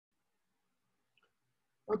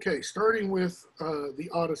Okay, starting with the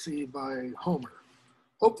Odyssey by Homer.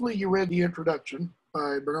 Hopefully you read the introduction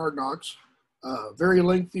by Bernard Knox. Very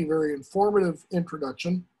lengthy, very informative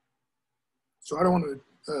introduction. So I don't want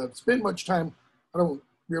to spend much time. I don't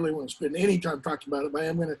really want to spend any time talking about it, but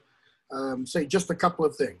I'm going to say just a couple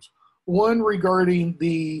of things. One regarding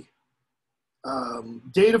the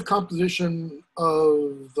date of composition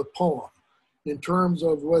of the poem in terms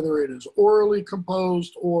of whether it is orally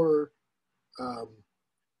composed or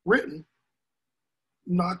written.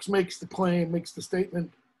 Knox makes the claim, makes the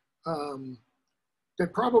statement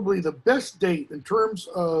that probably the best date in terms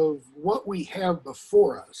of what we have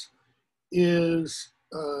before us is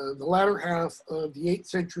the latter half of the 8th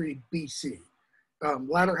century BC.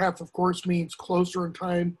 Latter half, of course, means closer in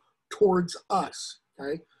time towards us,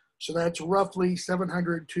 okay? So that's roughly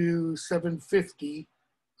 700 to 750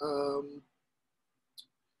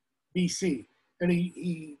 BC. And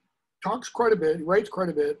he talks quite a bit, he writes quite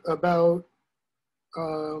a bit about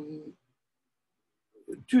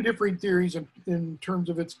two different theories in terms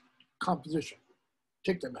of its composition.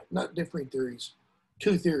 Take that back, not different theories,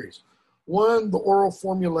 two theories. One, the oral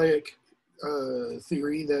formulaic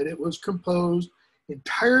theory, that it was composed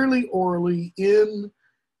entirely orally in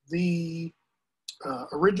the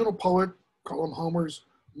original poet, call him Homer's,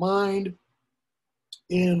 mind,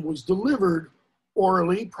 and was delivered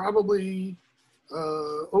orally, probably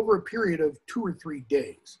over a period of 2 or 3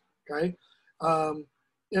 days, okay?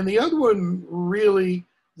 And the other one, really,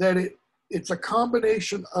 that it's a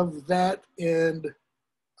combination of that and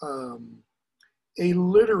a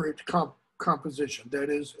literate composition, that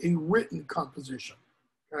is, a written composition,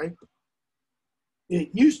 okay? It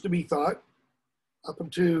used to be thought, up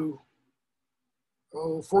until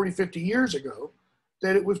 40, 50 years ago,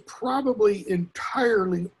 that it was probably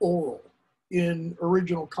entirely oral in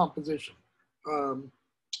original composition.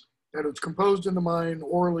 That it's composed in the mind,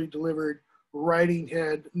 orally delivered, writing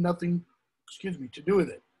had nothing, to do with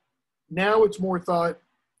it. Now it's more thought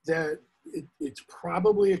that it's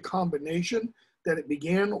probably a combination, that it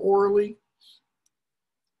began orally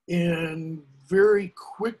and very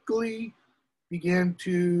quickly began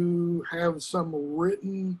to have some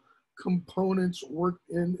written components worked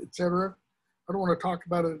in, etc. I don't want to talk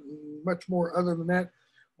about it much more other than that.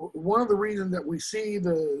 One of the reasons that we see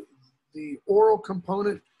the oral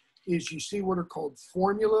component is you see what are called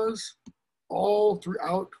formulas all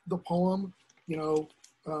throughout the poem. You know,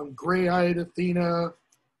 gray-eyed Athena,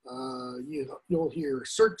 you'll hear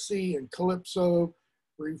Circe and Calypso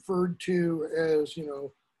referred to as, you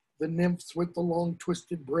know, the nymphs with the long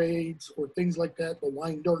twisted braids, or things like that, the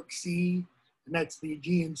wine dark sea, and that's the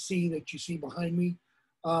Aegean Sea that you see behind me.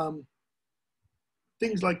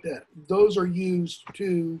 Things like that. Those are used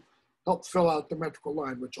to help fill out the metrical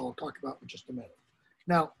line, which I'll talk about in just a minute.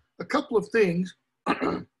 Now, a couple of things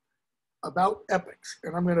about epics,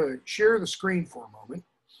 and I'm going to share the screen for a moment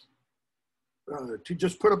to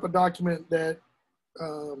just put up a document that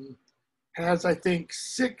has, I think,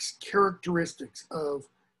 6 characteristics of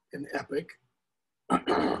an epic.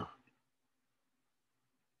 And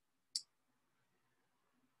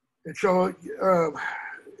so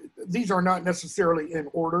these are not necessarily in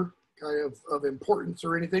order of importance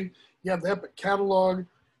or anything. You have the epic catalog,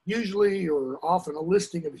 usually or often a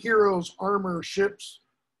listing of heroes, armor, ships,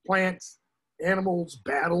 plants, animals,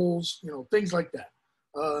 battles, you know, things like that.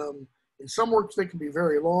 In some works, they can be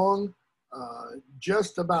very long.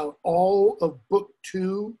 Just about all of book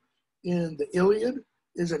 2 in the Iliad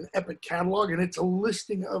is an epic catalog, and it's a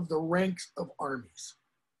listing of the ranks of armies,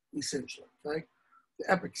 essentially, okay?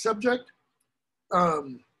 The epic subject,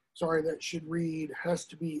 sorry, that should read, has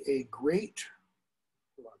to be a great,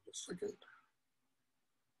 hold on just a second.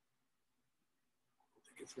 I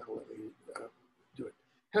think it's gonna let me do it.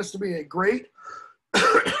 Has to be a great,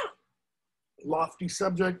 lofty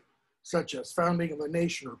subject, such as founding of a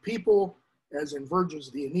nation or people, as in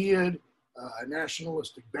Virgil's The Aeneid, a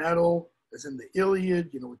nationalistic battle, as in the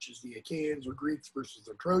Iliad, you know, which is the Achaeans or Greeks versus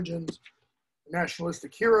the Trojans, a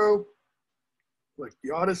nationalistic hero, like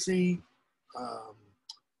the Odyssey,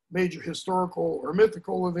 major historical or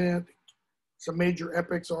mythical event. Some major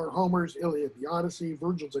epics are Homer's Iliad, the Odyssey,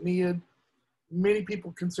 Virgil's Aeneid. Many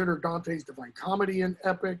people consider Dante's Divine Comedy an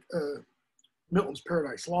epic. Milton's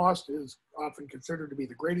Paradise Lost is often considered to be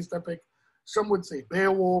the greatest epic. Some would say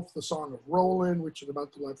Beowulf, the Song of Roland, which is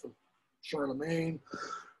about the life of Charlemagne.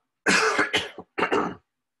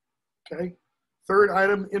 Okay. Third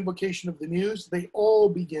item, invocation of the muse. They all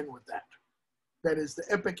begin with that. That is, the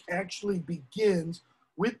epic actually begins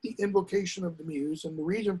with the invocation of the muse. And the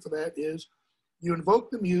reason for that is you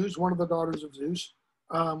invoke the muse, one of the daughters of Zeus.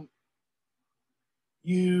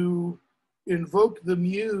 You invoke the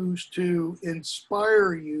muse to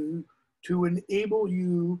inspire you, to enable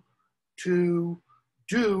you to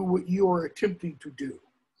do what you are attempting to do.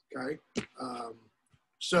 Okay,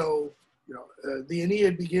 so the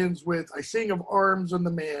Aeneid begins with "I sing of arms and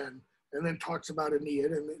the man," and then talks about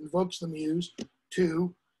Aeneid and invokes the muse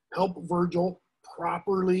to help Virgil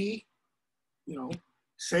properly,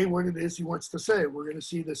 say what it is he wants to say. We're going to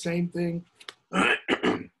see the same thing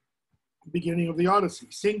beginning of the Odyssey.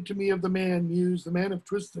 Sing to me of the man, muse, the man of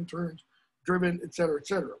twists and turns, driven, etc.,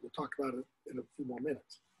 etc. We'll talk about it in a few more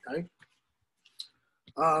minutes. Okay.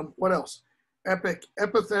 What else? Epic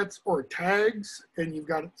epithets or tags, and you've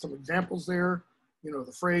got some examples there.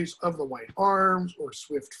 The phrase "of the white arms" or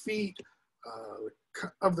 "swift feet,"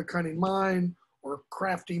 "of the cunning mind," or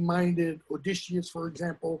 "crafty-minded Odysseus," for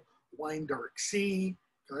example, "wine dark sea."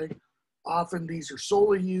 Okay. Often these are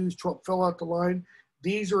solely used to fill out the line.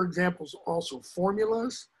 These are examples also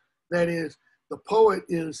formulas. That is, the poet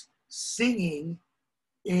is singing,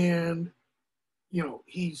 and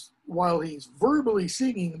while he's verbally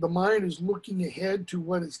singing, the mind is looking ahead to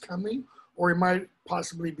what is coming, or he might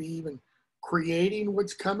possibly be even creating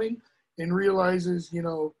what's coming, and realizes,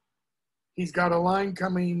 he's got a line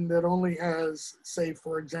coming that only has, say,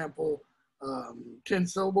 for example, 10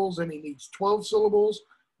 syllables, and he needs 12 syllables.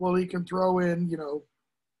 Well, he can throw in,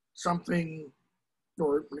 something,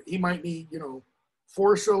 or he might need,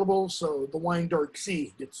 4 syllables, so the wine dark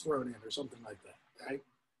sea gets thrown in, or something like that. Okay.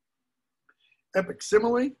 Epic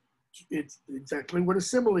simile, it's exactly what a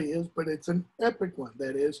simile is, but it's an epic one.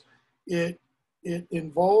 That is, it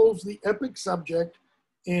involves the epic subject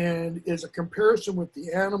and is a comparison with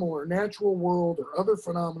the animal or natural world or other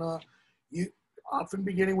phenomena, often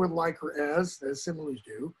beginning with like or as similes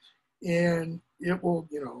do. And it will,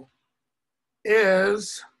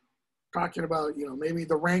 as talking about, maybe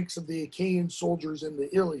the ranks of the Achaean soldiers in the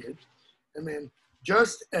Iliad, and then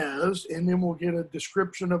just as, and then we'll get a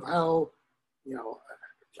description of how,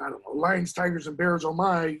 I don't know, lions, tigers, and bears, oh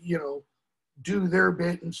my, do their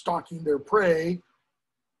bit in stalking their prey.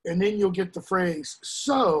 And then you'll get the phrase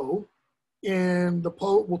 "so," and the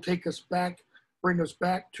poet will bring us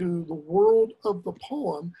back to the world of the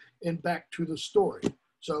poem and back to the story.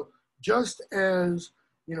 So just as,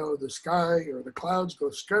 the sky or the clouds go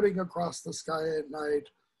scudding across the sky at night,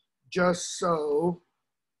 just so,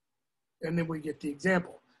 and then we get the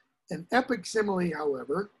example. An epic simile,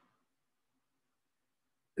 however,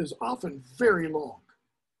 is often very long.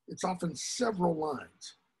 It's often several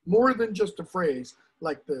lines, more than just a phrase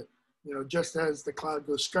like just as the cloud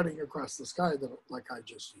goes scudding across the sky, like I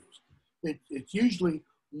just used. It's usually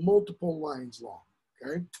multiple lines long,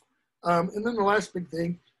 okay? And then the last big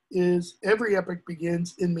thing is every epic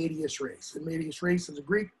begins in medias res. And medias res is a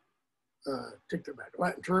Greek, take that back,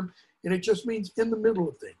 Latin term, and it just means in the middle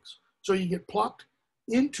of things. So you get plopped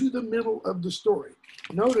into the middle of the story.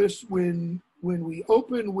 Notice when we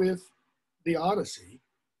open with the Odyssey,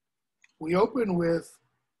 we open with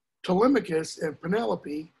Telemachus and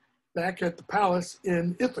Penelope back at the palace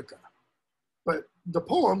in Ithaca. But the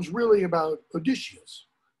poem's really about Odysseus.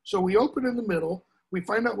 So we open in the middle, we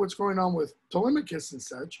find out what's going on with Telemachus and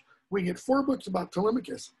such. We get 4 books about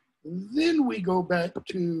Telemachus. Then we go back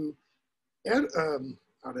to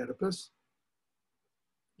not Oedipus,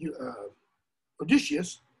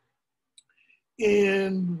 Odysseus,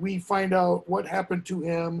 and we find out what happened to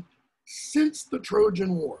him since the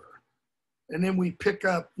Trojan War. And then we pick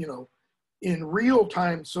up, in real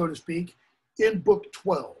time, so to speak, in book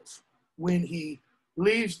 12, when he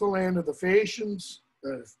leaves the land of the Phaeacians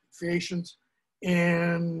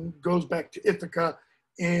and goes back to Ithaca.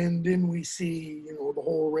 And then we see, the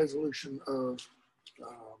whole resolution of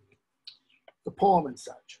the poem and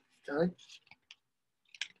such, okay?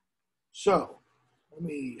 So let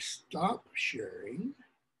me stop sharing.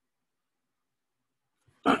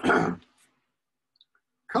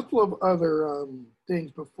 Couple of other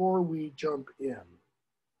things before we jump in.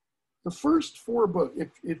 The first 4 books,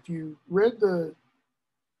 if you read the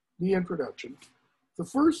introduction, the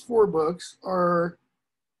first 4 books are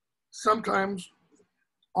sometimes,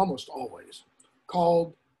 almost always,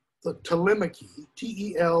 called the Telemachy,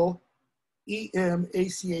 Telemachy,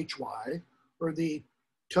 or the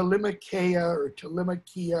Telemacheia or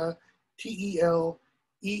Telemachia, Telemacheia,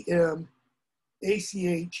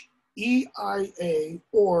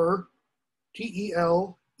 or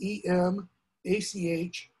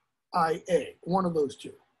Telemachiia, one of those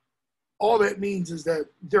two. All that means is that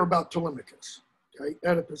they're about Telemachus, okay,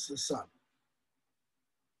 Oedipus' son.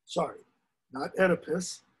 Sorry, not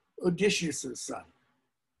Oedipus, Odysseus' son.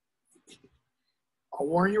 I'll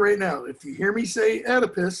warn you right now, if you hear me say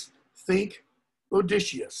Oedipus, think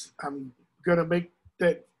Odysseus. I'm going to make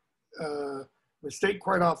that mistake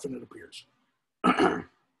quite often, it appears.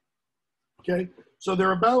 Okay, so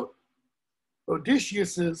they're about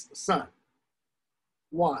Odysseus's son.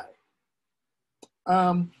 Why?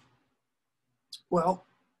 Well,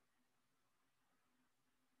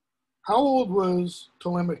 how old was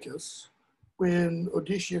Telemachus when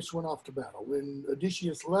Odysseus went off to battle, when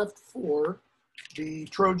Odysseus left for the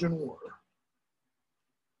Trojan War?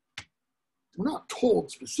 We're not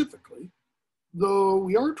told specifically, though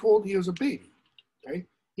we are told he was a baby. Okay?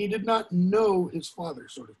 He did not know his father,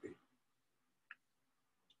 so to speak.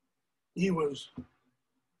 He was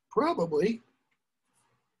probably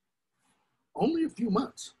only a few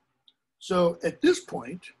months. So at this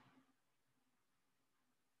point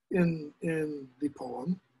in the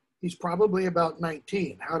poem, he's probably about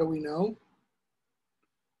 19. How do we know?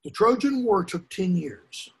 The Trojan War took 10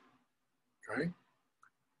 years. Okay?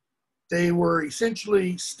 They were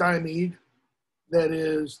essentially stymied. That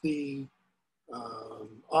is, the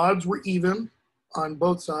odds were even on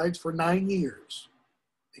both sides for 9 years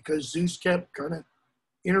because Zeus kept kind of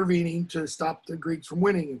intervening to stop the Greeks from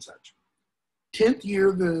winning and such. 10th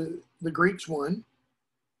year, the Greeks won,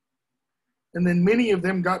 and then many of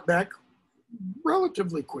them got back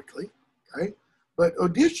relatively quickly, okay? But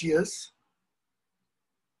Odysseus,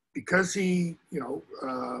 because he,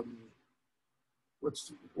 what's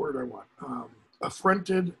the word I want?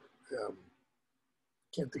 Affronted,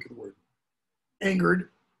 can't think of the word, angered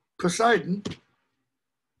Poseidon.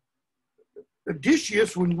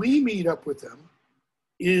 Odysseus, when we meet up with him,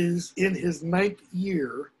 is in his 9th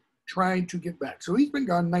year trying to get back. So he's been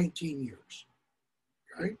gone 19 years,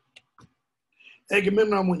 okay?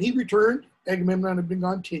 Agamemnon, when he returned, Agamemnon had been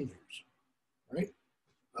gone 10 years, right?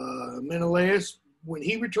 Menelaus, when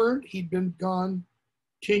he returned, he'd been gone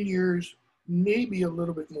 10 years, maybe a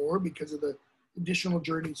little bit more because of the additional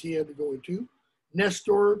journeys he had to go into.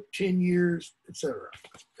 Nestor, 10 years, etc.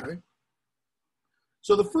 Okay?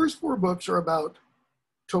 So the first 4 books are about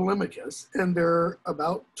Telemachus, and they're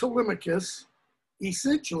about Telemachus,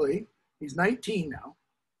 essentially, he's 19 now,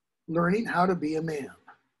 learning how to be a man.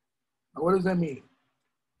 Now, what does that mean?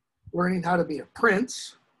 Learning how to be a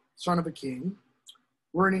prince, son of a king,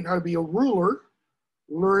 learning how to be a ruler,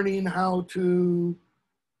 learning how to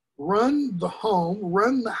run the home,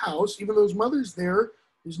 run the house, even though his mother's there,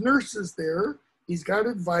 his nurse is there, he's got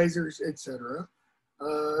advisors, etc.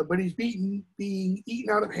 But he's being eaten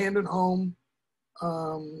out of hand and home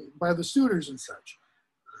by the suitors and such.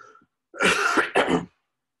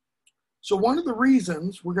 So one of the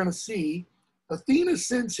reasons we're going to see, Athena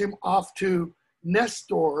sends him off to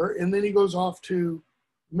Nestor, and then he goes off to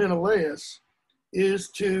Menelaus, is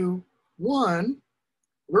to, 1,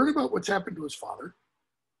 learn about what's happened to his father,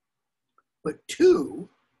 but 2,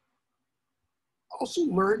 also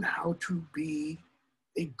learn how to be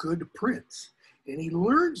a good prince. And he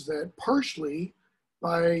learns that partially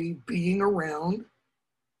by being around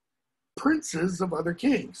princes of other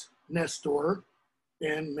kings, Nestor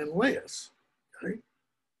and Menelaus. Okay?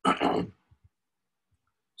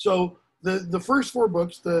 So the first 4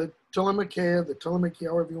 books, the Telemachia,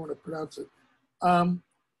 however you want to pronounce it,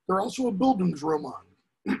 they're also a Bildungsroman,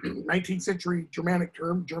 19th century German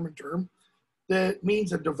term, that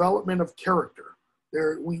means a development of character.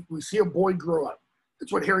 We see a boy grow up.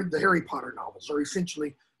 That's what the Harry Potter novels are,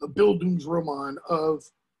 essentially a Bildungsroman of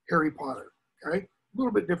Harry Potter, okay? A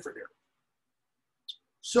little bit different here.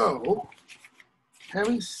 So,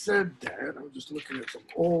 having said that, I'm just looking at some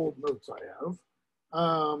old notes I have.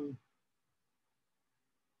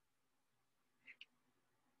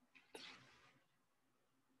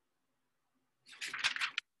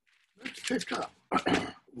 Let's pick up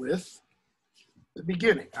with the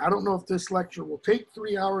beginning. I don't know if this lecture will take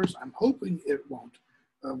 3 hours. I'm hoping it won't.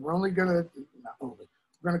 We're only gonna, not only,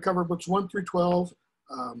 we're gonna cover books 1 through 12.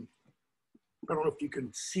 I don't know if you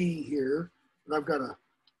can see here, but I've got a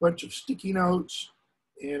bunch of sticky notes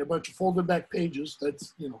and a bunch of folded back pages.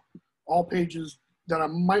 That's, all pages that I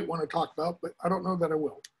might want to talk about, but I don't know that I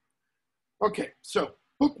will. Okay, so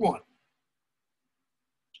book 1.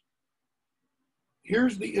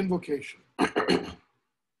 Here's the invocation.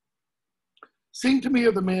 Sing to me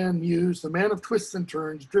of the man Muse, the man of twists and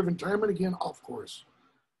turns, driven time and again off course.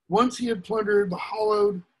 Once he had plundered the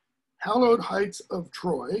hallowed heights of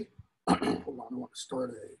Troy. Hold on, I want to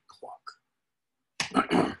start a clock.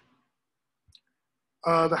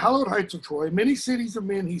 The hallowed heights of Troy, many cities of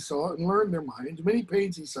men he saw and learned their minds, many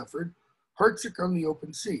pains he suffered, heartsick on the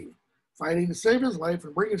open sea, fighting to save his life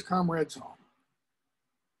and bring his comrades home.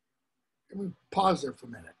 Let me pause there for a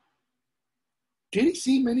minute. Did he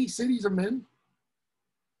see many cities of men?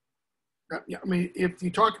 Yeah, I mean, if you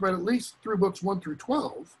talk about at least through books 1 through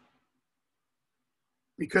 12,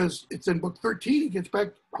 because it's in book 13, he gets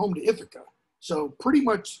back home to Ithaca. So pretty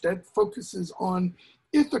much that focuses on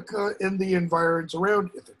Ithaca and the environs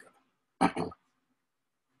around Ithaca.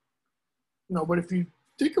 But if you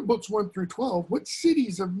think of books 1 through 12, what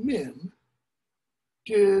cities of men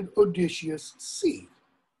did Odysseus see?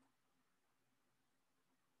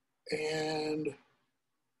 And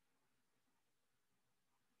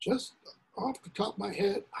just off the top of my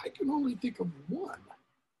head, I can only think of one.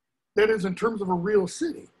 That is in terms of a real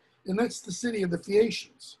city, and that's the city of the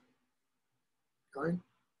Phaeacians, okay?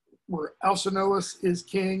 Where Alcinous is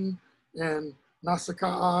king and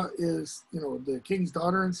Nausicaa is, the king's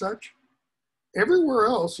daughter and such. Everywhere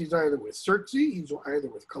else, he's either with Circe, he's either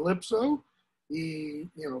with Calypso, the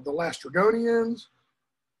Lastrygonians,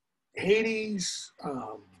 Hades,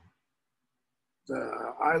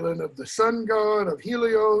 the island of the sun god of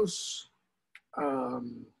Helios,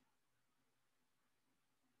 and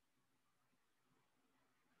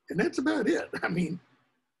that's about it. I mean,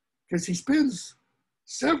 because he spends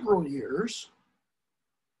several years,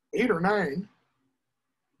 8 or 9,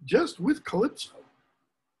 just with Calypso.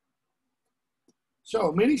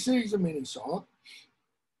 So many cities and many saw,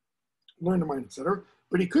 learned to mind, etc.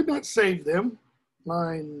 But he could not save them.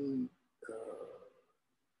 Line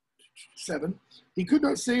 7. He could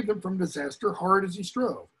not save them from disaster, hard as he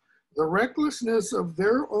strove. The recklessness of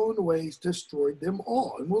their own ways destroyed them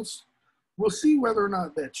all. And we'll see whether or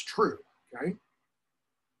not that's true, okay?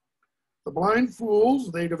 The blind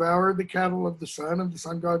fools, they devoured the cattle of the sun, and the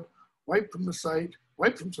sun god wiped from sight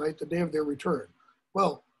the day of their return.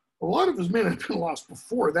 Well, a lot of his men had been lost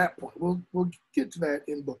before that point. We'll get to that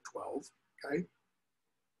in book 12, okay?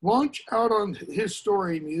 Launch out on his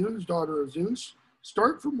story, Muse, daughter of Zeus.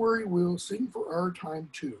 Start from where he will, sing for our time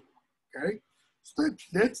too, okay? So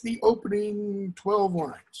that's the opening 12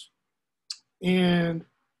 lines. And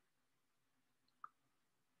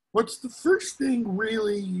what's the first thing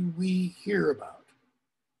really we hear about?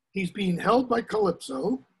 He's being held by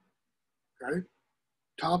Calypso, okay?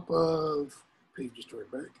 Top of page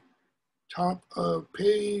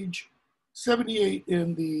 78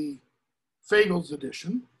 in the Fagel's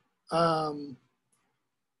edition.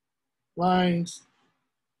 Lines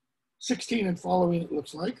 16 and following, it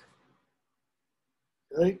looks like.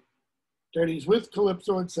 Okay? That he's with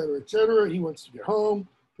Calypso, etc., etc. He wants to get home.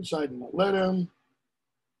 Poseidon won't let him.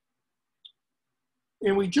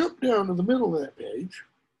 And we jump down to the middle of that page,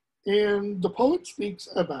 and the poet speaks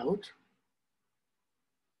about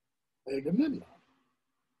Agamemnon.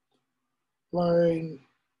 Line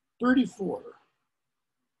 34.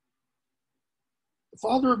 The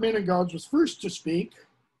father of men and gods was first to speak,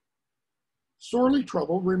 sorely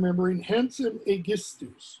troubled, remembering handsome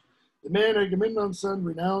Aegisthus, the man Agamemnon's son,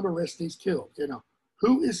 renowned Orestes killed.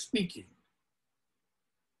 Who is speaking?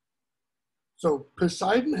 So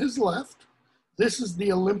Poseidon has left. This is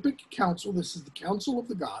the Olympic Council. This is the Council of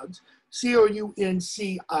the Gods, Council,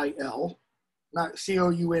 not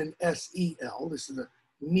Counsel. This is a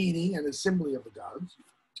meeting, an assembly of the gods.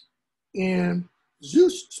 And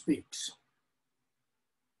Zeus speaks.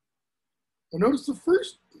 And notice the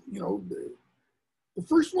first, the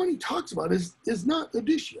first one he talks about is not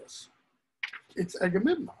Odysseus. It's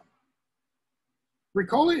Agamemnon.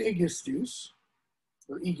 Recalling Aegisthus,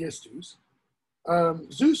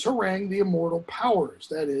 Zeus harangued the immortal powers,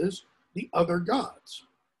 that is, the other gods.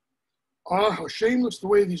 Ah, how shameless the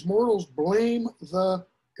way these mortals blame the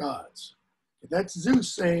gods. That's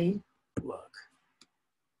Zeus saying, look,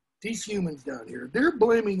 these humans down here, they're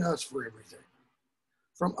blaming us for everything.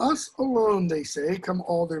 From us alone, they say, come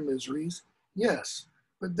all their miseries. Yes,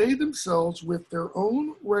 but they themselves, with their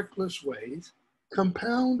own reckless ways,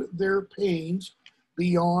 compound their pains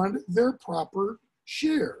beyond their proper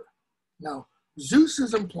share. Now, Zeus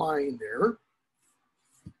is implying there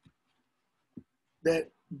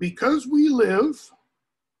that because we live,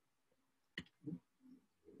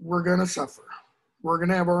 we're going to suffer. We're going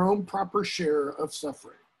to have our own proper share of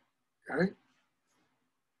suffering, okay?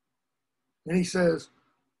 And he says,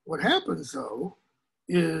 what happens, though,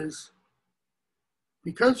 is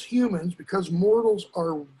because mortals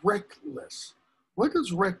are reckless. What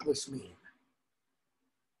does reckless mean?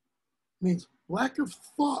 It means lack of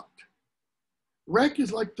thought. Wreck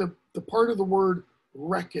is like the part of the word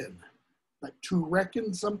reckon. Like to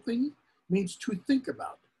reckon something means to think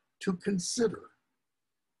about, to consider.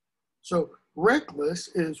 So reckless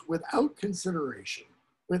is without consideration,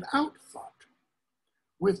 without thought,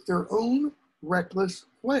 with their own reckless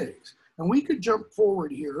ways. And we could jump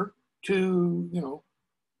forward here to,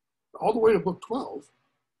 all the way to book 12,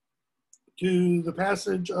 to the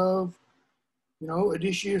passage of You know,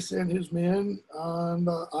 Odysseus and his men on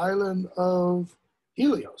the island of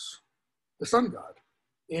Helios, the sun god.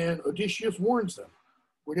 And Odysseus warns them,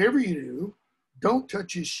 whatever you do, don't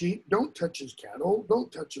touch his sheep, don't touch his cattle,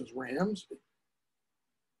 don't touch his rams.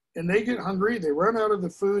 And they get hungry. They run out of the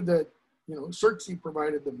food that, you know, Circe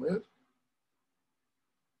provided them with.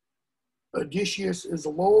 Odysseus is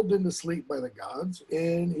lulled into sleep by the gods,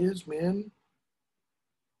 and his men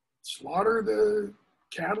slaughter the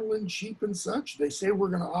cattle and sheep and such. They say, we're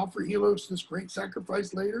going to offer Helios this great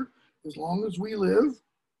sacrifice later, as long as we live.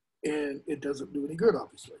 And it doesn't do any good,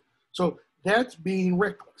 obviously. So that's being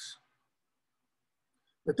reckless.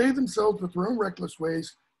 But they themselves, with their own reckless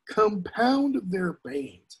ways, compound their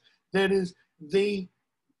pains. That is,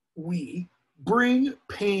 we bring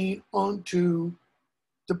pain onto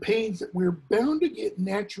the pains that we're bound to get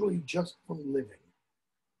naturally just from living.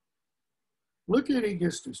 Look at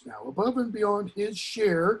Aegisthus now. Above and beyond his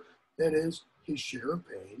share, that is, his share of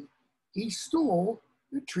pain, he stole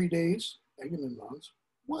Atrides, Agamemnon's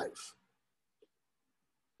wife.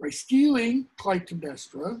 By stealing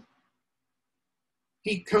Clytemnestra,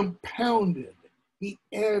 he compounded, he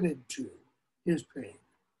added to his pain.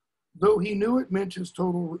 Though he knew it meant his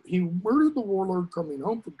total, he murdered the warlord coming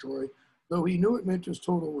home from Troy, though he knew it meant his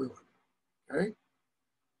total ruin. Okay?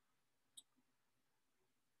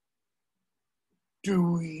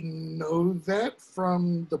 Do we know that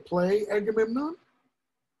from the play Agamemnon?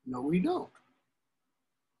 No, we don't.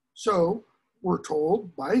 So we're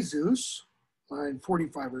told by Zeus, line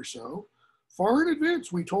 45 or so, far in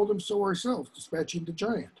advance, we told him so ourselves, dispatching the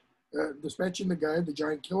guy, the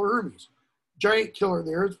giant killer Hermes. Giant killer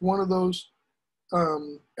there is one of those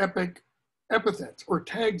epic epithets or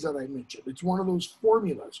tags that I mentioned. It's one of those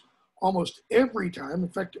formulas. Almost every time, in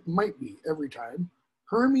fact, it might be every time,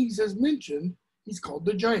 Hermes is mentioned, he's called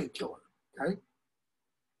the giant killer, okay?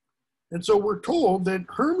 And so we're told that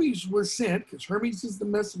Hermes was sent, because Hermes is the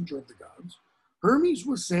messenger of the gods, Hermes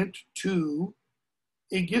was sent to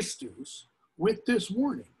Aegisthus with this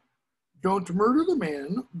warning. Don't murder the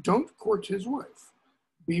man, don't court his wife.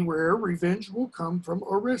 Beware, revenge will come from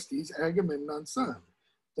Orestes, Agamemnon's son.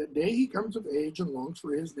 That day he comes of age and longs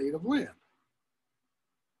for his native land.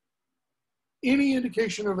 Any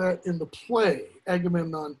indication of that in the play,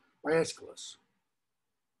 Agamemnon by Aeschylus?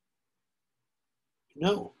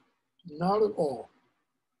 No, not at all.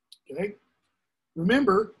 Okay?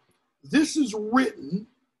 Remember, this is written,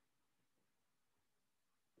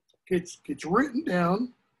 it's written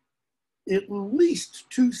down at least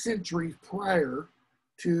 2 centuries prior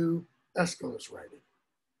to Aeschylus writing.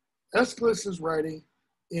 Aeschylus is writing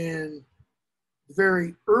in the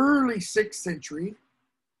very early 6th century,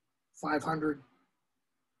 500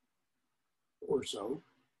 or so.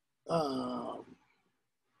 Hold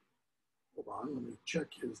on, let me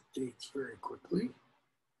check his dates very quickly.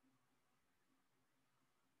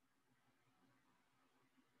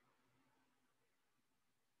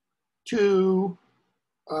 To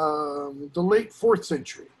the late 4th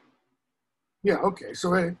century. Yeah, okay, so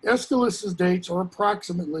Aeschylus's dates are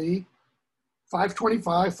approximately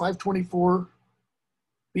 525, 524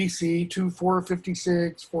 BC to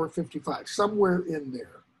 456, 455, somewhere in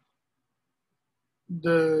there.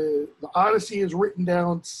 The Odyssey is written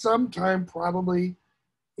down sometime probably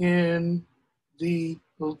in the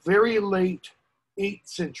very late 8th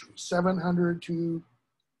century, 700 to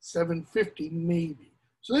 750 maybe.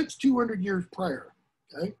 So that's 200 years prior,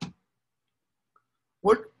 okay?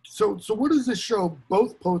 So what does this show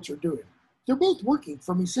both poets are doing? They're both working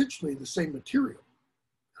from essentially the same material,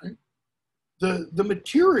 okay? The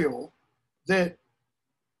material that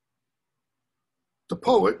the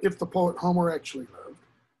poet, if the poet Homer actually lived,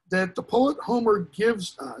 that the poet Homer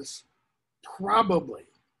gives us probably,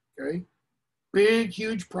 okay, big,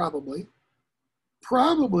 huge probably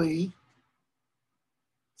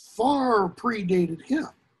far predated him.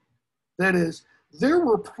 That is, there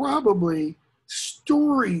were probably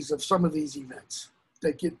stories of some of these events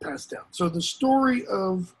that get passed down. So the story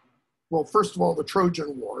of, well, first of all, the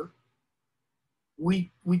Trojan War, we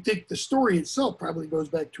think the story itself probably goes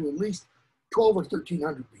back to at least 12 or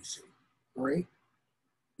 1300 BC, all right?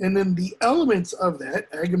 And then the elements of that,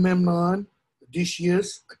 Agamemnon,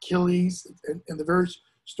 Odysseus, Achilles, and the various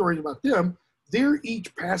stories about them, they're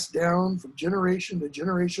each passed down from generation to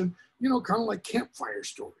generation, you know, kind of like campfire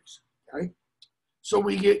stories, okay? So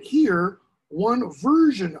we get here one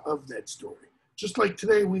version of that story. Just like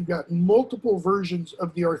today, we've got multiple versions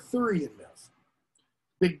of the Arthurian myth.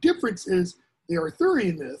 Big difference is the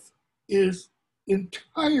Arthurian myth is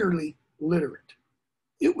entirely literate.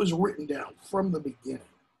 It was written down from the beginning,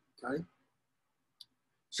 okay?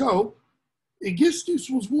 So Aegisthus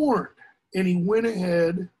was warned. And he went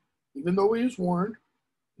ahead, even though he was warned,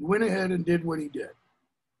 he went ahead and did what he did,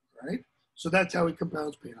 right? So that's how he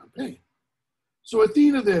compounds pain on pain. So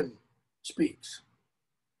Athena then speaks,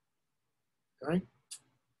 okay?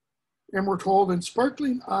 And we're told, and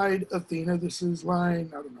sparkling-eyed Athena, this is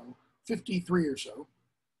line, I don't know, 53 or so,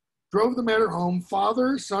 drove the matter home.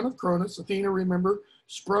 Father, son of Cronus, Athena, remember,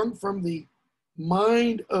 sprung from the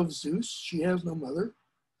mind of Zeus. She has no mother.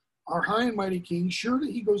 Our high and mighty king,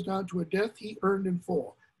 surely he goes down to a death he earned in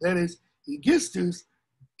full. That is, Aegisthus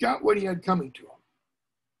got what he had coming to him.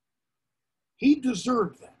 He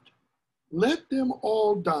deserved that. Let them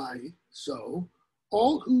all die so,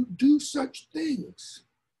 all who do such things.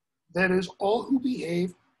 That is, all who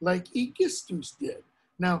behave like Aegisthus did.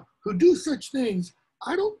 Now, who do such things,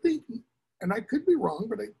 I don't think, and I could be wrong,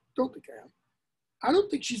 but I don't think I am. I don't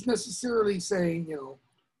think she's necessarily saying, you know,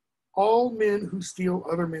 all men who steal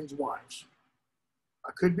other men's wives.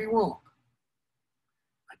 I could be wrong.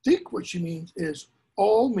 I think what she means is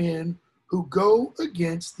all men who go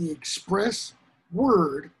against the express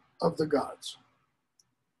word of the gods.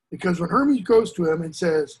 Because when Hermes goes to him and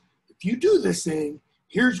says, if you do this thing,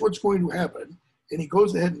 here's what's going to happen, and he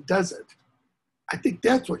goes ahead and does it, I think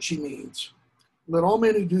that's what she means. Let all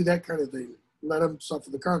men who do that kind of thing, let them suffer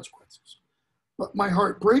the consequences. But my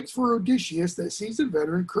heart breaks for Odysseus, that seasoned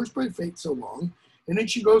veteran, cursed by fate so long. And then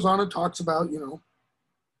she goes on and talks about, you know,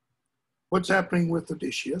 what's happening with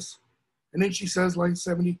Odysseus. And then she says, line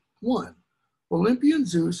 71, Olympian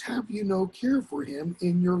Zeus, have you no care for him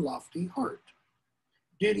in your lofty heart?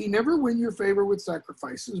 Did he never win your favor with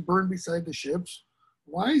sacrifices, burned beside the ships?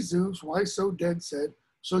 Why, Zeus, why so dead set?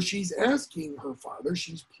 So she's asking her father,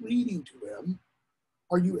 she's pleading to him,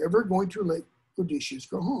 are you ever going to let Odysseus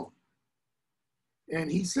go home? And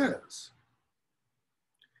he says,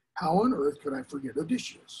 how on earth could I forget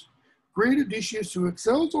Odysseus? Great Odysseus, who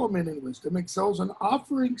excels all men in wisdom, excels in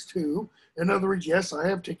offerings too. In other words, yes, I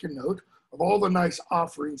have taken note of all the nice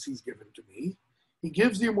offerings he's given to me. He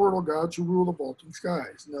gives the immortal gods who rule the vaulting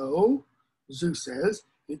skies. No, Zeus says,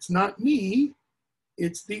 it's not me,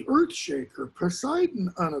 it's the earth shaker,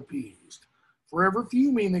 Poseidon unappeased, forever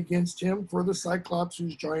fuming against him for the Cyclops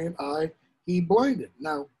whose giant eye he blinded.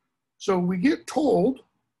 Now, so we get told,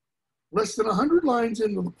 less than 100 lines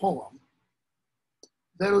into the poem,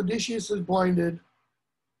 that Odysseus has blinded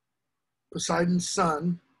Poseidon's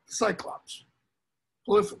son, the Cyclops,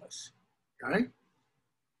 Polyphemus, okay?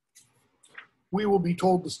 We will be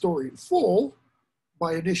told the story in full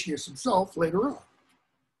by Odysseus himself later on.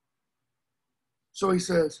 So he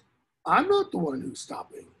says, I'm not the one who's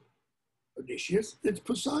stopping Odysseus, it's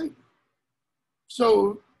Poseidon.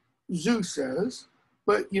 So Zeus says,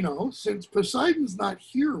 but, you know, since Poseidon's not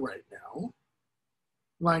here right now,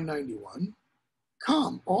 line 91,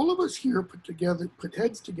 come, all of us here put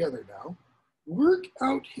heads together now, work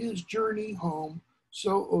out his journey home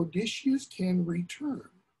so Odysseus can return.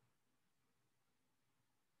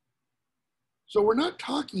 So we're not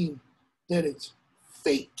talking that it's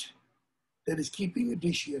fate that is keeping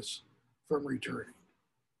Odysseus from returning.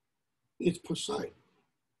 It's Poseidon.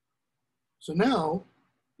 So now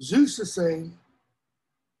Zeus is saying,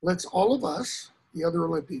 let's all of us, the other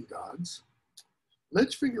Olympian gods,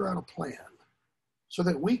 let's figure out a plan so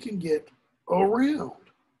that we can get around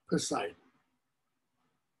Poseidon.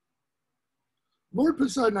 Lord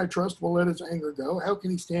Poseidon, I trust, will let his anger go. How can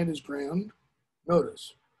he stand his ground?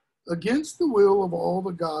 Notice, against the will of all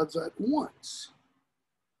the gods at once,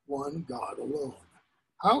 one God alone.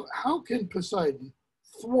 How can Poseidon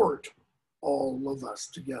thwart all of us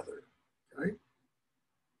together? Okay?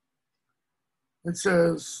 It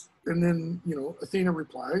says, and then, you know, Athena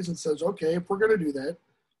replies and says, okay, if we're going to do that,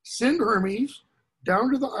 send Hermes down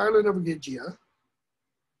to the island of Ogygia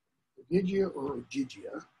or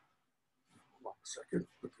Ogygia. Hold on a second,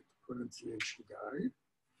 look at the pronunciation guide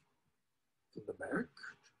in the back.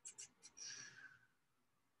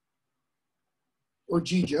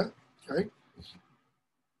 Ogygia, okay?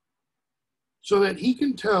 So that he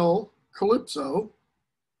can tell Calypso,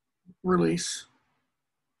 release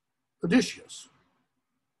Odysseus.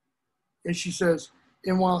 And she says,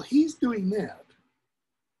 and while he's doing that,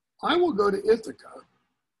 I will go to Ithaca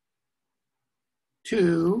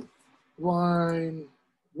to line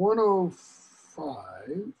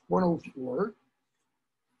 105, 104.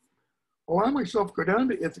 While I myself go down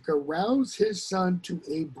to Ithaca, rouse his son to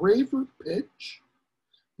a braver pitch,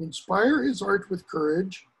 inspire his heart with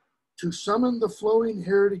courage, to summon the flowing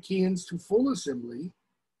Herodiceans to full assembly,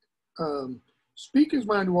 speak his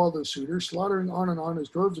mind to all those suitors, slaughtering on and on his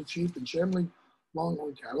droves of sheep and shambling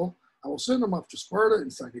longhorn cattle. I will send him off to Sparta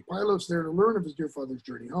and Psyche Pylos there to learn of his dear father's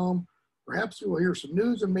journey home. Perhaps he will hear some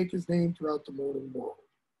news and make his name throughout the mortal world.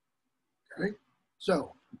 Okay?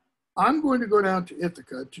 So, I'm going to go down to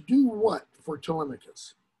Ithaca to do what for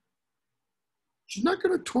Telemachus? She's not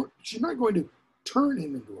going to turn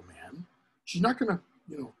him into a man. She's not going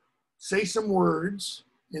to, say some words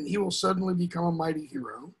and he will suddenly become a mighty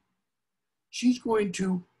hero. She's going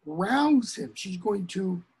to rouse him. She's going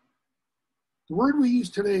to, the word we use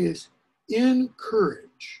today is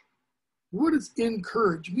encourage. What does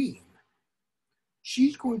encourage mean?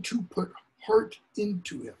 She's going to put heart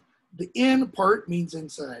into him. The in part means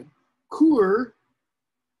inside. Cur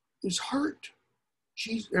is heart.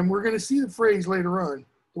 And we're going to see the phrase later on,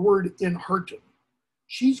 the word enhearten.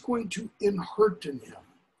 She's going to enhearten him.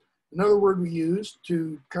 Another word we use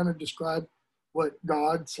to kind of describe what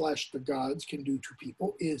God/the gods can do to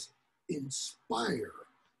people is inspire,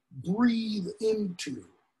 breathe into,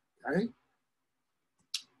 okay?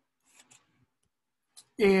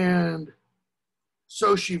 And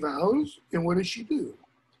so she vows, and what does she do?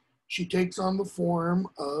 She takes on the form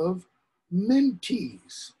of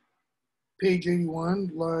Mentees, page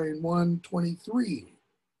 81, line 123,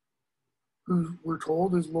 who we're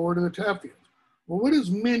told is Lord of the Taphians. Well, what is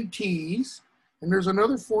Mentees? And there's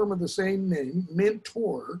another form of the same name,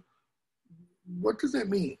 mentor. What does that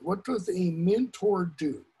mean? What does a mentor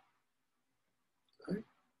do? Okay.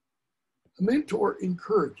 A mentor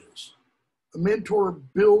encourages. A mentor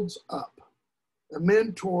builds up. A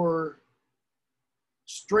mentor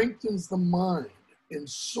strengthens the mind and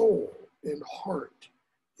soul and heart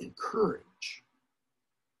and courage.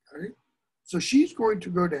 Okay? So she's going to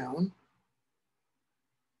go down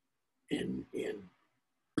and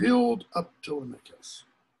build up Telemachus.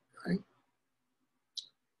 Okay?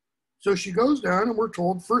 So she goes down, and we're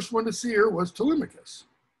told first one to see her was Telemachus.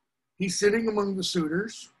 He's sitting among the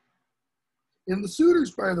suitors. And the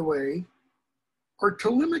suitors, by the way, are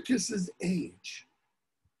Telemachus's age.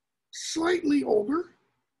 Slightly older.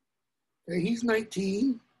 Okay, he's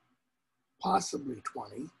 19, possibly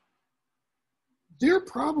 20. They're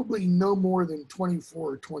probably no more than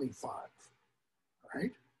 24 or 25,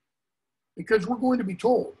 right? Because we're going to be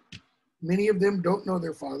told, many of them don't know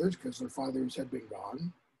their fathers because their fathers had been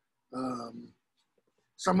gone.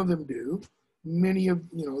 Some of them do. Many of,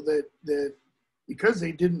 that because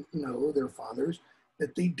they didn't know their fathers,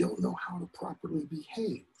 that they don't know how to properly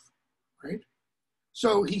behave, right?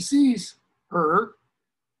 So he sees her.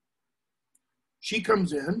 She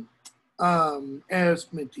comes in as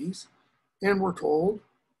Mentees, and we're told,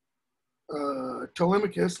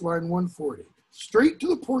 Telemachus, line 140. Straight to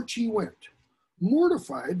the porch he went,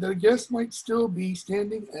 mortified that a guest might still be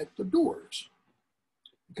standing at the doors.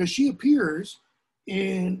 Because she appears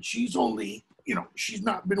and she's only, she's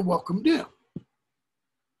not been welcomed in.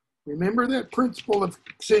 Remember that principle of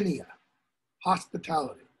xenia,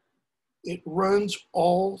 hospitality. It runs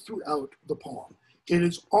all throughout the poem. It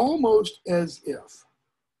is almost as if,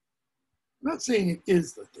 I'm not saying it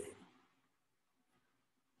is the thing,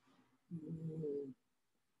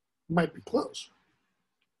 might be close.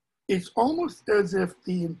 It's almost as if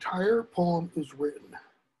the entire poem is written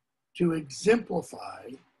to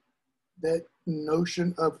exemplify that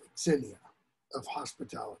notion of xenia, of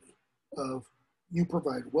hospitality, of you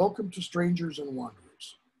provide welcome to strangers and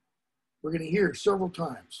wanderers. We're going to hear several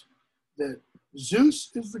times that Zeus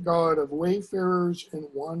is the god of wayfarers and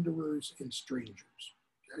wanderers and strangers.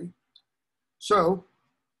 Okay? So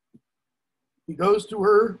he goes to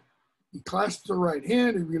her, he clasps her right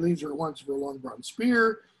hand, he relieves her once of her long bronze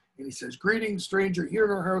spear, and he says, "Greetings, stranger, here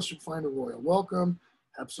in our house you find a royal welcome,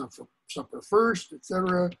 have supper first,"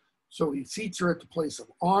 etc. So he seats her at the place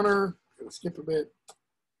of honor. I'm going to skip a bit.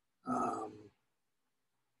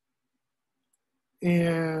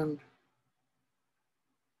 And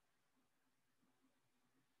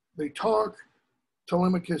they talk.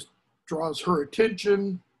 Telemachus draws her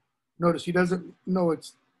attention. Notice he doesn't know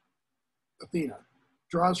it's Athena.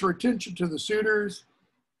 Draws her attention to the suitors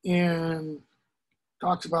and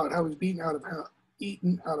talks about how he's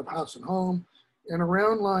eaten out of house and home. And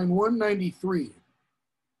around line 193,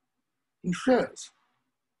 he says,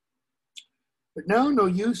 "But now no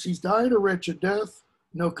use, he's died a wretched death,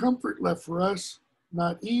 no comfort left for us,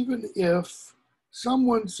 not even if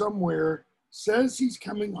someone somewhere says he's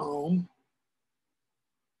coming home,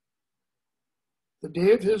 the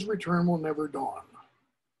day of his return will never dawn."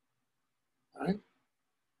 Right?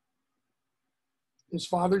 His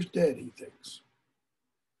father's dead, he thinks.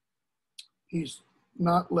 He's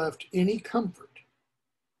not left any comfort.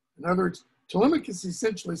 In other words, Telemachus is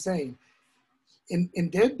essentially saying,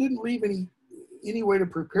 and dead didn't leave any way to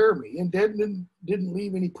prepare me, and dead didn't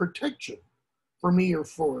leave any protection for me or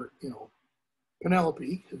for,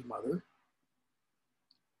 Penelope, his mother.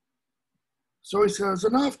 So he says,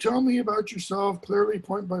 enough, tell me about yourself, clearly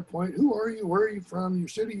point by point. Who are you? Where are you from? Your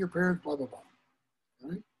city, your parents, blah, blah, blah.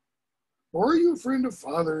 Right? Or are you a friend of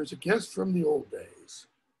father's, a guest from the old days?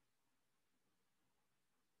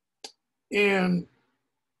 And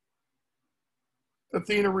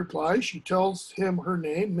Athena replies, she tells him her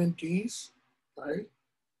name, Mintis, right?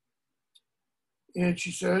 And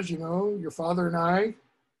she says, you know, your father and I,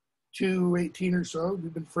 218 or so,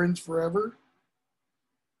 we've been friends forever.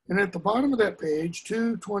 And at the bottom of that page,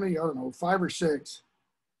 220, I don't know, 5 or 6,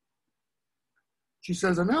 she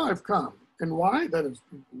says, and now I've come. And why? That is,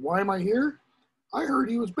 why am I here? I heard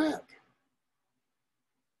he was back.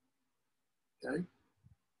 Okay.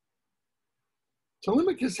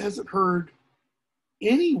 Telemachus hasn't heard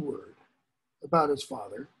any word about his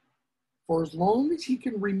father for as long as he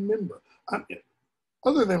can remember.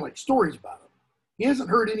 Other than like stories about him. He hasn't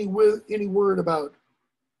heard any word about,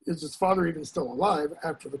 is his father even still alive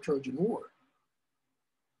after the Trojan War?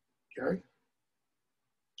 Okay.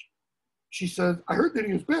 She said, I heard that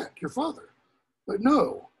he was back, your father. But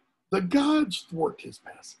no, the gods thwart his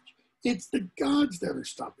passage. It's the gods that are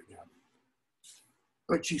stopping him.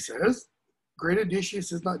 But she says, great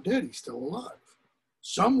Odysseus is not dead, he's still alive.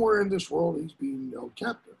 Somewhere in this world, he's being held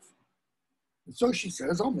captive. And so she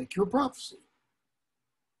says, I'll make you a prophecy.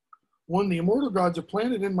 One the immortal gods have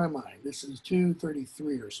planted in my mind. This is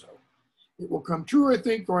 233 or so. It will come true, I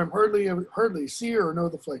think, though I'm hardly see or know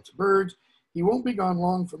the flights of birds. He won't be gone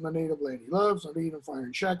long from the native land he loves. Not even fire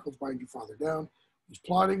and shackles bind your father down. He's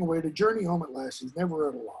plodding away to journey home at last. He's never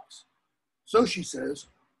at a loss. So she says,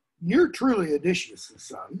 you're truly Odysseus'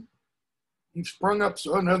 son. You've sprung up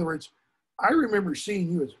so. In other words, I remember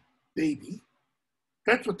seeing you as a baby.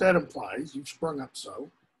 That's what that implies. You've sprung up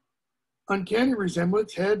so. Uncanny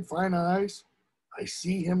resemblance, head, fine eyes. I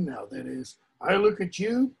see him now. That is, I look at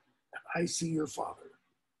you and I see your father.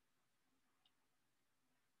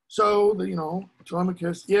 So, you know,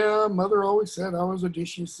 Telemachus, yeah, mother always said I was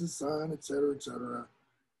Odysseus' son, etc., etc.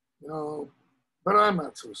 You know, but I'm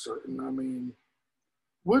not so certain. I mean,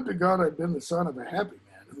 would to God I'd been the son of a happy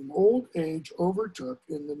man whom old age overtook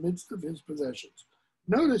in the midst of his possessions.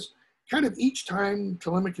 Notice, kind of each time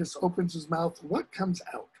Telemachus opens his mouth, what comes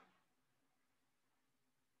out?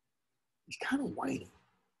 He's kind of whiny.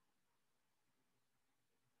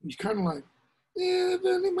 He's kind of like, yeah, if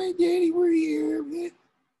only my daddy were here.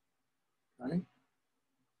 Right?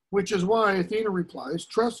 Which is why Athena replies,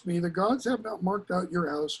 trust me, the gods have not marked out your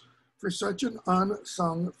house for such an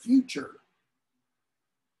unsung future.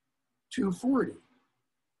 240,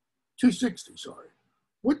 260, sorry.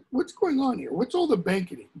 What's going on here? What's all the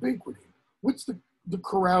banqueting? What's the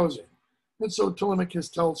carousing? And so Telemachus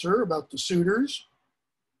tells her about the suitors.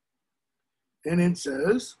 And it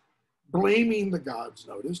says, blaming the gods,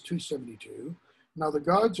 notice, 272. Now the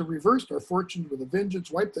gods have reversed our fortunes with a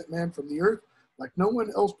vengeance, wiped that man from the earth like no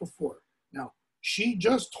one else before. Now, she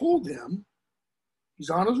just told him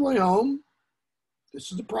he's on his way home.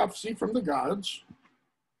 This is a prophecy from the gods.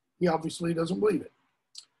 He obviously doesn't believe it.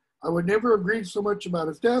 I would never have grieved so much about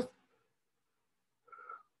his death.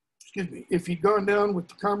 Excuse me, if he'd gone down with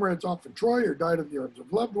the comrades off in Troy or died of the arms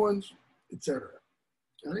of loved ones, etc.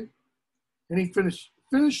 Okay? And he finished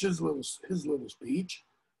his little speech,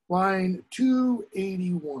 line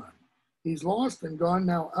 281. He's lost and gone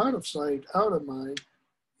now, out of sight, out of mind,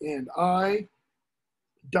 and I, ...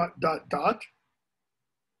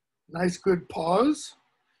 Nice good pause.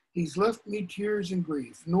 He's left me tears and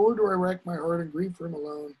grief, nor do I rack my heart and grieve for him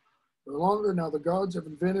alone. No longer now the gods have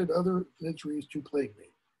invented other miseries to plague me.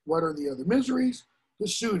 What are the other miseries? The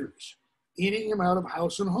suitors, eating him out of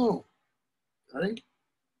house and home. Right?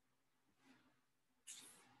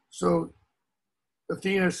 So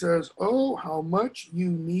Athena says, oh, how much you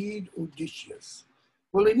need Odysseus.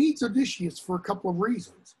 Well, he needs Odysseus for a couple of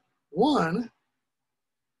reasons. One,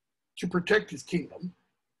 to protect his kingdom.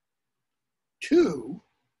 Two,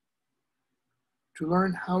 to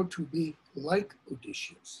learn how to be like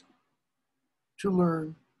Odysseus. To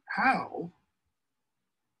learn how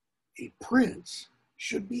a prince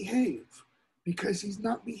should behave, because he's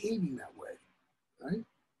not behaving that way, right?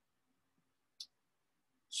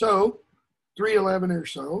 So, 311 or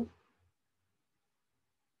so,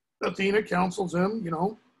 Athena counsels him, you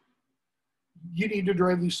know, you need to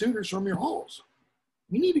drive these suitors from your halls.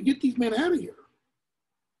 You need to get these men out of here.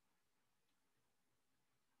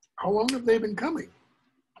 How long have they been coming?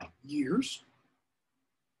 Years.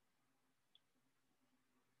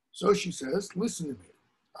 So she says, listen to me.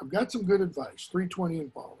 I've got some good advice, 320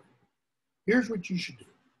 and following. Here's what you should do.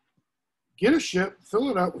 Get a ship, fill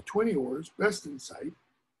it out with 20 oars, best in sight.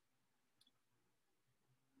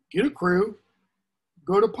 Get a crew,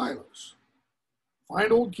 go to Pylos.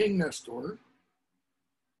 Find old King Nestor,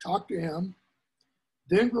 talk to him,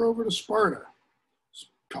 then go over to Sparta,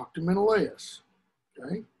 talk to Menelaus,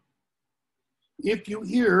 okay? If you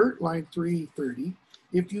hear, line 330,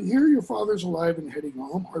 if you hear your father's alive and heading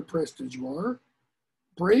home, hard pressed as you are,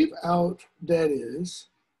 brave out, that is,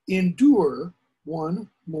 endure one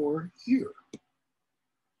more year.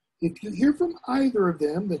 If you hear from either of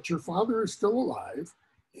them that your father is still alive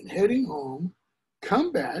and heading home,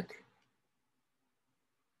 come back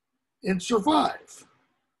and survive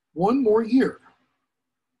one more year.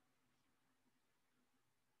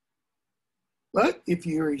 But if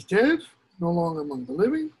you hear he's dead, no longer among the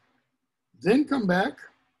living, then come back,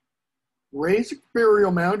 raise a burial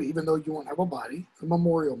mound, even though you won't have a body, a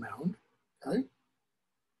memorial mound, okay?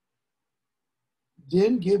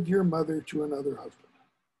 Then give your mother to another husband.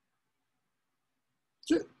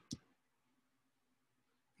 That's it.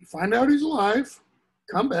 You find out he's alive,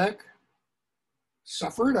 come back,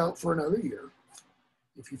 suffer it out for another year.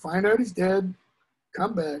 If you find out he's dead,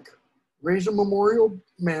 come back, raise a memorial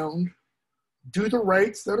mound, do the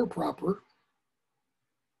rites that are proper,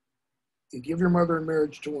 and give your mother in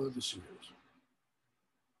marriage to one of the suitors.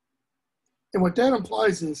 And what that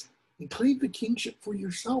implies is, and claim the kingship for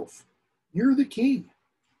yourself. You're the king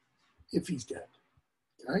if he's dead,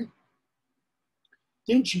 okay?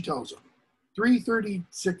 Then she tells him,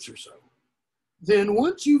 336 or so. Then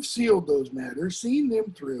once you've sealed those matters, seen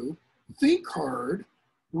them through, think hard,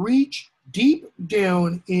 reach deep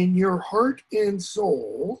down in your heart and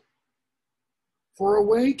soul for a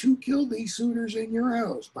way to kill these suitors in your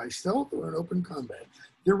house by stealth or in open combat.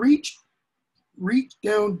 The reach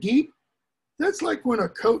down deep, that's like when a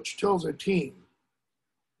coach tells a team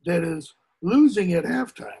that is losing at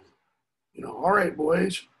halftime, all right,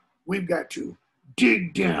 boys, we've got to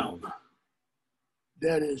dig down.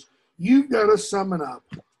 That is, you've got to summon up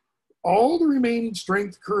all the remaining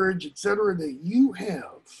strength, courage, etc. that you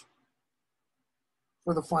have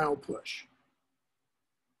for the final push.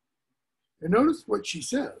 And notice what she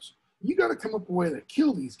says. You got to come up with a way to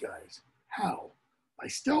kill these guys. How? By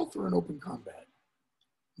stealth or in open combat?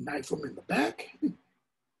 Knife them in the back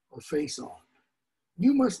or face on?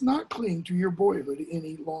 You must not cling to your boyhood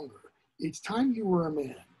any longer. It's time you were a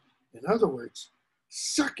man. In other words,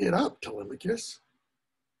 suck it up, Telemachus.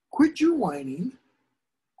 Quit your whining.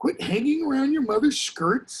 Quit hanging around your mother's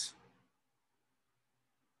skirts.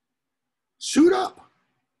 Suit up.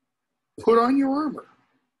 Put on your armor.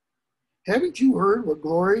 Haven't you heard what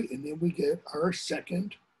glory? And then we get our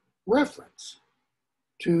second reference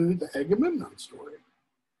to the Agamemnon story.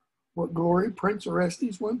 What glory Prince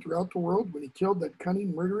Orestes won throughout the world when he killed that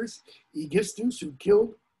cunning murderous Aegisthus who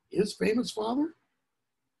killed his famous father?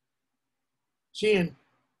 See, and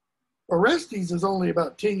Orestes is only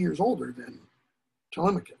about 10 years older than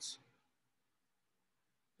Telemachus.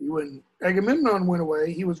 When Agamemnon went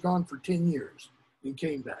away, he was gone for 10 years and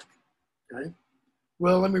came back, okay?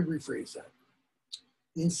 Well, let me rephrase that.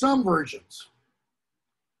 In some versions,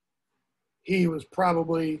 he was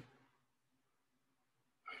probably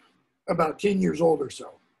about 10 years old or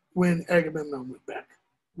so when Agamemnon went back,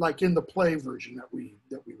 like in the play version that we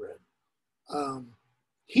read.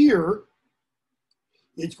 Here,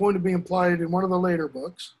 it's going to be implied in one of the later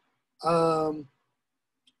books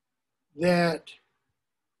that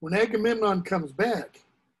when Agamemnon comes back,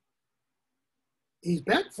 he's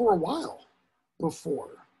back for a while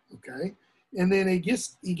before, okay? And then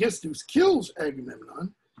Aegisthus kills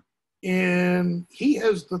Agamemnon, and he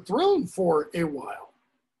has the throne for a while.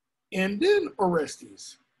 And then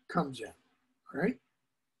Orestes comes in, all right?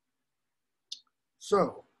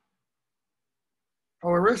 So,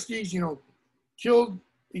 Orestes, killed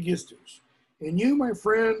Aegisthus. And you, my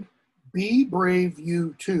friend, be brave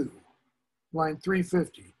you too. Line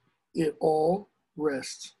 350, it all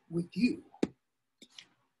rests with you.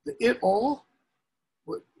 The it all,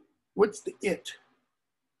 what's the it?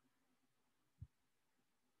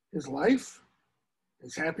 His life,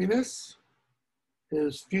 his happiness,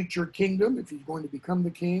 his future kingdom, if he's going to become the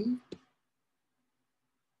king.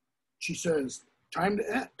 She says, time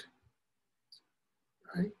to act,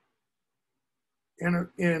 right?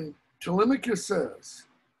 And Telemachus says,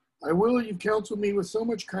 I will, you've counseled me with so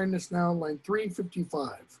much kindness now, line 355,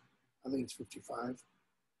 I think it's 55,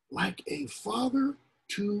 like a father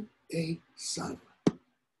to a son.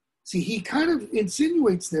 See, he kind of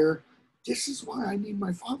insinuates there, this is why I need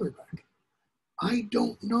my father back. I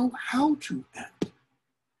don't know how to act.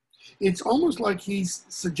 It's almost like he's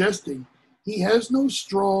suggesting he has no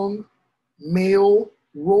strong male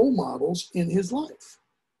role models in his life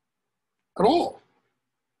at all.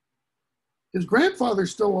 His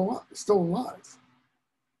grandfather's still alive.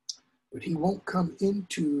 but he won't come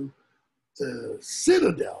into the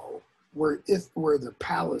citadel where the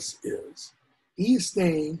palace is. He is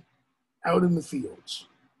staying out in the fields.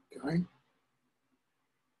 Okay.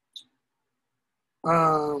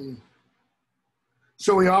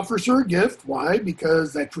 So he offers her a gift. Why?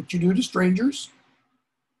 Because that's what you do to strangers.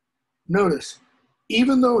 Notice,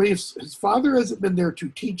 even though his father hasn't been there to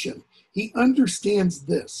teach him, he understands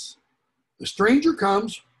this. The stranger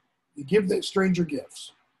comes, you give that stranger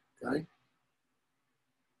gifts. Okay.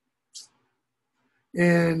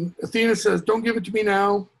 And Athena says, don't give it to me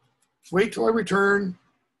now. Wait till I return,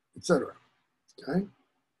 etc. Okay.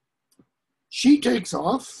 She takes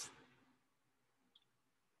off,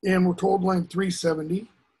 and we're told line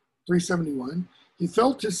 371, he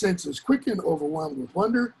felt his senses quicken, overwhelmed with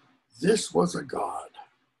wonder. This was a god.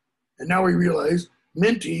 And now he realized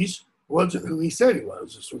Mintes wasn't who he said he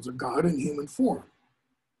was. This was a god in human form.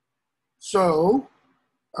 So,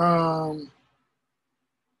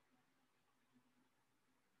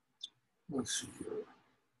 let's see here.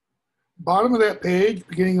 Bottom of that page,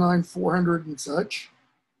 beginning line 400 and such,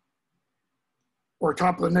 or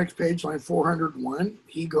top of the next page, line 401,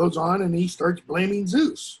 he goes on and he starts blaming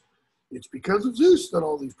Zeus. It's because of Zeus that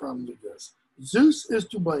all these problems exist. Zeus is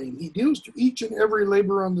to blame. He deals to each and every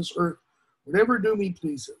laborer on this earth whatever doom he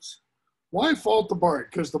pleases. Why fault the bard?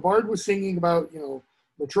 Because the bard was singing about,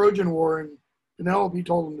 the Trojan War, and Penelope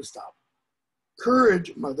told him to stop.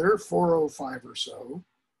 Courage, mother, 405 or so.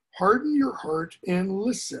 Harden your heart and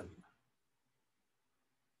listen.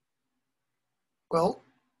 Well,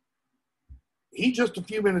 he just a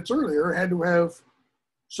few minutes earlier had to have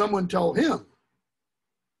someone tell him,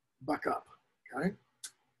 buck up, okay?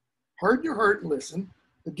 Harden your heart and listen.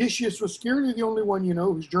 Odysseus was scarcely the only one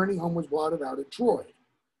whose journey home was blotted out at Troy.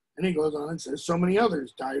 And he goes on and says, so many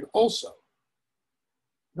others died also.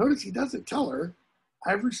 Notice he doesn't tell her,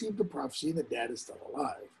 I've received a prophecy that Dad is still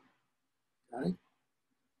alive. Okay?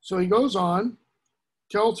 So he goes on,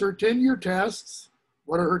 tells her 10-year tasks.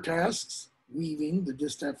 What are her tasks? Weaving, the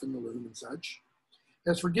distaff and the loom and such.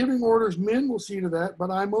 As for giving orders, men will see to that,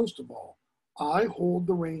 but I most of all. I hold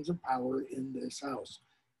the reins of power in this house.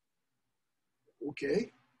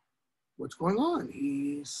 Okay, what's going on?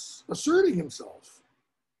 He's asserting himself.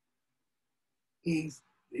 He's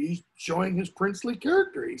showing his princely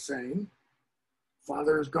character. He's saying,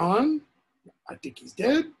 father is gone. I think he's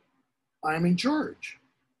dead. I'm in charge.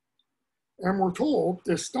 And we're told,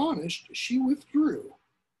 astonished, she withdrew.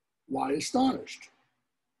 Why astonished?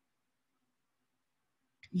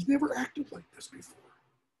 He's never acted like this before.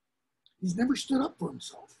 He's never stood up for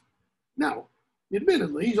himself. Now,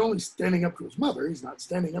 admittedly, he's only standing up to his mother. He's not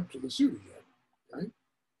standing up to the suitor yet. Okay?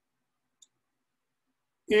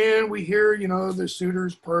 And we hear, the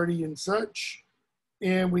suitors party and such.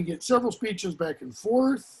 And we get several speeches back and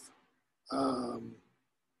forth.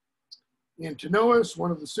 Antinous,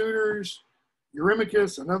 one of the suitors.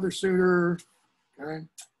 Eurymachus, another suitor. Okay?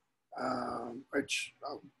 Which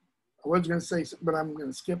I was going to say, but I'm going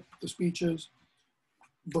to skip the speeches.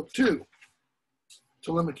 Book 2,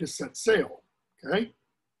 Telemachus sets sail. Okay?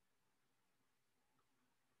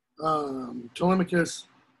 Telemachus,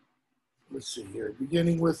 let's see here,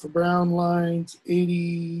 beginning with the brown lines,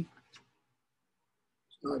 80,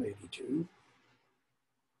 it's not 82,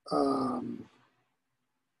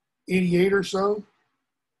 88 or so.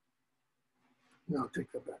 No,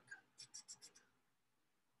 take that back.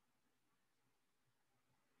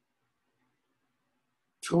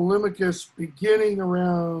 Telemachus, beginning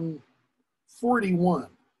around 41,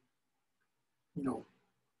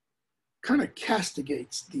 kind of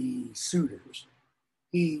castigates the suitors.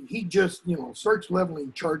 He just, starts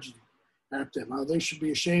leveling charges at them. How they should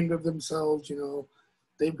be ashamed of themselves.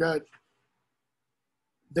 They've got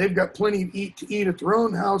plenty to eat at their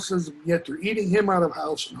own houses, yet they're eating him out of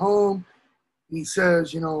house and home. He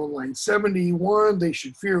says, line 71, they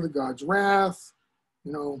should fear the god's wrath,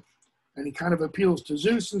 and he kind of appeals to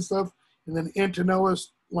Zeus and stuff. And then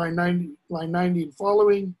Antinous, line 90 and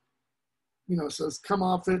following, says, come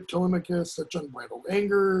off it, Telemachus, such unbridled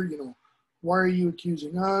anger, why are you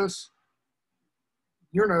accusing us?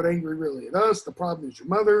 You're not angry really at us. The problem is your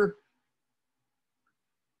mother.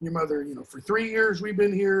 Your mother, for 3 years we've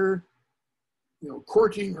been here,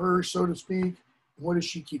 courting her, so to speak. What does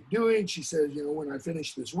she keep doing? She says, when I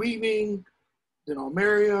finish this weaving, then I'll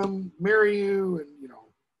marry you, and,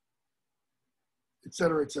 et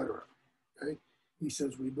cetera, et cetera. Okay? He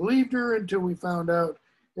says, we believed her until we found out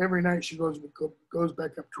every night she goes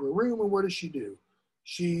back up to her room, and what does she do?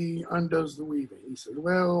 She undoes the weaving. He said,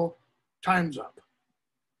 well, time's up.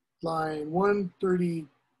 Line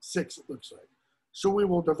 136, it looks like. So we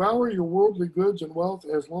will devour your worldly goods and wealth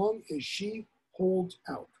as long as she holds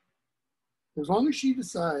out. As long as she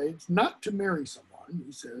decides not to marry someone,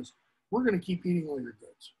 he says, we're going to keep eating all your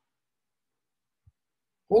goods.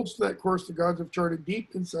 Holds to that course the gods have charted deep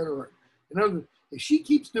inside her heart. In other words, if she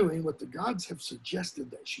keeps doing what the gods have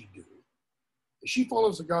suggested that she do, if she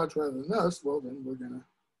follows the gods rather than us, well, then we're going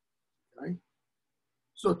to, okay?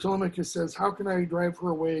 So Telemachus says, how can I drive her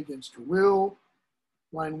away against her will?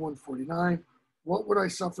 Line 149, what would I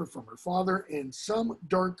suffer from her father? And some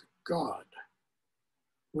dark god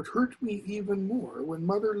would hurt me even more when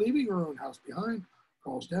mother, leaving her own house behind,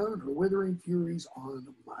 calls down her withering furies on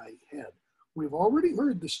my head. We've already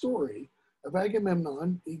heard the story of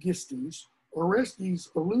Agamemnon, Aegisthus, Orestes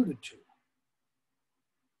alluded to.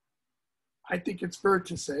 I think it's fair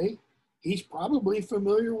to say he's probably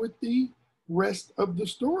familiar with the rest of the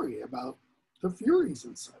story about the Furies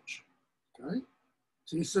and such. Okay?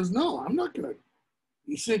 So he says, no, I'm not going to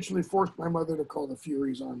essentially force my mother to call the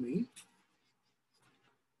Furies on me.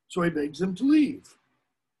 So he begs him to leave.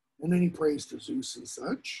 And then he prays to Zeus and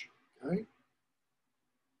such. Okay?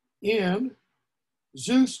 And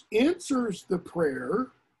Zeus answers the prayer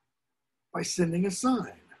by sending a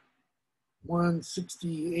sign.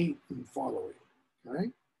 168 and following. Okay?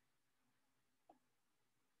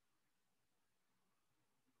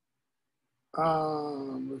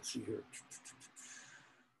 Let's see here.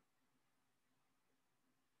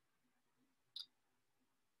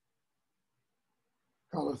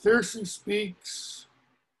 Halitherses speaks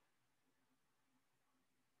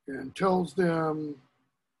and tells them,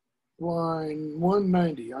 line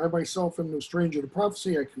 190, I myself am no stranger to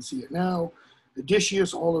prophecy, I can see it now.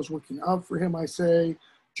 Odysseus, all is working out for him, I say.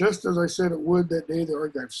 Just as I said it would that day the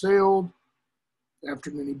Argive sailed.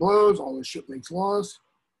 After many blows, all his shipmates lost.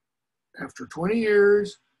 After 20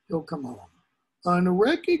 years, he'll come home,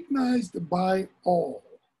 unrecognized by all.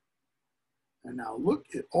 And now look,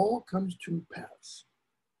 it all comes to pass.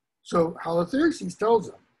 So Halitherses tells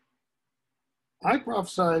him, I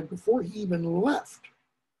prophesied before he even left,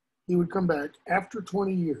 he would come back after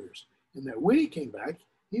 20 years. And that when he came back,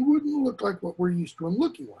 he wouldn't look like what we're used to him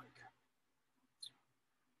looking like.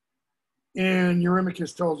 And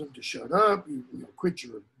Eurymachus tells him to shut up, you know, quit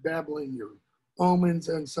your babbling, your omens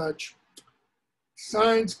and such.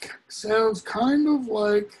 Sounds kind of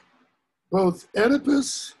like both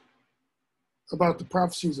Oedipus about the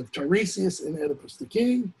prophecies of Tiresias in Oedipus the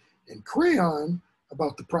King, and Creon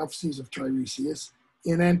about the prophecies of Tiresias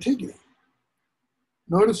in Antigone.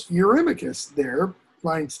 Notice Eurymachus there,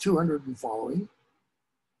 lines 200 and following.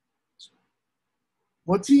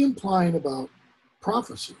 What's he implying about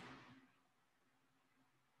prophecy?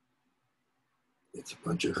 It's a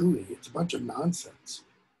bunch of hooey. It's a bunch of nonsense.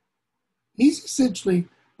 He's essentially,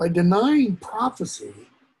 by denying prophecy,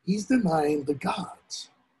 he's denying the gods.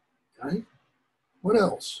 Okay? What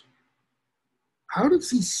else? How does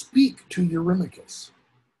he speak to Eurymachus?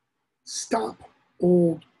 Stop,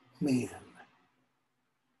 old man.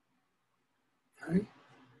 Okay?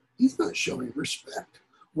 He's not showing respect.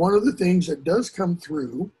 One of the things that does come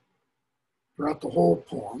through throughout the whole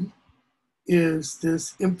poem is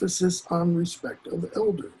this emphasis on respect of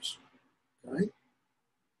elders. Okay?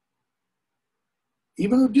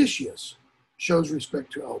 Even Odysseus shows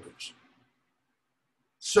respect to elders.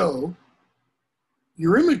 So,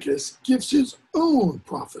 Eurymachus gives his own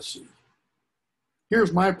prophecy.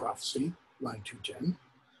 Here's my prophecy, line 210.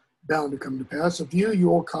 Bound to come to pass. If you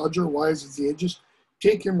old codger, wise as the ages,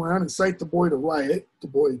 take him round and cite the boy to riot, the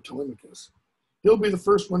boy Telemachus. He'll be the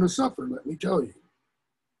first one to suffer, let me tell you.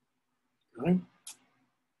 Okay?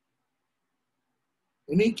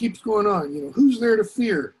 And he keeps going on. You know, who's there to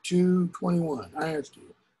fear? 221. I ask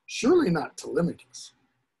you. Surely not Telemachus.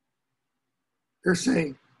 They're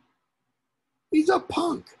saying, he's a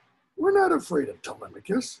punk. We're not afraid of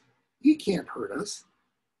Telemachus. He can't hurt us.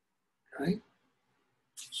 Okay?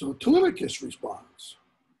 So Telemachus responds.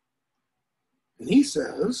 And he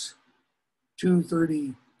says,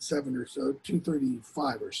 237 or so,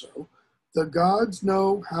 235 or so, the gods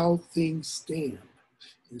know how things stand,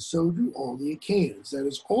 and so do all the Achaeans, that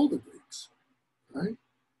is, all the Greeks. Right?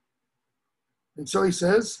 And so he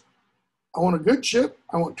says, I want a good ship,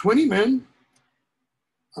 I want 20 men,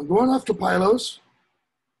 I'm going off to Pylos,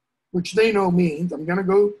 which they know means I'm going to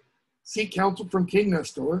go seek counsel from King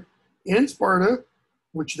Nestor, in Sparta,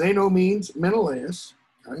 which they know means Menelaus.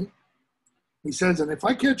 Okay? He says, and if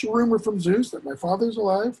I catch a rumor from Zeus that my father's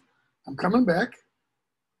alive, I'm coming back.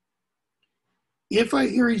 If I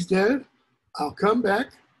hear he's dead, I'll come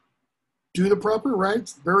back, do the proper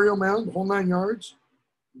rites, burial mound, the whole 9 yards.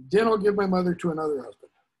 Then I'll give my mother to another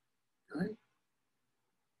husband. Okay?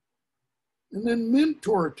 And then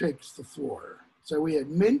mentor takes the floor. So we had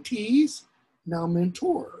mentees, now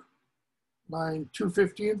mentor, line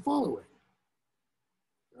 250 and following.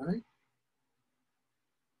 Right?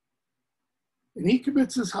 And he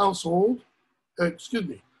commits his household,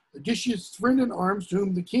 Odysseus' friend in arms to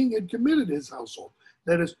whom the king had committed his household.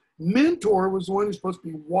 That is, mentor was the one who's supposed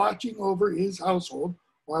to be watching over his household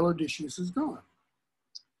while Odysseus is gone.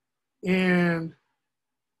 And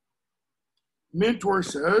mentor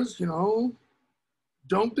says,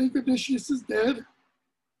 don't think Odysseus is dead.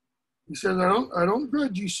 He says, I don't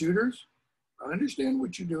grudge you suitors. I understand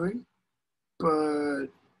what you're doing, but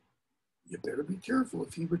you better be careful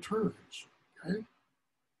if he returns, okay?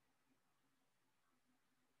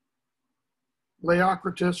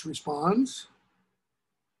 Leocritus responds,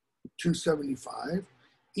 275,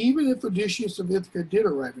 even if Odysseus of Ithaca did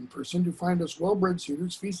arrive in person to find us well-bred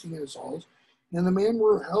suitors feasting in his halls, and the man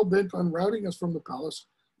were hell-bent on routing us from the palace,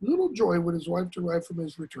 little joy would his wife derive from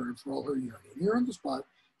his return for all her yearning. Here on the spot,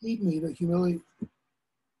 he'd meet a humiliating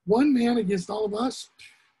one man against all of us,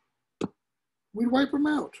 we'd wipe him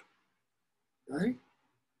out, right?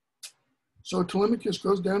 So Telemachus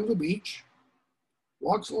goes down to the beach,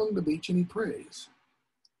 walks along the beach, and he prays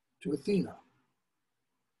to Athena,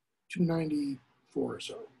 294 or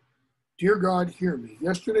so. Dear God, hear me.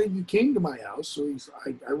 Yesterday you came to my house, so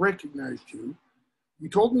I recognized you. You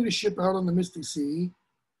told me to ship out on the misty sea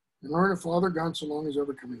and learn if Father gone so long as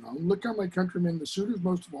ever coming home. Look how my countrymen, the suitors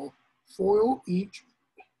most of all, foil each.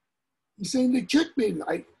 He's saying they checkmated.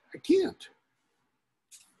 I can't.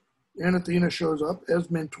 And Athena shows up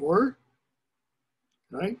as mentor,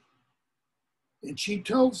 right? And she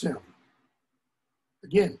tells him,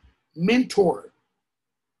 again, mentor,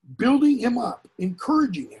 building him up,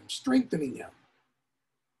 encouraging him, strengthening him.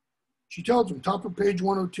 She tells him, top of page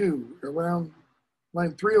 102, around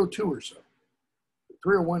line 302 or so,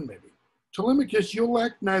 301 maybe. Telemachus, you'll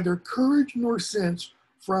lack neither courage nor sense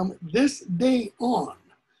from this day on.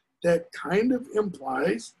 That kind of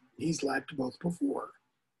implies he's lacked both before.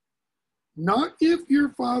 Not if your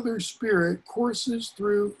father's spirit courses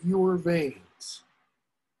through your veins.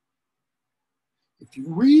 If you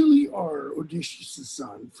really are Odysseus'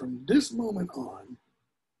 son, from this moment on,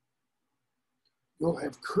 you'll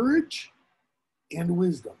have courage and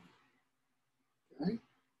wisdom. Okay?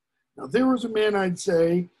 Now, there was a man, I'd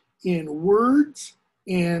say, in words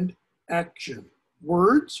and action.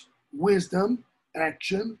 Words, wisdom,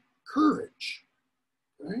 action, courage.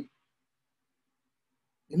 Okay?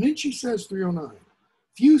 And then she says, 309,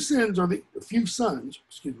 few sons are the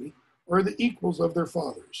equals of their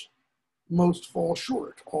fathers. Most fall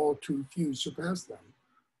short, all too few surpass them.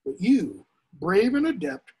 But you, brave and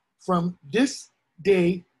adept, from this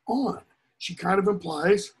day on. She kind of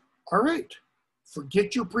implies, all right,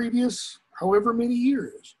 forget your previous however many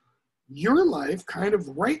years. Your life kind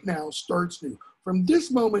of right now starts new. From this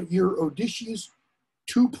moment, you're Odysseus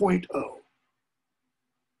 2.0.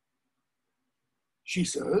 She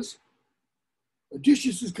says,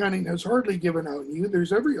 Odysseus' cunning has hardly given out in you.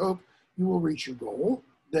 There's every hope you will reach your goal.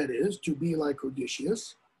 That is, to be like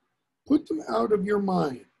Odysseus. Put them out of your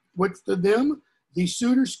mind. What's the them? These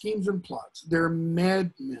suitor schemes and plots. They're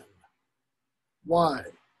madmen. Why?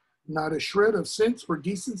 Not a shred of sense or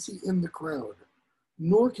decency in the crowd,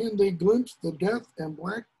 nor can they glimpse the death and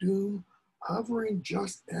black doom hovering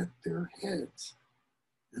just at their heads.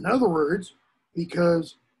 In other words,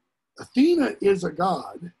 because Athena is a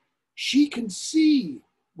god, she can see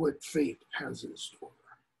what fate has in store.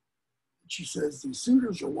 She says these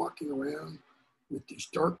suitors are walking around with these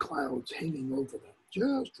dark clouds hanging over them,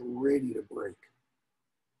 just ready to break.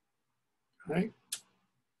 Okay?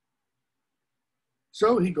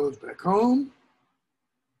 So he goes back home.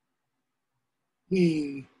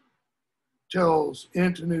 He tells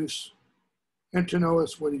Antinous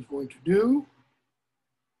what he's going to do.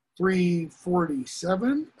 48.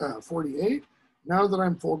 Now that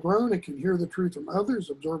I'm full grown and can hear the truth from others,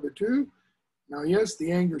 absorb it too. Now, yes,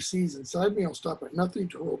 the anger sees inside me. I'll stop at nothing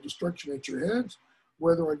to hurl destruction at your heads,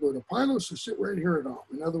 whether I go to Pylos or sit right here at home.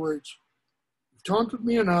 In other words, you've taunted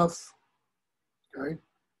me enough, okay?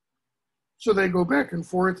 So they go back and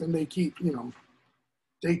forth and they keep,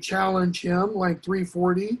 they challenge him, line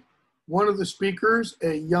 340. One of the speakers,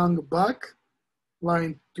 a young buck,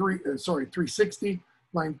 line 360,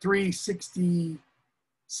 line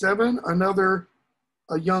 367. Another,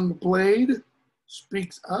 a young blade,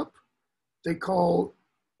 speaks up. They call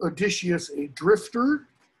Odysseus a drifter.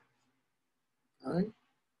 Right?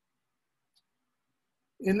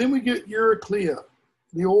 And then we get Euryclea,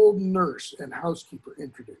 the old nurse and housekeeper,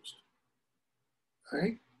 introduced.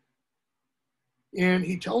 Okay? And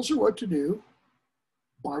he tells her what to do.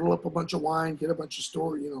 bottle up a bunch of wine, get a bunch of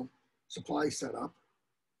supplies set up.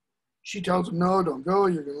 She tells him, no, don't go.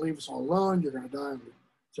 You're going to leave us all alone. You're going to die,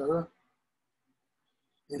 etc.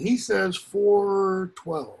 And he says,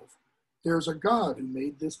 4:12, there's a God who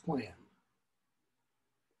made this plan.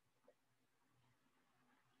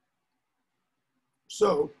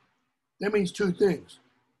 So that means two things.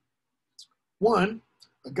 One,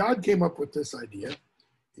 a God came up with this idea.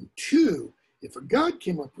 And two, if a God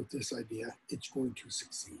came up with this idea, it's going to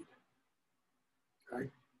succeed. Okay?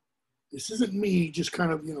 This isn't me just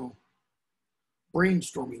kind of,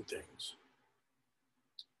 brainstorming things.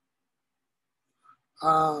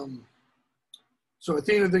 So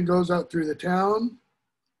Athena then goes out through the town,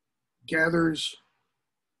 gathers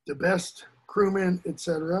the best crewmen,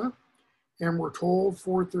 etc. And we're told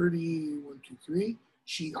 4:30, 1, 2, 3,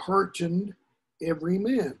 she heartened every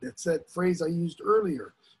man. That's that phrase I used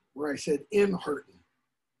earlier where I said enhearten.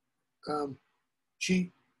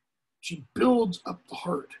 She builds up the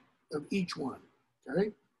heart of each one,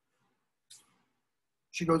 okay?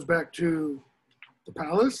 She goes back to the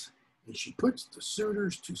palace and she puts the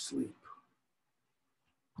suitors to sleep.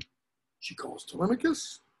 She calls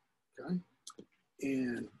Telemachus, okay?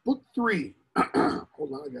 And book 3,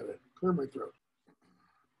 hold on, I gotta clear my throat.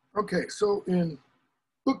 Okay, so in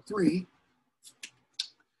book 3,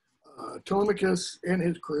 Telemachus and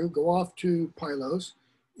his crew go off to Pylos,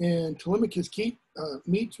 and Telemachus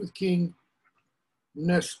meets with King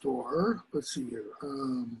Nestor. Let's see here.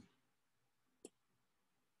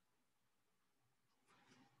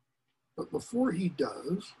 But before he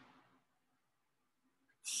does,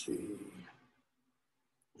 let's see,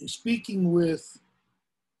 he's speaking with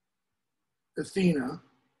Athena,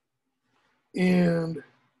 and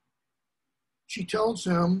she tells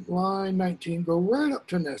him, line 19, go right up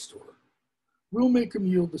to Nestor. We'll make him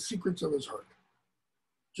yield the secrets of his heart.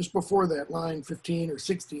 Just before that, line 15 or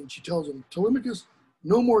 16, she tells him, Telemachus,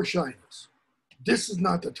 no more shyness. This is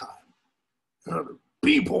not the time.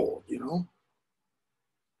 Be bold,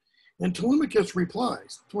 And Telemachus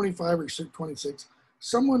replies, 25 or 26,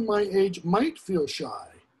 someone my age might feel shy.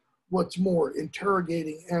 What's more,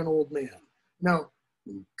 interrogating an old man. Now,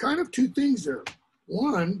 kind of two things there.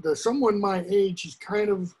 One, the someone my age is kind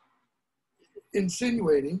of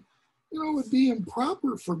insinuating, it would be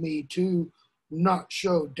improper for me to not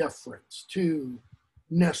show deference to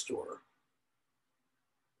Nestor.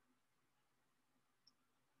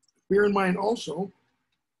 Bear in mind also,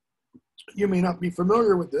 you may not be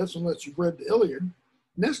familiar with this unless you've read the Iliad.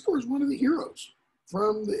 Nestor is one of the heroes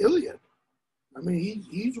from the Iliad. I mean,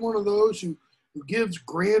 he's one of those who gives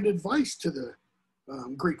grand advice to the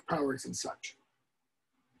Greek powers and such.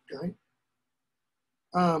 Okay.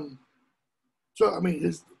 So I mean,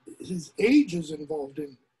 his age is involved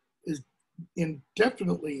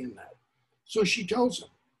definitely in that. So she tells him,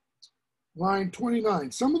 line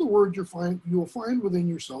 29, some of the words you'll find within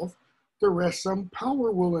yourself, the rest some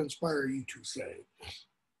power will inspire you to say,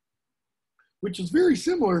 which is very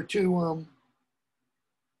similar to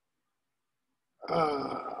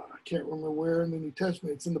I can't remember where in the New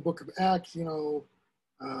Testament. It's in the book of Acts.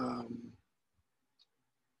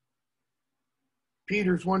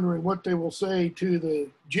 Peter's wondering what they will say to the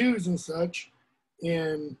Jews and such,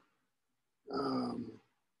 and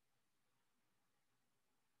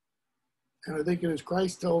I think it is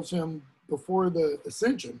Christ tells him before the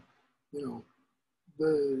ascension,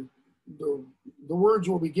 the words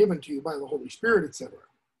will be given to you by the Holy Spirit, etc.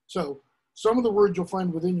 So some of the words you'll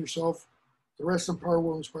find within yourself, the rest some power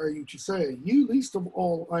will inspire you to say, you least of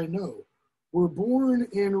all I know, were born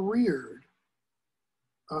and reared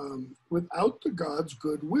without the God's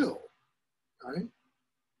goodwill. Right?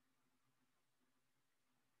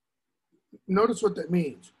 Notice what that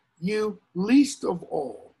means. You least of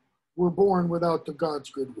all were born without the God's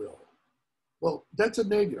goodwill. Well, that's a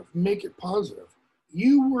negative. Make it positive.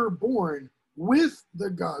 You were born with the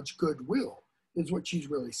God's goodwill, is what she's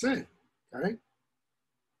really saying. Okay?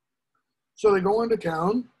 So they go into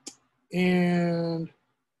town, and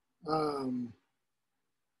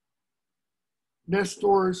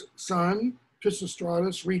Nestor's son,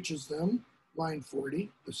 Pisistratus, reaches them, line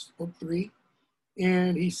 40, book 3,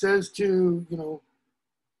 and he says to,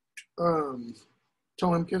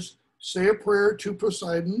 Telemachus, say a prayer to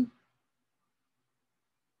Poseidon.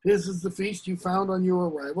 His is the feast you found on your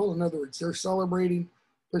arrival. In other words, they're celebrating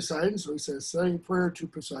Poseidon, so he says, say a prayer to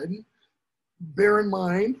Poseidon. Bear in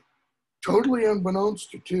mind, totally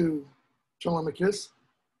unbeknownst to Telemachus,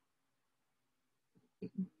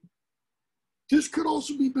 this could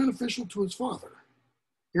also be beneficial to his father.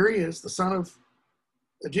 Here he is, the son of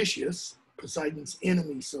Odysseus, Poseidon's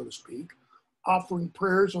enemy, so to speak, offering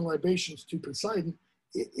prayers and libations to Poseidon.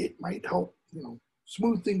 it might help,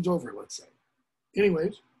 smooth things over, let's say.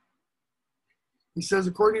 Anyways, he says,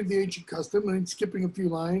 according to the ancient custom, and skipping a few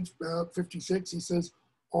lines, about 56, he says,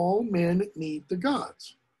 all men need the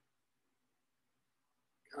gods.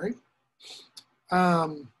 Okay?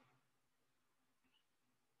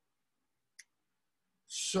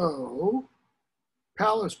 So,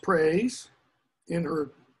 Pallas prays in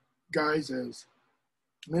her guise as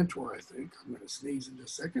mentor, I think. I'm going to sneeze in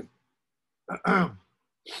just a second.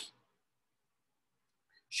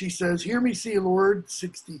 She says, hear me, see, Lord,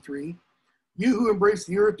 63. You who embrace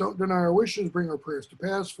the earth, don't deny our wishes, bring our prayers to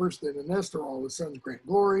pass. First then to Nestor, all his sons grant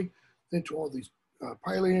glory. Then to all these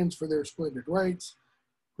Pylians for their splendid rights.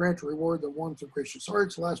 Grant a reward the ones of gracious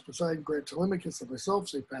hearts. Last Poseidon, grant Telemachus and myself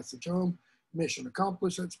safe passage home. Mission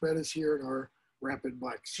accomplished. That sped us here in our rapid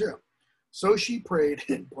black ship. So she prayed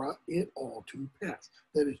and brought it all to pass.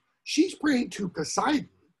 That is, she's praying to Poseidon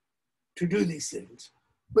to do these things,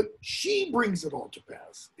 but she brings it all to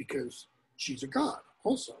pass because she's a god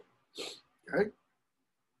also. Okay?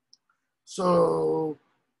 So,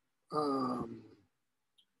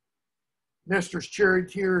 Nestor's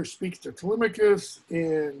charioteer speaks to Telemachus,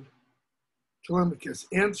 and Telemachus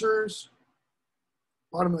answers.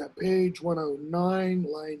 Bottom of that page, 109,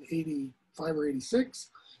 line 85 or 86.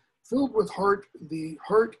 Filled with heart, the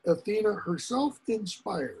heart Athena herself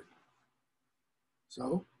inspired.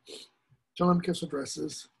 So, Telemachus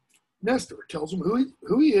addresses Nestor, tells him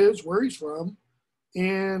who he is, where he's from,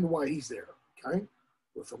 and why he's there. Okay?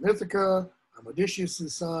 We're from Ithaca. I'm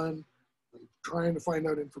Odysseus' son. I'm trying to find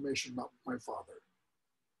out information about my father.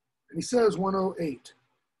 And he says, 108,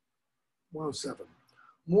 107.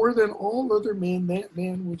 More than all other men, that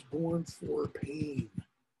man was born for pain.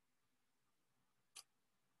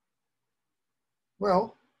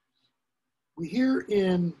 Well, we hear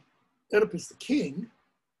in Oedipus the King,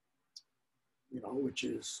 which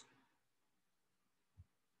is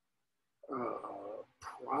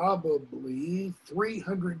probably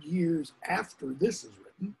 300 years after this is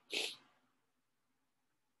written,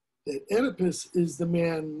 that Oedipus is the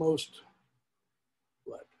man most,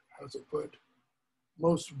 how's it put?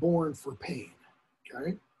 Most born for pain,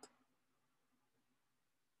 okay?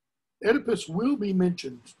 Oedipus will be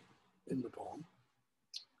mentioned in the poem,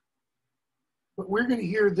 but we're going to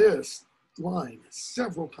hear this line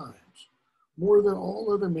several times. More than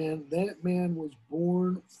all other men, that man was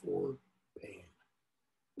born for pain.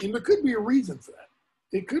 And there could be a reason for that.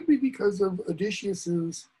 It could be because of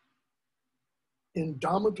Odysseus's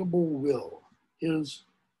indomitable will, his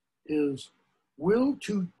will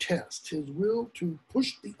to test, his will to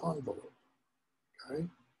push the envelope, okay?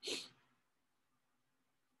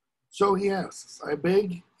 So he asks, I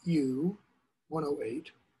beg you,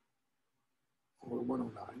 108 or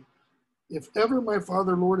 109, if ever my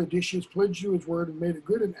father, Lord Odysseus, pledged you his word and made it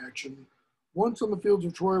good in action, once on the fields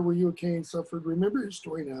of Troy where you, Achaeans, suffered, remember his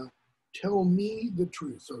story now, tell me the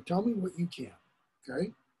truth. So tell me what you can,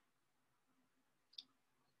 okay?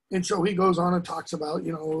 And so he goes on and talks about,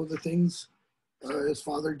 the things his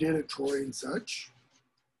father did at Troy and such.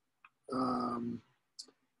 And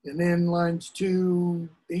then lines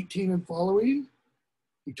 2:18 and following,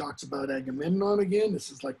 he talks about Agamemnon again. This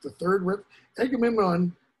is like the third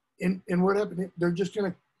Agamemnon, and what happened, it's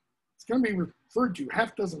going to be referred to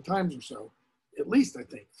half dozen times or so, at least I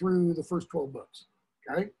think, through the first 12 books,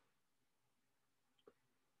 okay?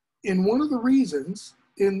 And one of the reasons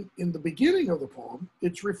in the beginning of the poem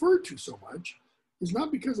it's referred to so much is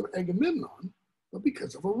not because of Agamemnon, but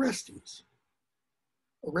because of Orestes.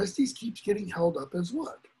 Orestes keeps getting held up as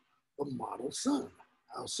what? A model son.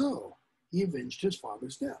 How so? He avenged his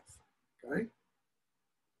father's death, okay?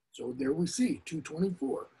 So there we see,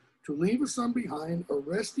 224. To leave a son behind,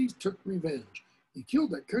 Orestes took revenge. He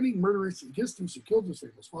killed that cunning murderess Aegisthus who killed his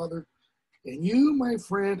famous father. And you, my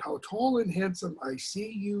friend, how tall and handsome I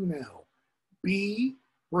see you now. Be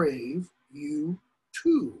brave, you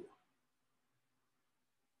too.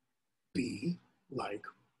 Be like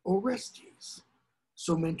Orestes.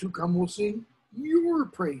 So men to come will sing your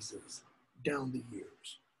praises down the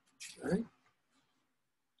years, okay?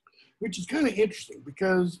 Which is kind of interesting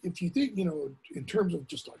because if you think, in terms of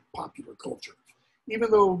just like popular culture, even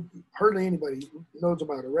though hardly anybody knows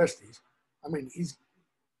about Orestes, I mean, he's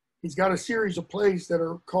got a series of plays that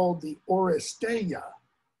are called the Oresteia.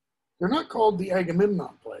 They're not called the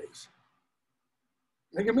Agamemnon plays.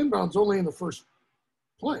 Agamemnon's only in the first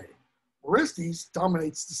play. Orestes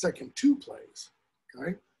dominates the second two plays,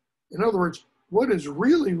 okay? In other words, what is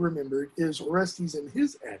really remembered is Orestes and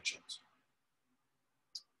his actions.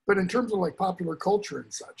 But in terms of like popular culture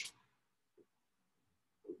and such,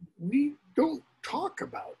 we don't talk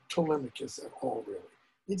about Telemachus at all, really.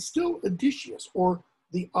 It's still Odysseus, or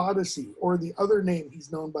the Odyssey, or the other name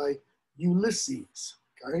he's known by, Ulysses,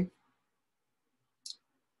 okay?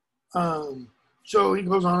 So he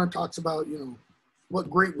goes on and talks about, what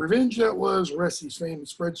great revenge that was. Orestes' fame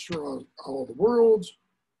spreads through all the worlds.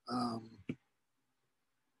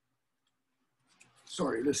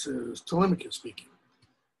 Sorry, this is Telemachus speaking.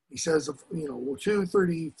 He says,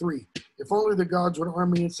 233, if only the gods would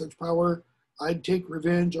arm me in such power, I'd take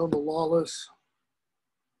revenge on the lawless,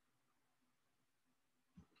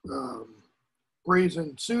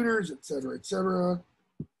 brazen suitors, etc., etc.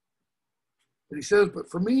 But he says, but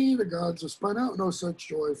for me, the gods have spun out no such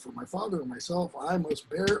joy. For my father and myself, I must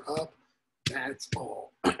bear up. That's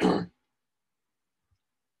all.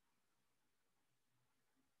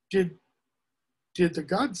 Did the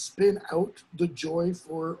gods spin out the joy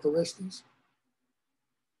for Orestes?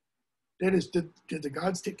 That is, did the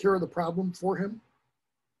gods take care of the problem for him?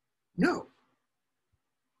 No.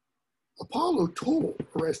 Apollo told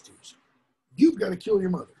Orestes, you've got to kill your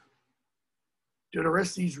mother. Did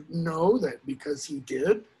Orestes know that because he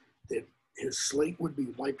did, that his slate would be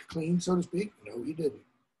wiped clean, so to speak? No, he didn't.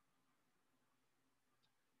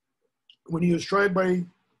 When he was tried by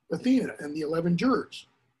Athena and the 11 jurors,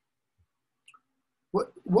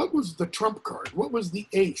 what was the trump card? What was the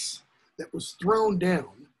ace that was thrown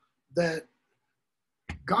down that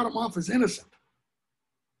got him off as innocent?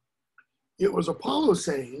 It was Apollo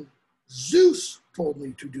saying, Zeus told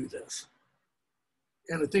me to do this.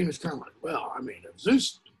 And Athena's kind of like, well, I mean, if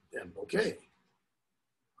Zeus, then okay.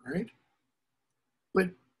 Right? But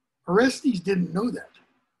Orestes didn't know that.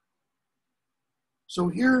 So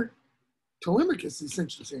here, Telemachus is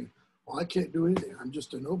essentially saying, well, I can't do anything. I'm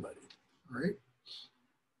just a nobody. Right?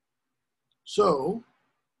 So,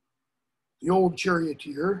 the old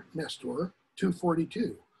charioteer, Nestor,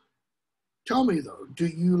 242. Tell me, though, do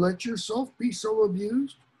you let yourself be so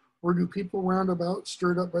abused? Or do people round about,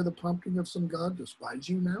 stirred up by the prompting of some god, despise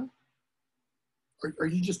you now? Are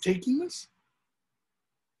you just taking this?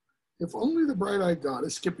 If only the bright-eyed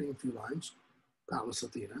goddess, skipping a few lines, Pallas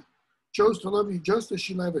Athena, chose to love you just as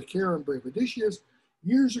she lavished care on brave Odysseus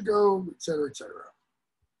years ago, etc., etc.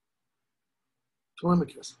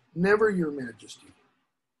 Telemachus, never, your majesty.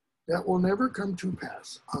 That will never come to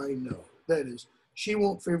pass, I know. That is, she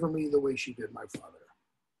won't favor me the way she did my father.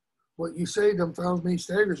 What you say dumbfounds me,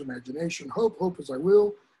 staggers imagination. Hope as I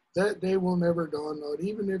will, that day will never dawn, not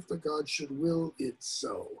even if the gods should will it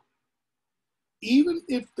so. Even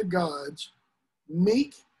if the gods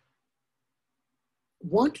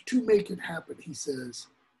want to make it happen, he says,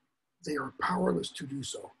 they are powerless to do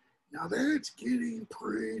so. Now that's getting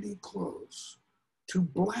pretty close to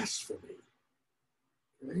blasphemy.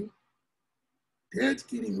 Okay? That's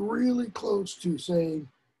getting really close to saying,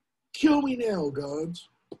 kill me now, gods.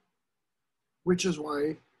 Which is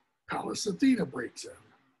why Pallas Athena breaks in.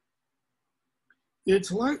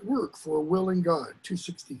 It's light work for a willing God,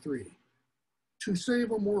 263, to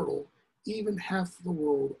save a mortal even half the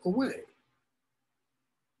world away.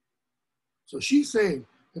 So she's saying,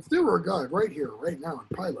 if there were a God right here, right now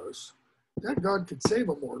in Pylos, that God could save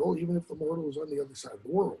a mortal even if the mortal was on the other side of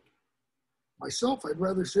the world. Myself, I'd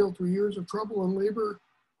rather sail through years of trouble and labor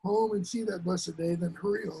home and see that blessed day than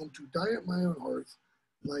hurry home to die at my own hearth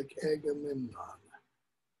like Agamemnon.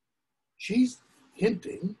 She's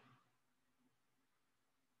hinting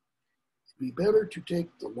it'd be better to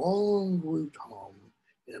take the long route home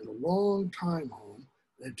and the long time home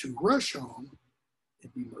than to rush home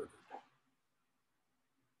and be murdered.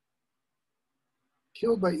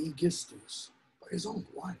 Killed by Aegisthus, by his own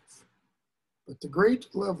wife. But the great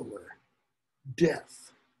leveler,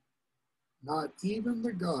 death, not even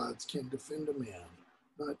the gods can defend a man,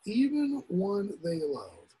 not even one they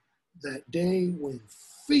love, that day when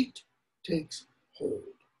fate takes hold.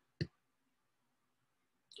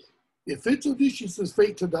 If it's Odysseus'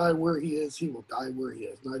 fate to die where he is, he will die where he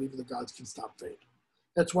is. Not even the gods can stop fate.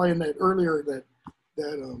 That's why in that earlier, that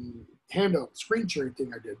handout, screen sharing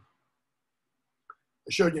thing I did,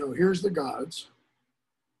 I showed, here's the gods,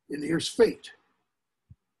 and here's fate.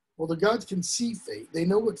 Well, the gods can see fate. They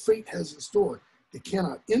know what fate has in store. They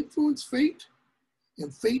cannot influence fate,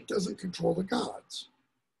 and fate doesn't control the gods.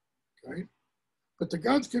 Okay? But the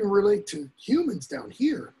gods can relate to humans down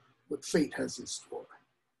here what fate has in store.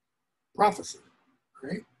 Prophecy,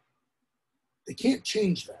 right? They can't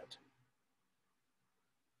change that.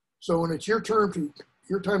 So when it's your time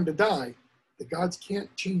to die, the gods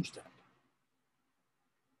can't change that.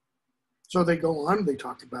 So they go on, they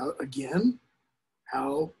talk about, again,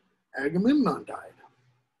 how Agamemnon died.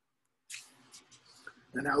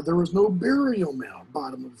 And how there was no burial mound,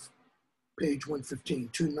 bottom of page 115,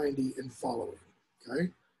 290 and following, okay?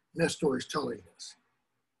 Nestor is telling this.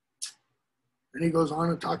 And he goes on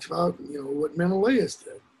and talks about, what Menelaus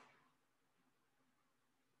did.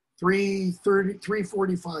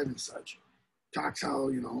 345 and such. Talks how,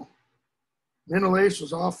 Menelaus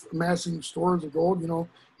was off amassing stores of gold.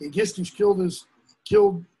 Aegisthus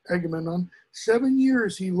killed Agamemnon. 7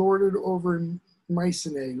 years he lorded over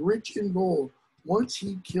Mycenae, rich in gold, once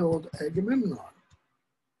he killed Agamemnon.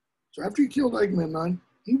 So after he killed Agamemnon,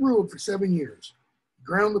 he ruled for 7 years. He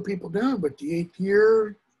ground the people down, but the 8th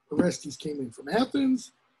year, Orestes came in from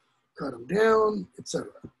Athens, cut him down,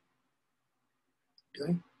 etc.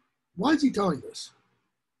 Okay? Why is he telling this?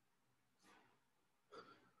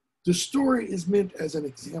 The story is meant as an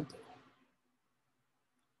example.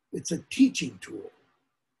 It's a teaching tool,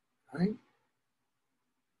 right?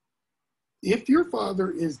 If your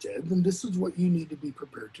father is dead, then this is what you need to be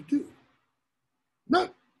prepared to do.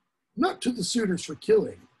 Not to the suitors for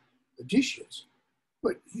killing Odysseus,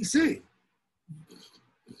 but he's saying,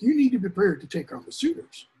 you need to be prepared to take on the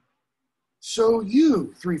suitors. So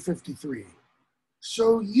you, 353,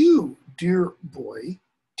 so you, dear boy,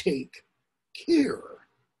 take care.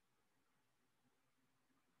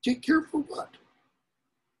 Take care for what?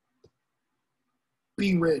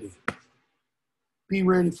 Be ready. Be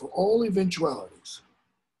ready for all eventualities.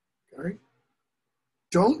 Okay?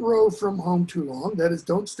 Don't row from home too long. That is,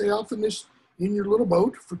 don't stay off in your little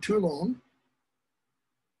boat for too long.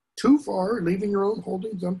 Too far, leaving your own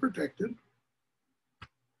holdings unprotected.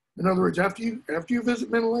 In other words, after you visit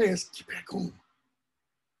Menelaus, get back home.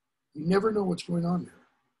 You never know what's going on there.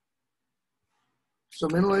 So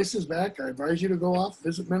Menelaus is back. I advise you to go off,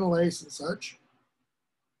 visit Menelaus and such.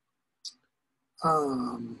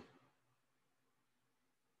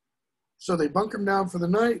 So they bunk them down for the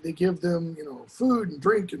night. They give them, food and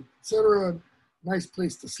drink, etc. Nice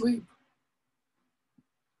place to sleep.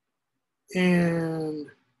 And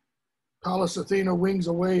Pallas Athena wings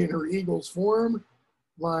away in her eagle's form.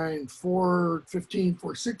 Line 415,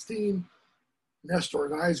 416.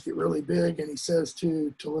 Nestor's eyes get really big, and he says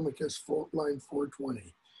to Telemachus, line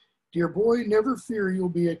 420, dear boy, never fear you'll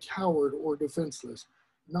be a coward or defenseless.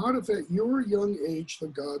 Not if at your young age the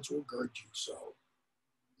gods will guard you so.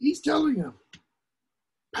 He's telling him,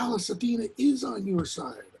 Pallas Athena is on your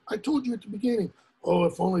side. I told you at the beginning, oh,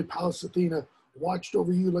 if only Pallas Athena watched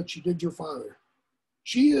over you like she did your father.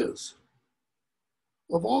 She is.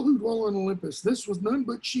 Of all who dwell on Olympus, this was none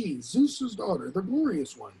but she, Zeus's daughter, the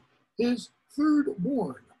glorious one, his third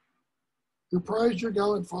born, who prized your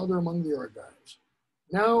gallant father among the Argives.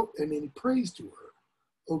 Now, and then he prays to her,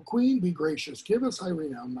 O queen, be gracious, give us high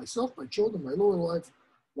renown, myself, my children, my lower wife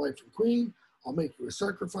and queen, I'll make you a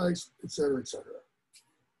sacrifice, etc., etc.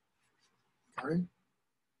 Okay.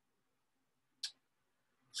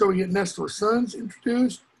 So we get Nestor's sons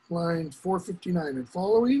introduced, line 459 and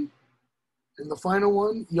following. And the final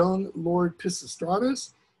one, young Lord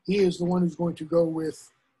Pisistratus, he is the one who's going to go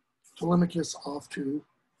with Telemachus off to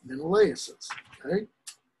Menelaus. Okay,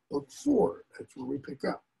 book 4, that's where we pick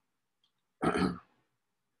up.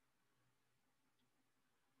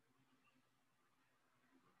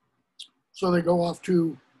 So they go off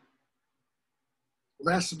to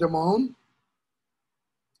Lacedaemon.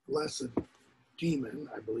 Lacedaemon,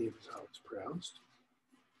 I believe is how it's pronounced.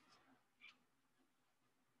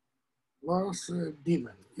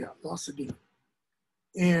 Lacedaemon, yeah, Lacedaemon.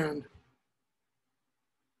 And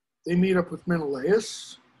they meet up with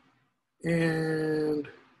Menelaus, and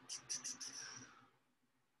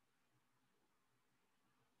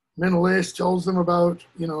Menelaus tells them about,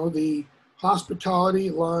 the hospitality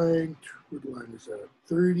line, what line is that,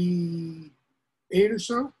 38 or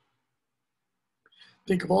so?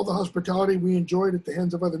 Think of all the hospitality we enjoyed at the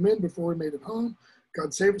hands of other men before we made it home.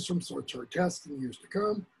 God save us from such hard tests in years to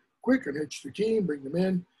come. Quick, unhitch the team, bring them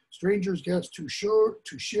in. Strangers, guests to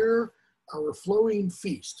share our flowing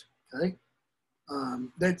feast. Okay,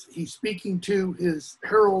 he's speaking to his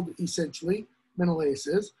herald, essentially, Menelaus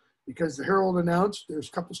is, because the herald announced there's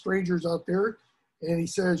a couple strangers out there, and he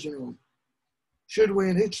says, should we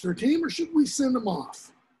unhitch their team or should we send them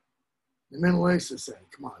off? And Menelaus is saying,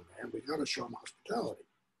 come on, man, we got to show them hospitality.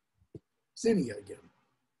 Xenia again.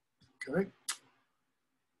 Okay.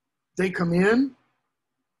 They come in.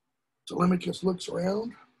 Telemachus looks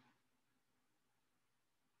around.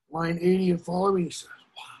 Line 80 and following, he says,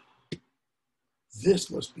 wow,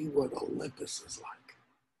 this must be what Olympus is like.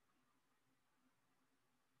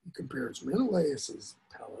 He compares Menelaus'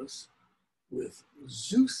 palace with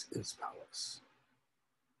Zeus's palace.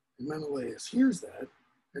 And Menelaus hears that,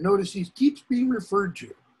 and notice he keeps being referred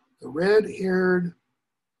to, the red-haired,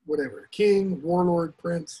 whatever, king, warlord,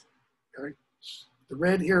 prince, okay? The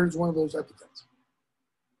red-haired is one of those epithets.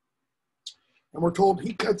 And we're told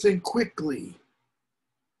he cuts in quickly,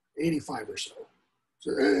 85 or so.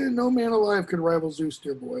 So no man alive could rival Zeus,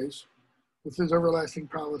 dear boys, with his everlasting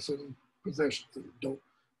palace and possessions. Don't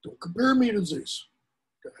compare me to Zeus.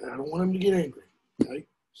 I don't want him to get angry. Okay.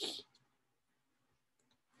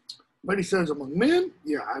 But he says, among men,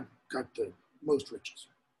 yeah, I've got the most riches.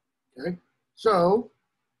 Okay. So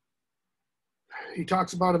he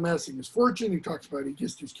talks about amassing his fortune. He talks about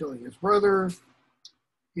Aegisthus killing his brother.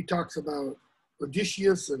 He talks about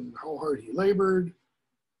Odysseus and how hard he labored.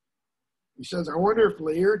 He says, I wonder if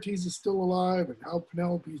Laertes is still alive and how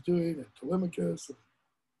Penelope's doing and Telemachus. And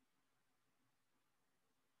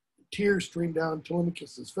tears stream down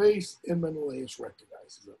Telemachus's face and Menelaus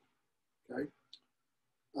recognizes him. Okay.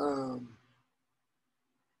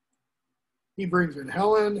 He brings in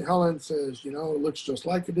Helen. Helen says, it looks just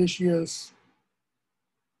like Odysseus.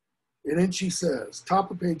 And then she says, top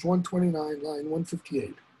of page 129, line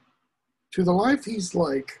 158, to the life he's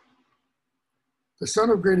like, the son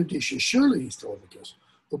of great Odysseus, surely he's Telemachus.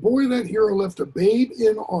 The boy that hero left a babe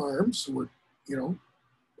in arms,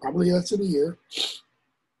 probably less than a year,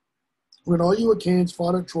 when all you Achaeans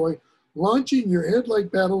fought at Troy, launching your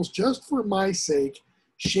head-like battles just for my sake,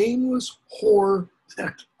 shameless whore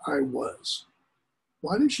that I was.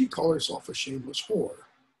 Why did she call herself a shameless whore?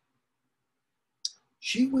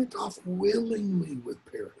 She went off willingly with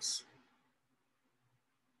Paris.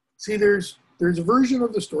 See, there's a version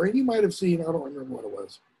of the story, and you might have seen, I don't remember what it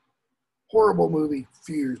was, horrible movie a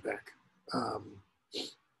few years back,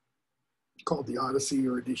 called the Odyssey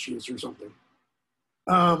or Odysseus or something.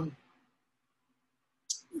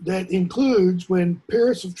 That includes when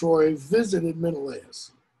Paris of Troy visited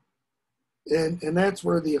Menelaus. And that's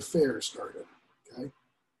where the affair started. Okay,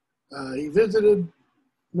 he visited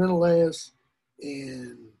Menelaus,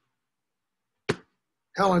 and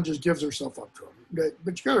Helen just gives herself up to him.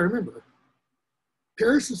 But you got to remember,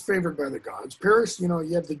 Paris is favored by the gods. Paris, you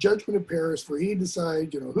have the judgment of Paris where he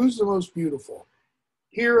decides, who's the most beautiful,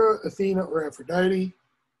 Hera, Athena, or Aphrodite.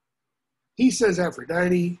 He says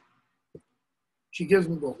Aphrodite. She gives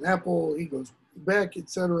him a golden apple. He goes back,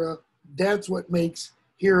 etc. That's what makes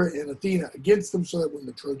Hera and Athena against them, so that when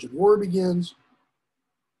the Trojan War begins,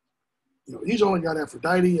 he's only got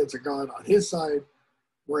Aphrodite as a god on his side,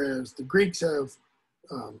 whereas the Greeks have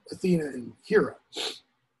Athena and Hera.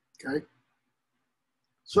 Okay.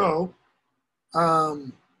 So,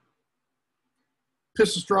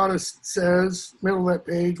 Pisistratus says, middle of that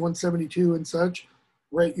page, 172 and such,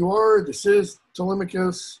 right you are, this is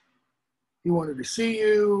Telemachus. He wanted to see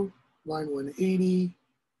you, line 180.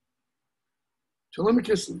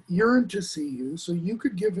 Telemachus yearned to see you so you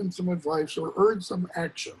could give him some advice or urge some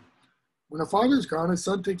action. When a father's gone, his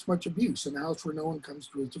son takes much abuse in a house where no one comes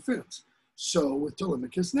to his defense. So with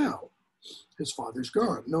Telemachus now. His father's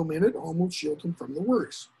gone. No man at home will shield him from the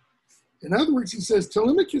worst. In other words, he says,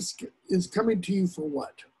 Telemachus is coming to you for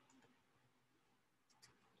what?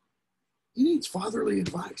 He needs fatherly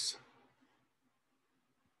advice.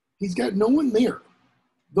 He's got no one there.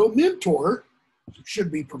 The mentor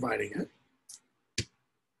should be providing it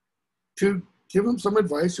to give him some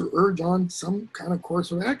advice or urge on some kind of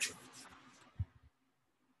course of action.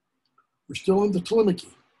 We're still in the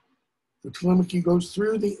Telemachy. The Telemachy goes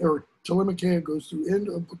through Telemachia goes through end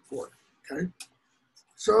of book 4, okay?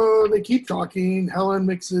 So they keep talking. Helen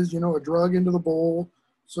mixes, a drug into the bowl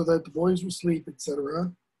so that the boys will sleep,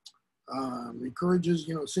 etc. Encourages,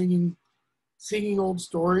 singing old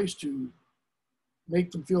stories to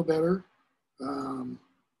make them feel better. And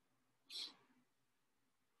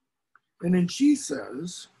then she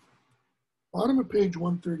says, bottom of page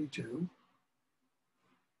 132,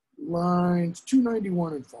 lines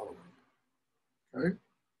 291 and following, okay?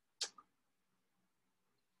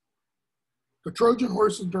 The Trojan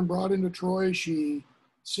horse has been brought into Troy. She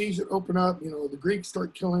sees it open up. The Greeks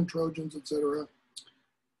start killing Trojans, etc.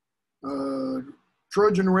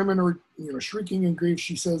 Trojan women are, shrieking in grief.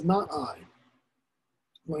 She says, not I.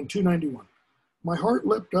 Line 291. My heart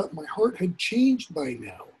leapt up. My heart had changed by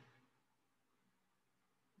now.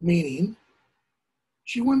 Meaning,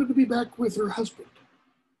 she wanted to be back with her husband.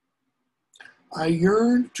 I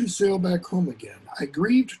yearned to sail back home again. I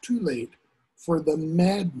grieved too late for the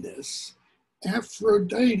madness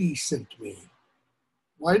Aphrodite sent me.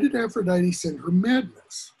 Why did Aphrodite send her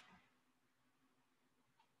madness?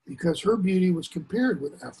 Because her beauty was compared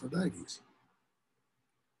with Aphrodite's.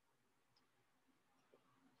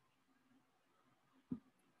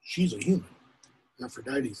 She's a human.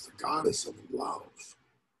 Aphrodite's the goddess of love.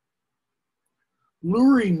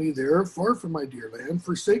 Luring me there, far from my dear land,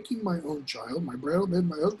 forsaking my own child, my bridal bed,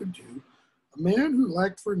 my husband too, a man who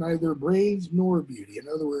lacked for neither brains nor beauty. In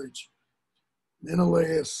other words,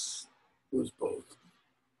 Menelaus was both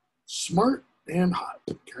smart and hot.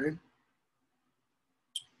 Okay.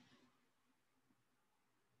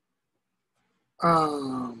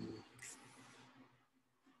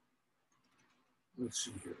 Let's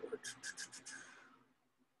see here.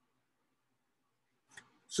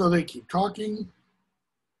 So they keep talking.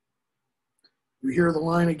 You hear the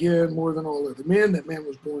line again, more than all other men. That man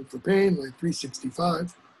was born for pain, like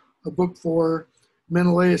 365. A book 4.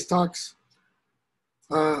 Menelaus talks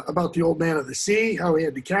about the old man of the sea, how he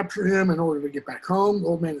had to capture him in order to get back home. The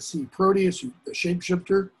old man of the sea, Proteus, the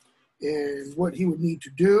shapeshifter, and what he would need to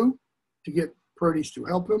do to get Proteus to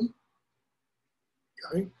help him.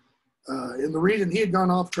 Okay. And the reason he had gone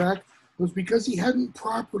off track was because he hadn't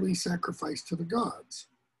properly sacrificed to the gods.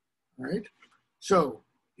 Right? So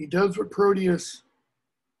he does what Proteus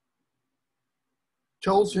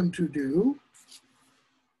tells him to do.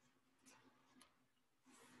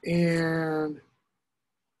 And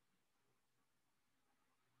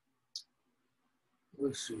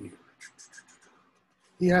let's see.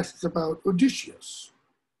 He asks about Odysseus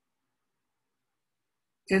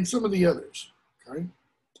and some of the others. Okay.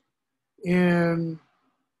 And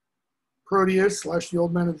Proteus / the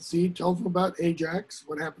old man of the sea tells him about Ajax,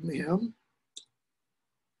 what happened to him.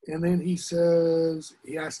 And then he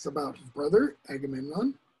asks about his brother,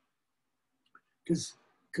 Agamemnon. Because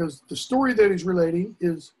the story that he's relating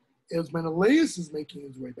is, as Menelaus is making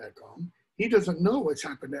his way back home, he doesn't know what's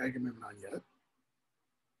happened to Agamemnon yet.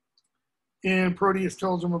 And Proteus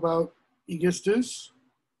tells him about Aegisthus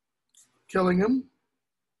killing him.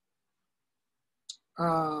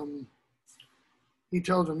 He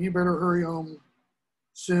tells him, you better hurry home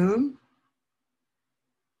soon.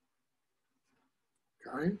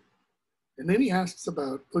 Okay. And then he asks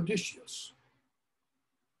about Odysseus.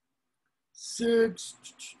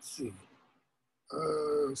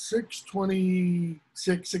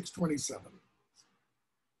 626, 627.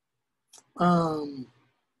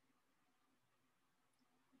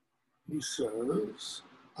 He says,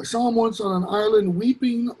 I saw him once on an island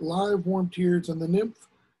weeping live warm tears, and the nymph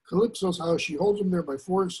Calypso's house, she holds him there by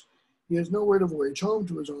force. He has nowhere to voyage home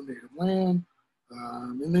to his own native land.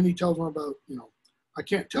 And then he tells him about, I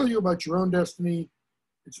can't tell you about your own destiny.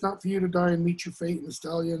 It's not for you to die and meet your fate in the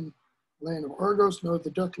stallion land of Argos. No, the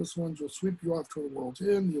deathless ones will sweep you off to the world's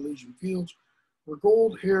end, the Elysian fields, where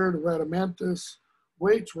gold-haired Rhadamanthus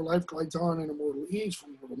waits, where life glides on in immortal ease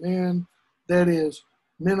from mortal man. That is,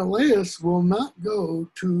 Menelaus will not go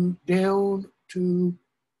down to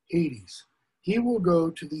Hades. He will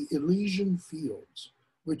go to the Elysian fields,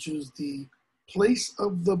 which is the place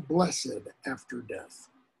of the blessed after death.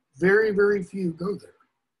 Very, very few go there.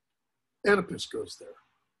 Oedipus goes there,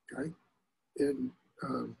 okay? In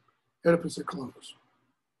Oedipus at Columbus,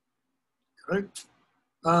 okay?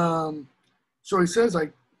 So he says,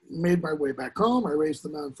 I made my way back home. I raised the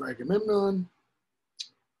mountain for Agamemnon.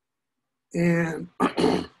 And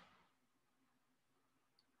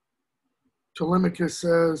Telemachus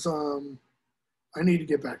says, I need to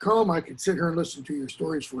get back home. I could sit here and listen to your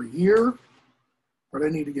stories for a year, but I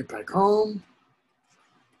need to get back home.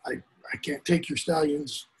 I can't take your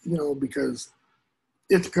stallions, because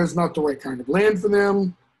it's not the right kind of land for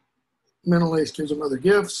them. Menelaus gives them other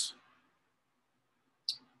gifts.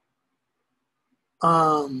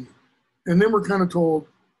 And then we're kind of told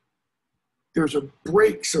there's a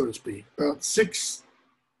break, so to speak, about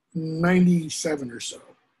 697 or so.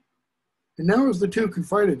 And now as the two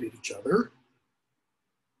confided in each other,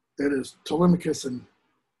 that is Telemachus and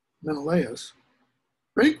Menelaus,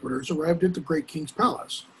 banqueters arrived at the great king's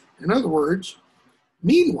palace. In other words,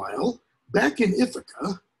 meanwhile, back in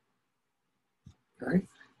Ithaca, okay,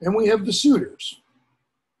 and we have the suitors.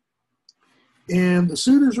 And the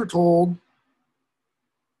suitors are told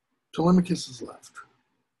Telemachus is left,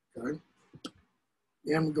 okay?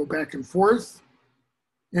 And we go back and forth.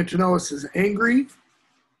 Antinous is angry.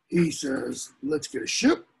 He says, let's get a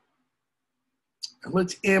ship and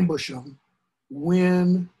let's ambush them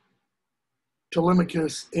when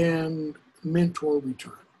Telemachus and Mentor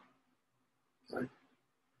return. Okay?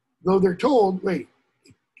 Though they're told, wait,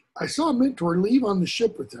 I saw Mentor leave on the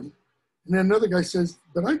ship with him. And then another guy says,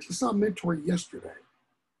 but I just saw Mentor yesterday.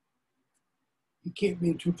 He can't be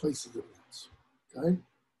in two places at once. Okay?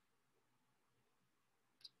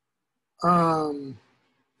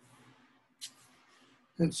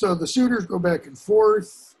 And so the suitors go back and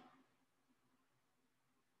forth.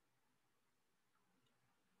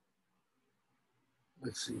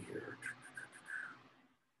 Let's see here.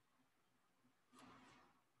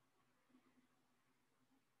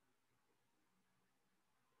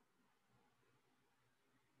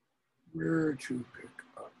 Where to pick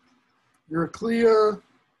up? Euryclea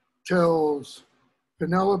tells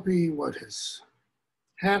Penelope what has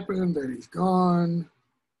happened, that he's gone.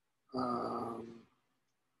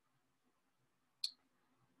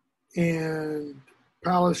 And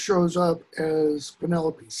Pallas shows up as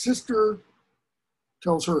Penelope's sister,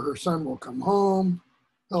 tells her her son will come home,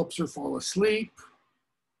 helps her fall asleep.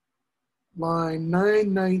 Line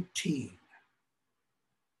 919,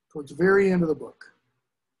 towards the very end of the book,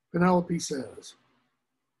 Penelope says,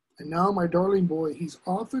 "And now my darling boy, he's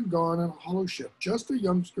off and gone on a hollow ship, just a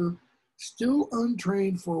youngster, still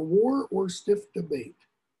untrained for war or stiff debate.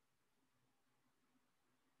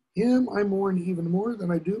 Him I mourn even more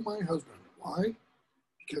than I do my husband." Why?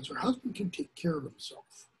 Because her husband can take care of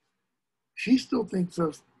himself. She still thinks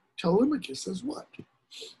of Telemachus as what?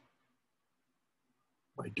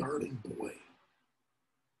 My darling boy.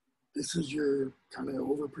 This is your kind of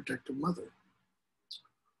overprotective mother.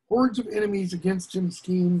 Hordes of enemies against him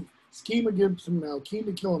scheme against him now, keen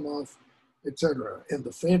to kill him off, etc. And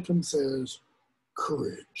the Phantom says,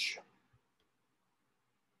 courage.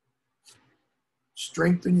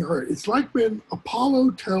 Strengthen your heart. It's like when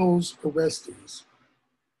Apollo tells Orestes,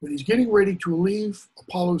 when he's getting ready to leave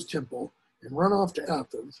Apollo's temple and run off to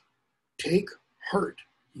Athens, take heart,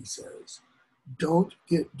 he says. Don't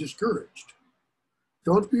get discouraged.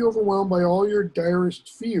 Don't be overwhelmed by all your direst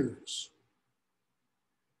fears.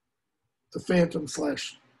 The Phantom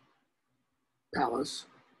 / Pallas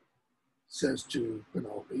says to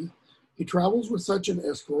Penelope, he travels with such an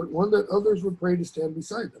escort, one that others would pray to stand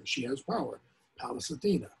beside them. She has power. Pallas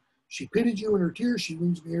Athena. She pitied you in her tears. She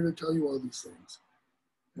leaves me here to tell you all these things.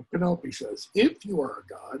 And Penelope says, if you are a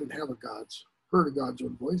god and have heard a God's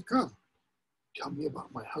own voice, come, tell me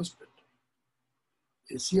about my husband.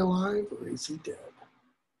 Is he alive or is he dead?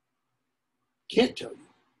 Can't tell you,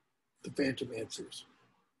 the Phantom answers.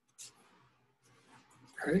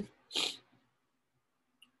 Okay?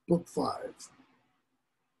 Book 5.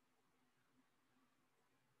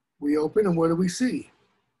 We open, and what do we see?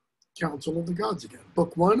 Council of the Gods again.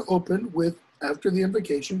 Book 1 opened with, after the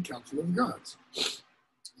invocation, Council of the Gods.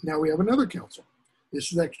 Now we have another council.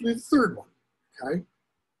 This is actually the third one. Okay?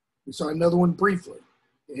 We saw another one briefly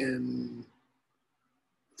in,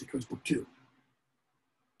 I think it was book 2.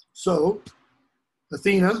 So,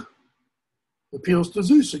 Athena appeals to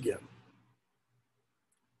Zeus again.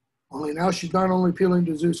 Only now she's not only appealing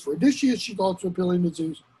to Zeus for Odysseus, she's also appealing to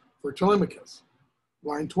Zeus for Telemachus.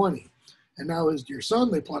 Line 20. And now his dear son,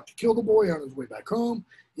 they plot to kill the boy on his way back home.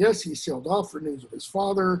 Yes, he sailed off for news of his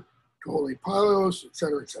father, to holy Pylos,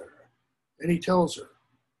 etc., etc. And he tells her,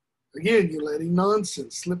 again, you're letting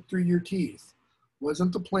nonsense slip through your teeth.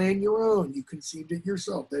 Wasn't the plan your own? You conceived it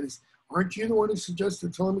yourself. That is, aren't you the one who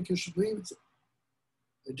suggested Telemachus should leave?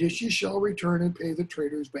 Odysseus shall return and pay the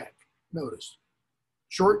traitors back. Notice,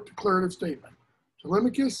 short declarative statement.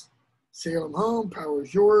 Telemachus, sail him home, power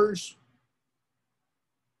is yours.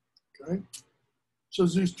 Okay. So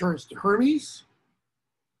Zeus turns to Hermes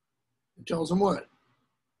and tells him what?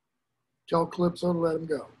 Tell Calypso to let him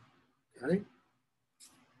go. Okay.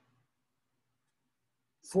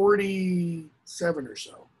 47 or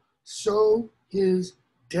so. So his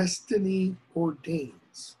destiny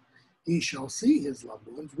ordains. He shall see his loved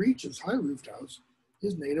ones reach his high-roofed house,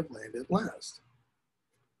 his native land at last.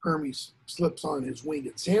 Hermes slips on his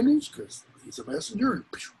winged sandals because he's a messenger. And,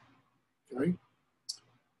 okay.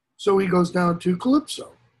 So he goes down to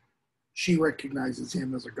Calypso. She recognizes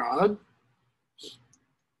him as a god.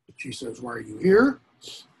 She says, why are you here?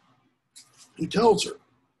 He tells her,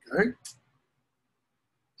 okay?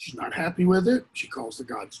 She's not happy with it. She calls the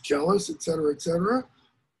gods jealous, etc., etc.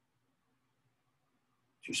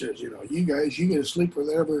 She says, you know, you guys, you get to sleep with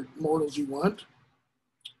whatever mortals you want.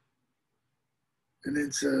 And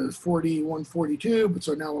then says 41, 42, but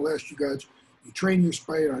so now I'll ask you guys, you train your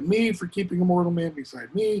spite on me for keeping a mortal man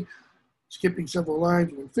beside me. Skipping several lines,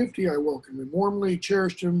 150, I welcomed him warmly,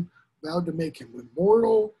 cherished him, vowed to make him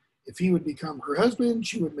immortal. If he would become her husband,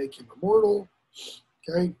 she would make him immortal.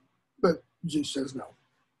 Okay, but Zeus says no.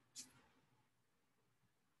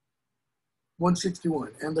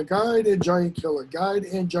 161, and the guide and giant killer.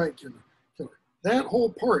 That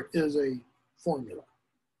whole part is a formula,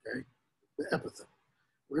 okay, the epithet.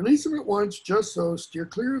 Release him at once, just so, steer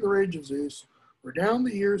clear of the rage of Zeus, or down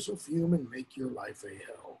the years will fume and make your life a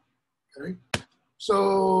hell. Okay,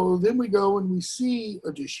 so then we go and we see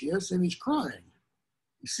Odysseus, and he's crying.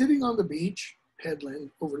 He's sitting on the beach,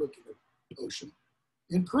 headland overlooking the ocean,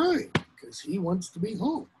 and crying because he wants to be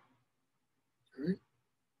home. Okay.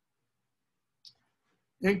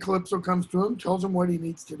 And Calypso comes to him, tells him what he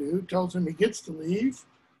needs to do, tells him he gets to leave,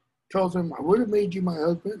 tells him, I would have made you my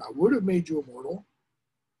husband, I would have made you immortal.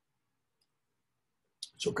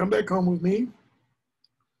 So come back home with me.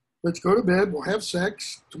 Let's go to bed. We'll have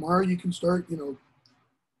sex. Tomorrow you can start,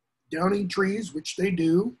 downing trees, which they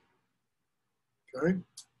do. Okay.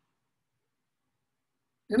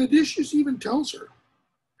 And Odysseus even tells her,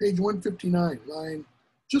 page 159, line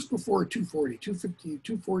just before 240, 250,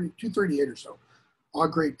 240, 238 or so. Ah,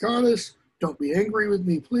 great goddess, don't be angry with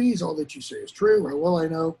me, please. All that you say is true. How well I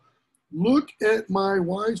know. Look at my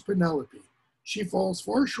wise Penelope. She falls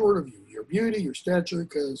far short of you, your beauty, your stature,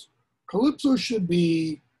 because Calypso should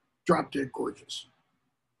be drop-dead gorgeous.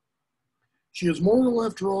 She is mortal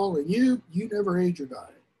after all, and you never age or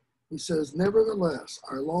die. He says, nevertheless,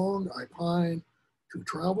 I long, I pine to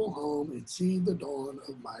travel home and see the dawn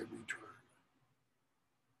of my return.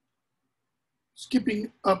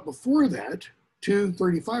 Skipping up before that,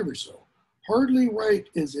 235 or so. Hardly right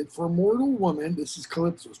is it for mortal woman, this is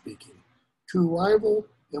Calypso speaking, to rival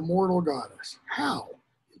immortal goddess. How?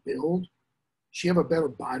 In build? She have a better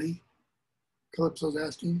body? Calypso's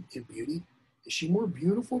asking. In beauty? Is she more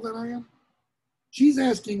beautiful than I am? She's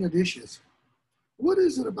asking Odysseus, what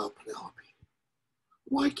is it about Penelope?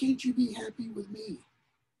 Why can't you be happy with me?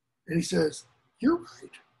 And he says, you're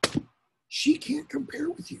right. She can't compare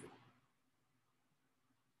with you.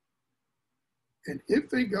 And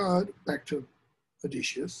if a god, back to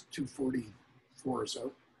Odysseus, 244 or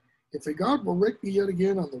so, if a god will wreck me yet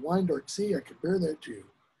again on the wine dark sea, I can bear that too,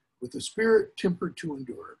 with a spirit tempered to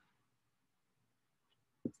endure.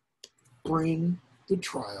 Bring the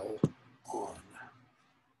trial on.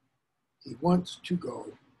 He wants to go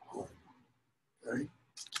home. Okay?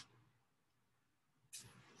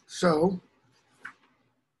 So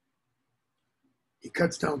he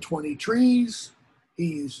cuts down 20 trees. He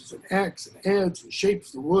uses an axe and adds and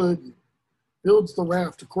shapes the wood and builds the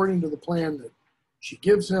raft according to the plan that she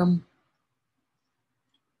gives him.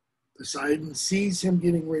 Poseidon sees him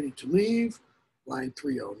getting ready to leave, line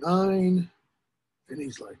 309, and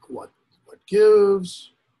he's like, what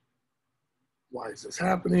gives? Why is this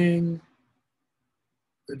happening?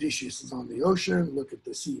 Odysseus is on the ocean, look at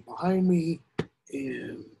the sea behind me,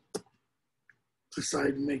 and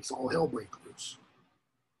Poseidon makes all hell break loose.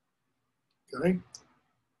 Okay?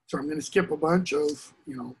 So I'm going to skip a bunch of,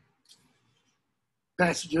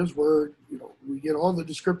 passages where, we get all the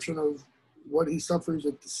description of what he suffers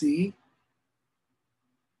at the sea.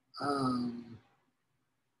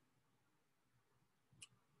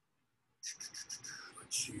 Let's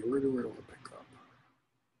see, where do I want to pick up?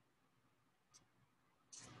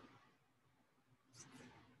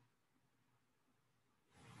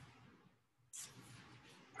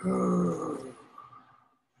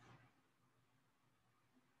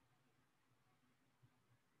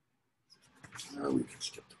 Now we can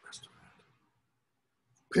skip the rest of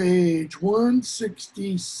that. Page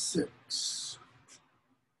 166.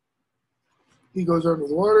 He goes under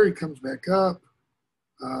the water, he comes back up.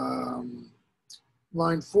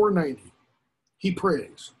 Line 490. He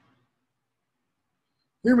prays.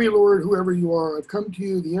 Hear me, Lord, whoever you are. I've come to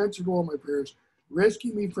you, the answer to all my prayers.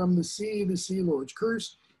 Rescue me from the sea Lord's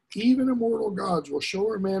curse. Even immortal gods will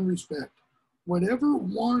show a man respect. Whatever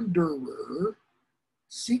wanderer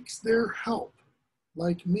seeks their help,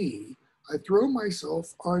 like me, I throw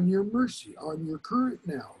myself on your mercy, on your current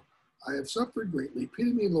now. I have suffered greatly.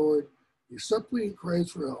 Pity me, Lord. Your suppliant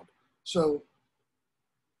cries for help. So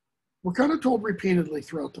we're kind of told repeatedly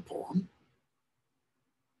throughout the poem,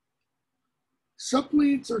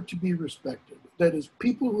 suppliants are to be respected. That is,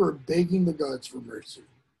 people who are begging the gods for mercy.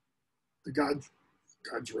 The gods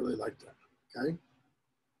really like that, okay?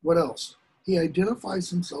 What else? He identifies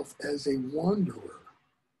himself as a wanderer.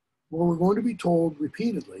 Well, we're going to be told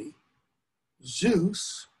repeatedly,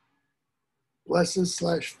 Zeus blesses /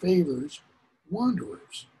 favors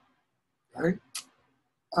wanderers, okay?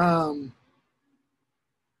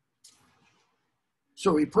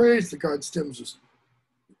 So he prays, the god stems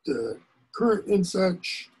the current and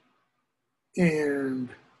such, and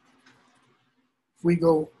we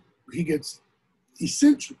go, he gets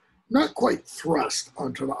essentially, not quite thrust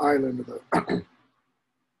onto the island of the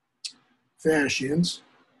Phaeacians.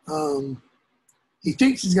 He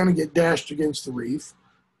thinks he's going to get dashed against the reef,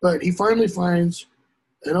 but he finally finds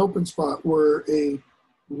an open spot where a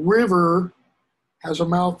river has a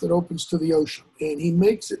mouth that opens to the ocean, and he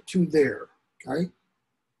makes it to there, okay?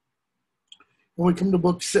 And we come to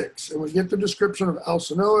book 6, and we get the description of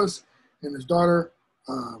Alcinous and his daughter,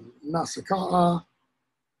 Nausicaa,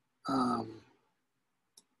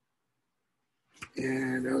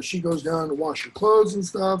 and she goes down to wash her clothes and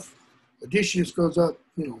stuff. Odysseus goes up,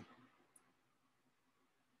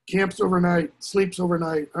 camps overnight, sleeps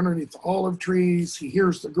overnight underneath the olive trees. He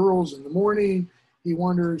hears the girls in the morning. He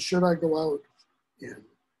wonders, should I go out and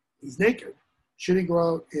He's naked. Should he go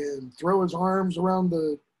out and throw his arms around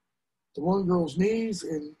the one girl's knees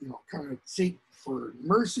and, you know, kind of seek for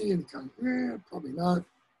mercy? And kind of, probably not,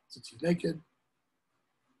 since he's naked.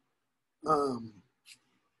 So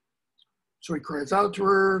he cries out to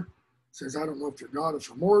her, says, I don't know if you're God, if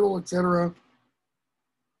you're mortal, etc.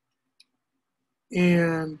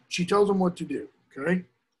 And she tells him what to do, okay?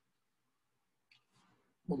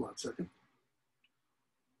 Hold on a second.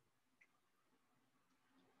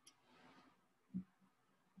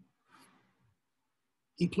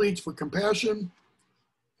 He pleads for compassion,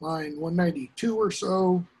 line 192 or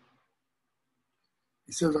so.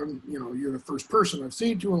 He says, you're the first person I've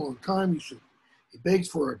seen to in a long time. He begs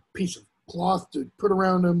for a piece of cloth to put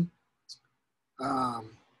around him.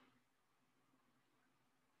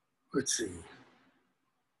 Let's see.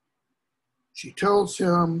 She tells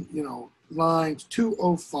him, lines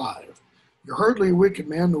 205. You're hardly a wicked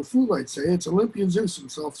man, no fool, I'd say. It's Olympian Zeus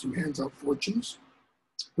himself who hands our fortunes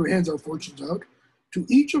out to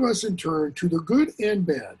each of us in turn, to the good and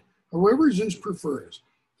bad, however Zeus prefers.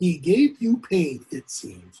 He gave you pain, it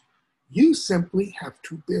seems. You simply have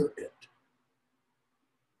to bear it.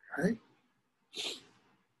 Okay?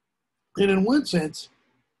 And in one sense,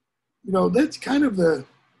 that's kind of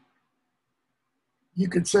you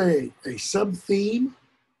could say, a sub-theme,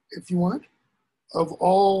 if you want, of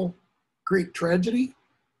all Greek tragedy.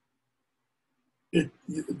 The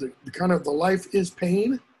kind of the life is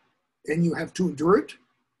pain, and you have to endure it.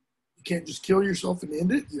 You can't just kill yourself and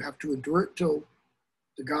end it. You have to endure it till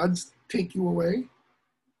the gods take you away.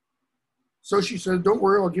 So she said, don't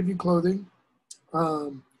worry, I'll give you clothing.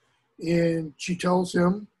 And she tells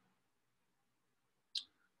him,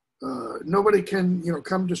 nobody can,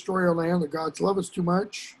 come destroy our land. The gods love us too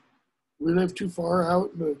much. We live too far out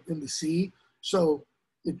in the sea. So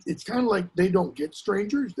it's kind of like they don't get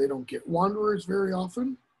strangers. They don't get wanderers very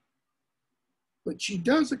often. But she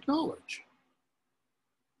does acknowledge,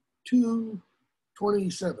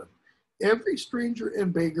 227, every stranger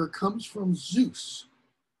and beggar comes from Zeus,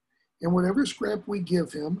 and whatever scrap we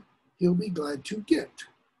give him, he'll be glad to get.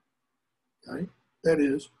 Okay? That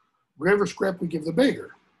is, whatever scrap we give the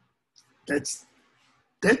beggar.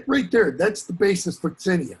 That right there, that's the basis for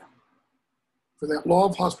Xenia, for that law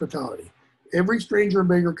of hospitality. Every stranger and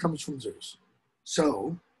beggar comes from Zeus.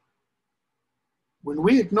 So, when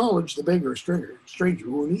we acknowledge the beggar or stranger,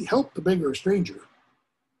 when we help the beggar or stranger,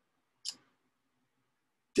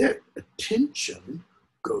 that attention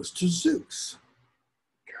goes to Zeus.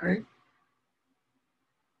 Okay?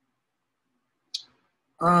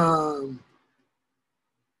 So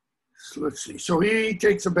let's see. So he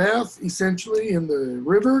takes a bath, essentially, in the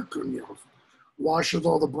river, washes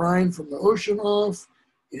all the brine from the ocean off,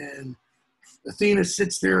 and Athena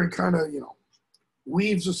sits there and kind of,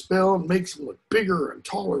 weaves a spell and makes him look bigger and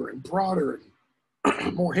taller and broader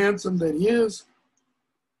and more handsome than he is.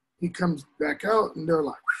 He comes back out and they're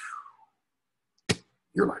like,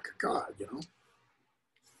 you're like a god,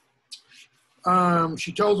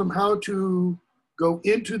 She tells him how to go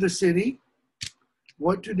into the city,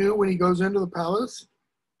 what to do when he goes into the palace.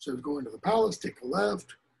 Says, go into the palace, take a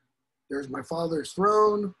left. There's my father's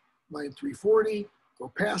throne, line 340.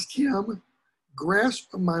 Go past him,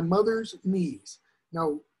 grasp my mother's knees.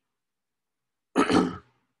 Now,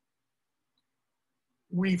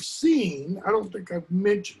 we've seen, I don't think I've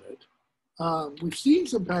mentioned it, we've seen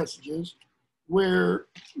some passages where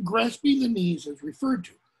grasping the knees is referred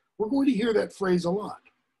to. We're going to hear that phrase a lot.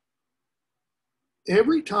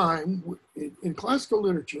 Every time in classical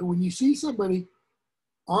literature, when you see somebody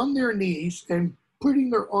on their knees and putting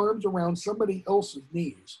their arms around somebody else's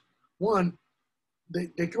knees, one,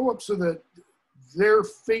 they go up so that they're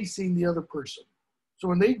facing the other person. So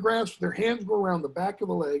when they grasp, their hands go around the back of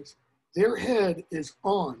the legs, their head is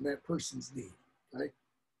on that person's knee, right?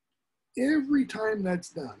 Every time that's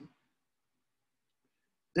done,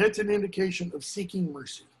 that's an indication of seeking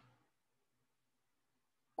mercy.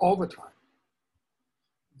 All the time.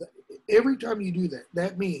 Every time you do that,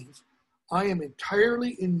 that means I am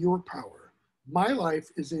entirely in your power. My life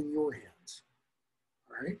is in your hands,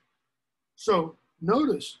 all right? So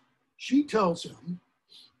notice, she tells him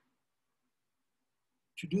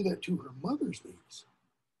to do that to her mother's knees.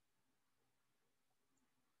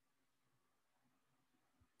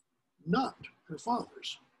 Not her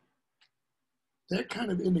father's. That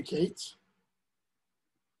kind of indicates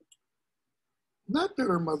not that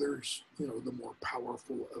her mother's, the more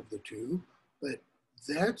powerful of the two, but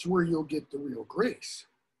that's where you'll get the real grace,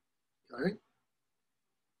 okay?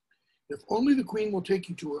 If only the queen will take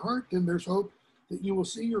you to her heart, then there's hope that you will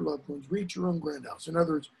see your loved ones reach your own grand house. In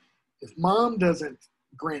other words, if mom doesn't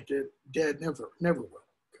grant it, dad never will,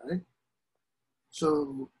 Okay.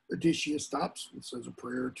 So Odysseus stops and says a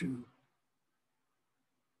prayer to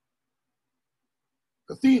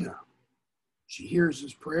Athena. She hears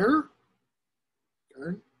his prayer.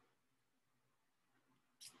 Okay.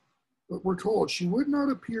 But we're told she would not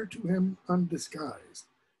appear to him undisguised.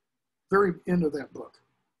 Very end of that book.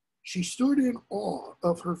 She stood in awe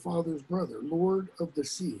of her father's brother, Lord of the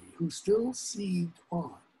Sea, who still seethed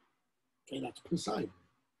on. Okay, that's Poseidon.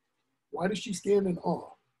 Why does she stand in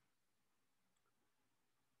awe?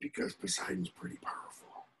 Because Poseidon's pretty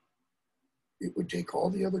powerful. It would take all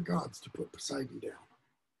the other gods to put Poseidon down.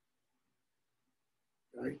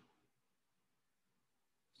 Okay?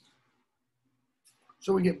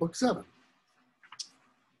 So we get book 7.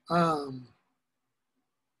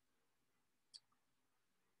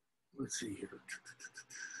 Let's see here.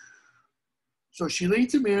 So she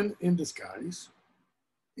leads him in disguise,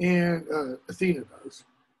 and Athena does.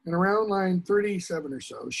 And around line 37 or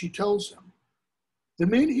so, she tells him, the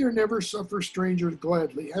men here never suffer strangers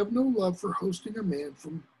gladly, have no love for hosting a man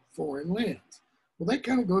from foreign lands. Well, that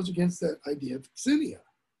kind of goes against that idea of Xenia.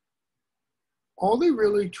 All they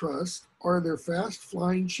really trust are their fast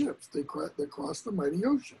flying ships that cross the mighty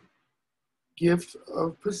ocean. Gift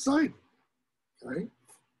of Poseidon. Okay?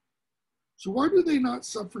 So why do they not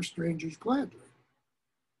suffer strangers gladly?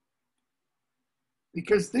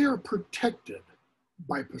 Because they are protected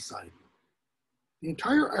by Poseidon. The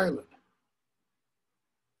entire island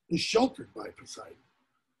is sheltered by Poseidon.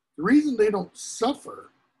 The reason they don't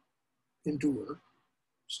endure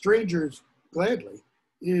strangers gladly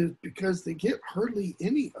is because they get hardly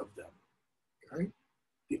any of them. Okay?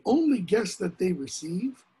 The only guests that they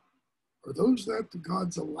receive are those that the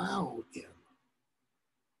gods allow in.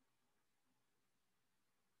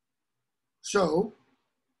 So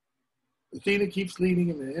Athena keeps leading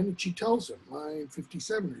him in, and she tells him, line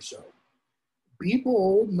 57 or so, be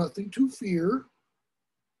bold, nothing to fear.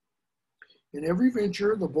 In every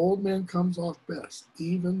venture, the bold man comes off best,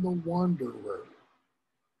 even the wanderer.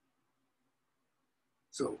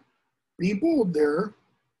 So, be bold there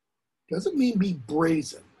doesn't mean be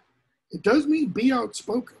brazen. It does mean be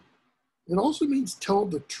outspoken. It also means tell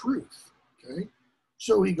the truth, okay?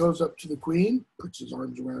 So he goes up to the queen, puts his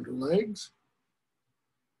arms around her legs,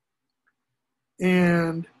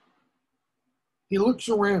 and he looks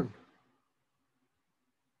around.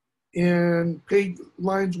 And page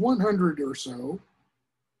lines 100 or so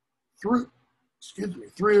through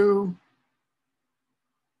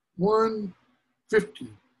 150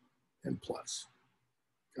 and plus.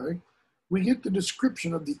 Okay, we get the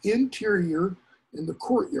description of the interior in the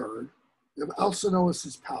courtyard of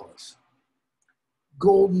Alcinous's palace.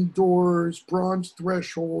 Golden doors, bronze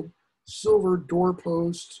threshold, silver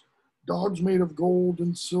doorposts, dogs made of gold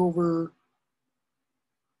and silver,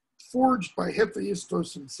 forged by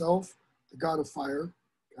Hephaestus himself, the god of fire.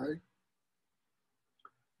 Okay,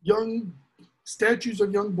 young statues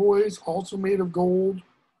of young boys, also made of gold,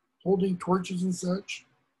 holding torches and such.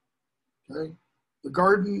 Okay, the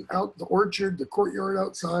garden out, the orchard, the courtyard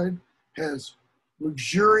outside has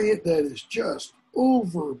luxuriant that is just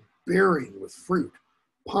overbearing with fruit,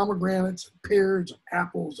 pomegranates, and pears, and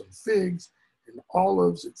apples, and figs, and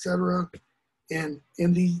olives, etc. And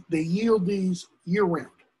they yield these year round.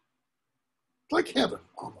 It's like heaven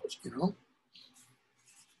almost, you know.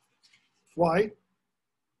 Why?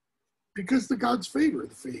 Because the gods favor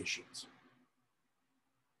the Phaeacians.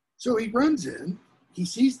 So he runs in, he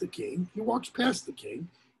sees the king, he walks past the king,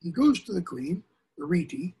 he goes to the queen,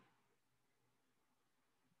 Arete,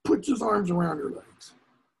 puts his arms around her legs,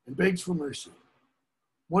 and begs for mercy.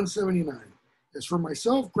 179. As for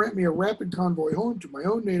myself, grant me a rapid convoy home to my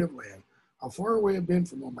own native land. How far away I've been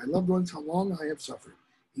from all my loved ones, how long I have suffered.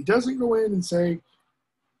 He doesn't go in and say,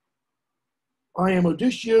 I am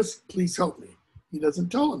Odysseus, please help me. He doesn't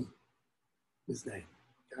tell him his name,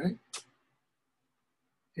 okay?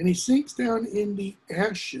 And he sinks down in the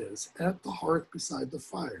ashes at the hearth beside the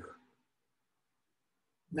fire.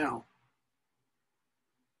 Now,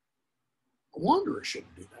 a wanderer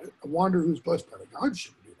shouldn't do that. A wanderer who's blessed by the gods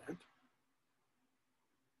shouldn't do that.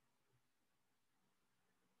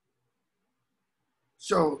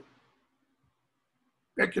 So,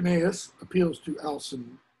 Echeneus appeals to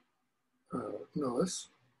Alcinous,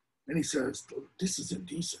 and he says, this is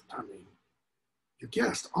indecent. I mean, your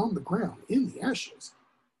guest on the ground in the ashes.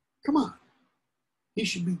 Come on. He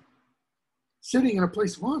should be sitting in a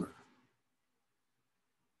place of honor.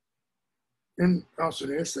 And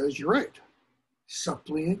Alcinous says, you're right.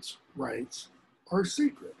 Suppliants' rights are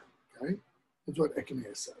sacred. Okay? That's what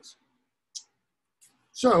Echeneus says.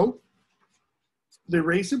 So, they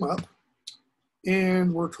raise him up,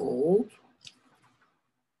 and we're told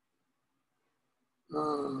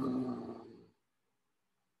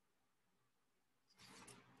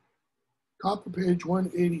Top of page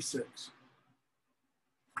 186.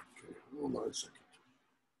 Okay, hold on a second.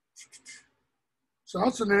 So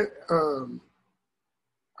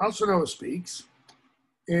Alcinoa speaks,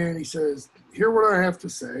 and he says, "Hear what I have to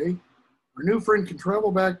say. Our new friend can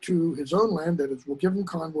travel back to his own land, that is, we'll give him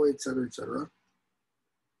convoy, etc., etc.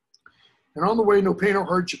 And on the way, no pain or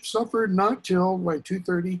hardship suffered, not till like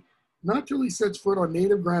 2:30, not till he sets foot on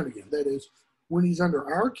native ground again. That is, when he's under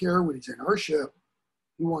our care, when he's in our ship,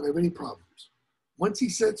 he won't have any problems. Once he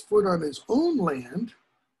sets foot on his own land,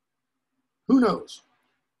 who knows?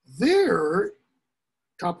 There,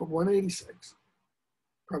 top of 186,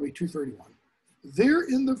 probably 231. There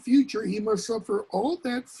in the future, he must suffer all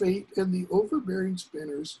that fate and the overbearing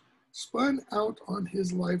spinners spun out on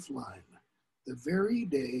his lifeline the very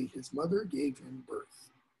day his mother gave him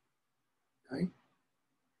birth." Okay?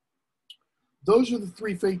 Those are the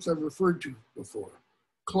three fates I've referred to before.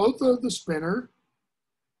 Clotho the spinner,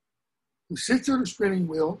 who sits at her spinning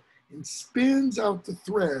wheel and spins out the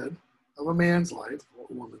thread of a man's life or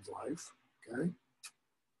a woman's life. Okay?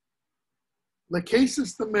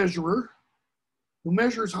 Lachesis the measurer, who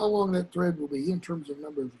measures how long that thread will be in terms of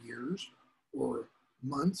number of years or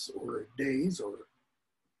months or days or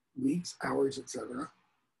weeks, hours, etc.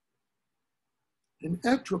 And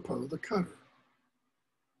Etropo the cutter.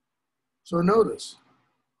 So notice,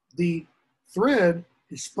 the thread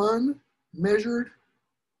is spun, measured,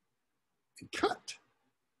 and cut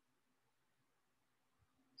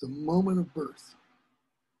the moment of birth.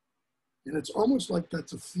 And it's almost like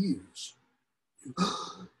that's a fuse.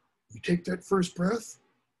 You take that first breath,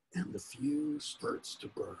 and the fuse starts to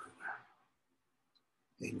burn.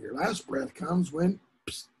 And your last breath comes when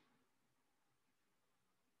psst,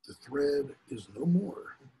 the thread is no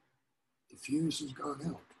more. The fuse has gone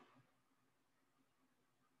out.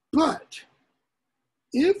 But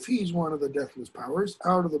if he's one of the deathless powers,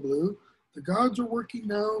 out of the blue, the gods are working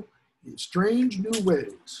now in strange new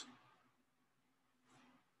ways.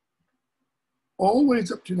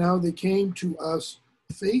 Always up to now, they came to us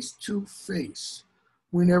face to face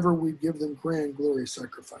whenever we give them grand, glorious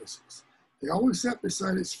sacrifices. They always sat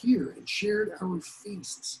beside us here and shared our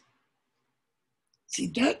feasts. See,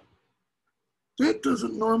 that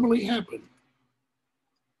doesn't normally happen.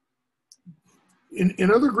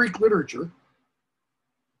 In other Greek literature,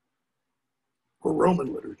 or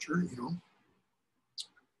Roman literature,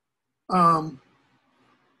 the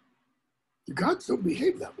gods don't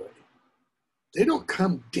behave that way. They don't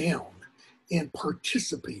come down and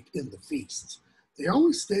participate in the feasts. They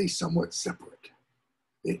always stay somewhat separate,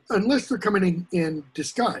 unless they're coming in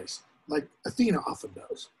disguise, like Athena often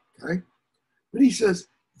does, okay? But he says,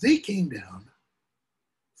 they came down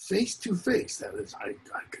face to face. That is, I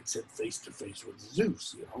could say face to face with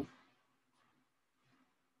Zeus,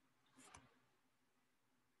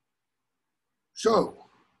 So,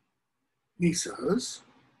 he says,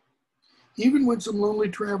 even when some lonely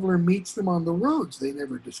traveler meets them on the roads, they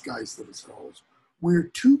never disguise themselves. We're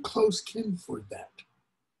too close kin for that.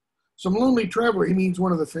 Some lonely traveler, he means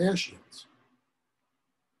one of the Phaeacians.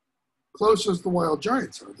 Close as the wild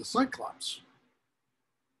giants are, the Cyclops.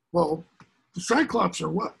 Well, the Cyclops are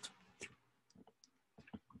what?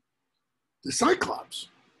 The Cyclops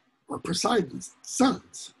are Poseidon's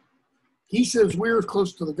sons. He says we're as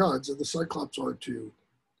close to the gods as the Cyclops are to.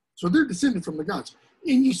 So they're descended from the gods.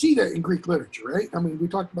 And you see that in Greek literature, right? I mean, we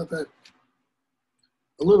talked about that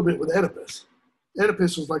a little bit with Oedipus.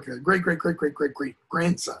 Oedipus was like a great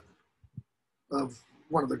grandson of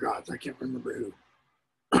one of the gods. I can't remember who.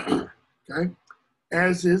 Okay?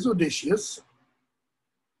 As is Odysseus,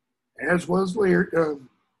 as was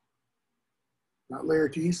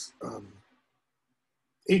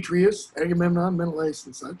Atreus, Agamemnon, Menelaus,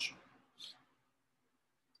 and such.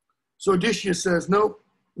 So Odysseus says, nope,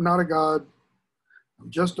 I'm not a god. I'm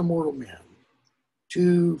just a mortal man.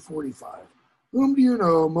 245. Whom do you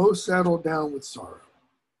know most saddled down with sorrow?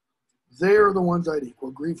 They are the ones I'd equal,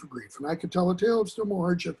 grief for grief. And I could tell a tale of still more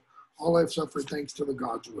hardship, all I've suffered thanks to the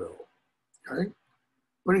God's will. Okay?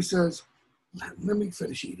 But he says, let me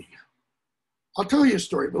finish eating. I'll tell you a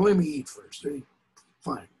story, but let me eat first.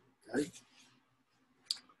 Fine. Okay?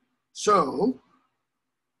 So,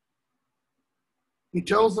 he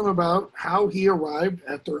tells them about how he arrived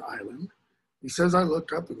at their island. He says, I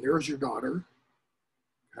looked up and there's your daughter.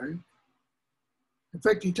 Okay? In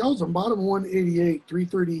fact, he tells them, bottom 188,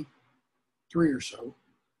 333 or so,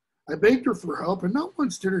 I begged her for help, and not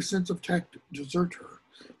once did her sense of tact desert her.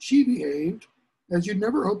 She behaved as you'd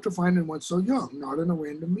never hope to find in one so young, not in a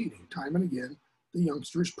random meeting. Time and again, the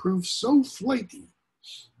youngsters proved so flighty.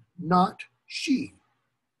 Not she.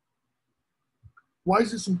 Why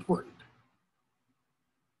is this important?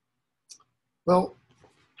 Well,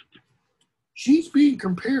 she's being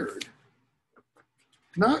compared,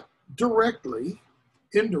 not directly,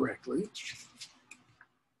 indirectly.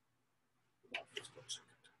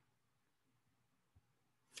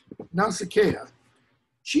 Nausicaa,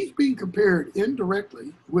 she's being compared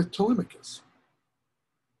indirectly with Telemachus.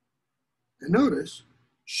 And notice,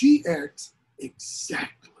 she acts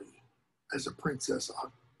exactly as a princess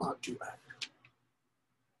ought to act.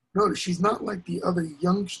 Notice, she's not like the other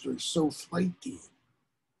youngsters, so flighty.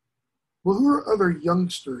 Well, who are other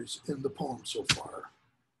youngsters in the poem so far?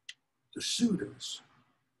 The suitors,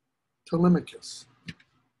 Telemachus.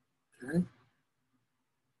 Okay?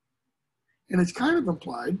 And it's kind of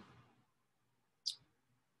implied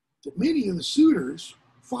that many of the suitors'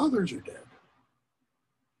 fathers are dead.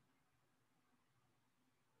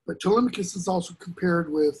 But Telemachus is also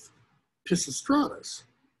compared with Pisistratus,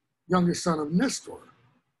 youngest son of Nestor.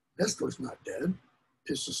 Nestor's not dead.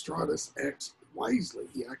 Pisistratus acts wisely.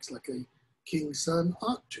 He acts like a king's son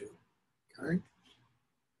ought to. Okay?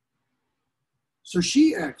 So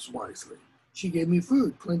she acts wisely. She gave me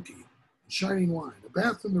food, plenty, shining wine, a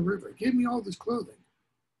bath in the river, gave me all this clothing.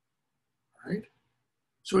 Right?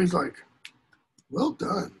 So he's like, well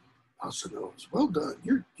done, Alcinous. Well done.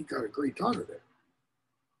 You got a great daughter there.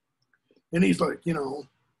 And he's like, you know,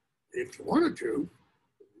 if you wanted to,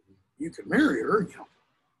 you could marry her, you know.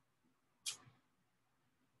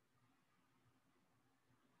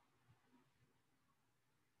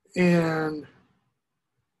 And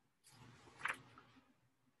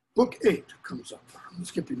book 8 comes up. I'm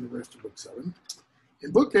skipping the rest of book 7.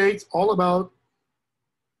 In book 8, it's all about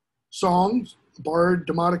songs, bard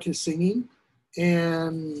Demodocus singing,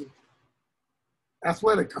 and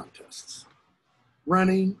athletic contests.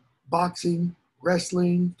 Running, boxing,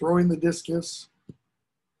 wrestling, throwing the discus.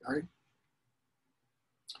 Right?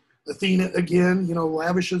 Athena, again, you know,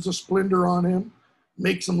 lavishes a splendor on him,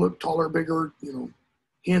 makes him look taller, bigger, you know,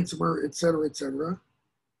 handsomer, etc., etc.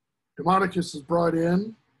 Demodocus is brought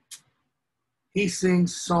in. He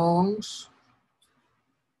sings songs.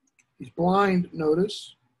 He's blind,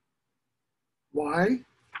 notice. Why?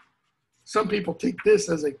 Some people take this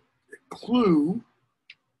as a clue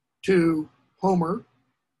to Homer,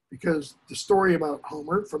 because the story about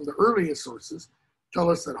Homer from the earliest sources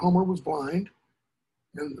tell us that Homer was blind,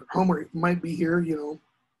 and Homer might be here, you know,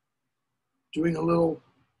 doing a little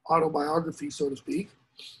autobiography, so to speak,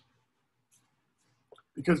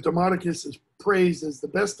 because Demodocus is praised as the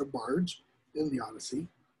best of bards in the Odyssey.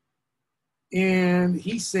 And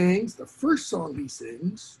he sings, the first song he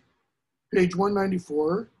sings, page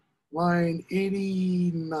 194, line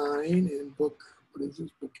 89 in book, what is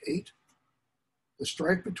this, book 8? The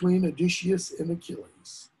strife between Odysseus and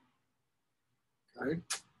Achilles. Okay?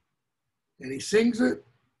 And he sings it,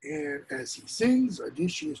 and as he sings,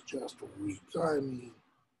 Odysseus just weeps. I mean,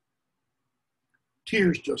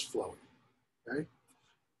 tears just flowing. Okay?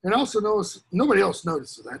 And Alcinous, nobody else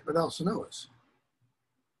notices that, but Alcinous.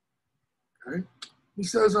 Okay? He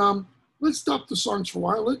says, let's stop the songs for a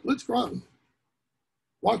while. Let's go out and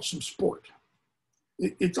watch some sport.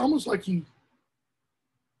 It's almost like he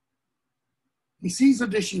sees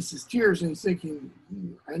Odysseus' tears and he's thinking,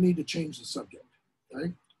 I need to change the subject.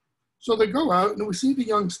 Okay? So they go out and we see the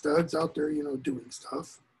young studs out there, you know, doing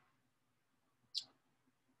stuff.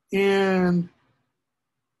 And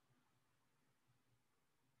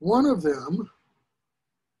one of them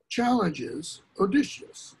challenges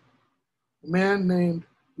Odysseus, a man named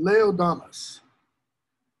Laodamas.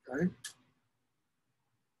 Okay?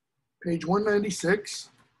 Page 196.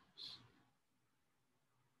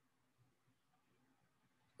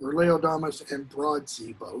 Or Laodamas and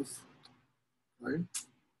Broadsea both. Right?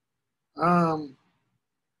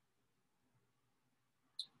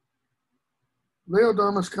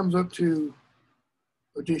 Laodamas comes up to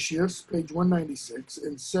Odysseus, page 196,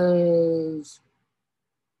 and says,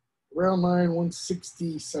 around line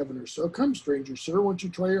 167 or so, come, stranger, sir, won't you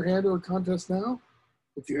try your hand at a contest now?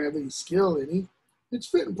 If you have any skill, any, it's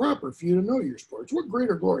fit and proper for you to know your sports. What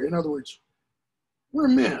greater glory? In other words, we're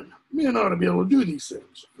men. Men ought to be able to do these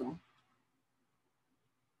things, you know.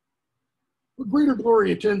 What greater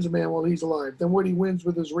glory attends a man while he's alive than what he wins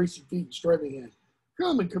with his racing feet and striving hand?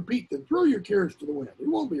 Come and compete, then throw your cares to the wind. It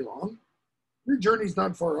won't be long. Your journey's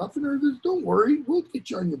not far off, and don't worry, we'll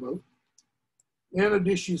get you on your boat. And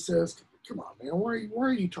Odysseus says, come on, man, why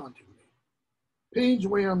are you taunting me? Pains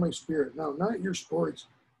weigh on my spirit. No, not your sports.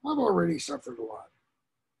 I've already suffered a lot.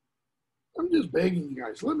 I'm just begging you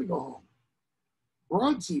guys, let me go home.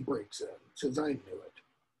 Broadsea breaks in, says, I knew it,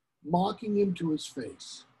 mocking him to his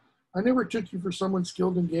face. I never took you for someone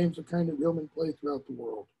skilled in games, the kind of yeomen play throughout the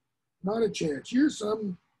world. Not a chance. You're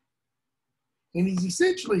some, and he's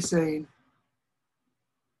essentially saying,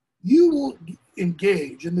 you won't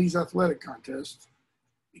engage in these athletic contests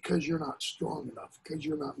because you're not strong enough, because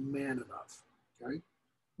you're not man enough, okay?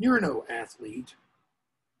 You're no athlete.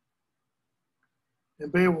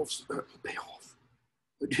 And Beowulf,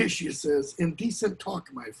 Odysseus says, indecent talk,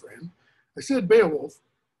 my friend. I said Beowulf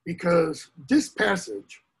because this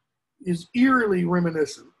passage is eerily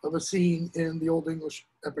reminiscent of a scene in the Old English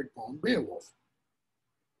epic poem, Beowulf.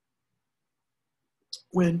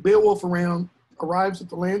 When Beowulf arrives at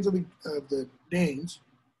the lands of the Danes,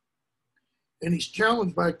 and he's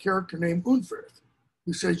challenged by a character named Unferth,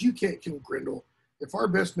 who says, you can't kill Grendel. If our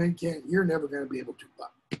best men can't, you're never going to be able to.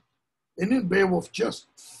 And then Beowulf just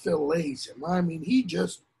fillets him. I mean, he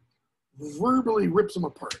just verbally rips him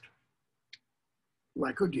apart,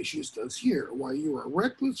 like Odysseus does here. Why, you are a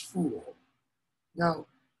reckless fool. Now,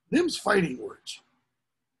 them's fighting words.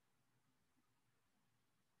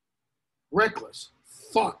 Reckless,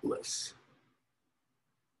 thoughtless.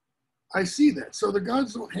 I see that. So the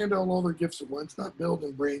gods don't hand out all their gifts at once, not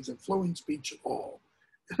building brains and flowing speech at all.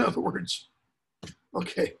 In other words,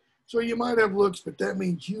 okay, so you might have looks, but that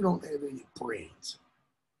means you don't have any brains.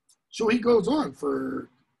 So he goes on for,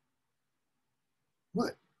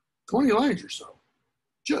 20 lines or so,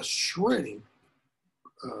 just shredding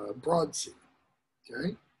Broadsea,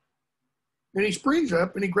 okay? And he springs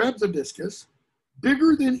up and he grabs a discus,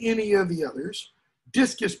 bigger than any of the others.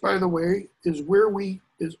 Discus, by the way, is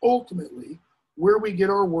ultimately where we get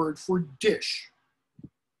our word for dish,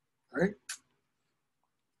 right?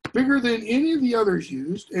 Bigger than any of the others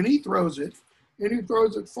used, and he throws it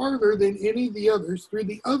farther than any of the others through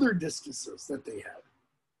the other discuses that they had,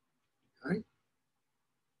 right?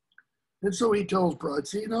 And so he tells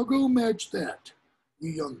Broadsea, now go match that,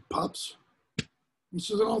 you young pups. He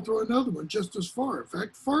says, and I'll throw another one just as far, in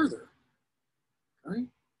fact, farther, right?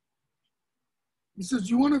 He says,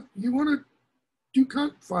 you want to do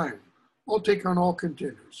fine. I'll take on all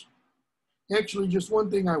contenders. Actually, just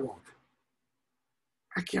one thing I won't.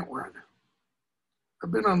 I can't run.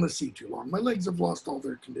 I've been on the sea too long. My legs have lost all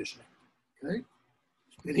their conditioning, okay?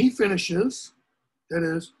 And he finishes, that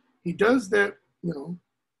is, he does that,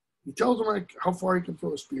 he tells them like how far he can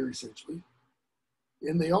throw a spear, essentially.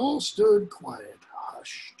 And they all stood quiet,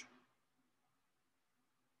 hushed.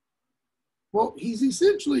 Well, he's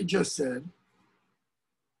essentially just said,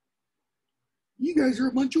 you guys are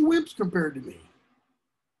a bunch of wimps compared to me.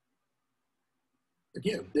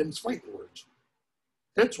 Again, them's fighting words.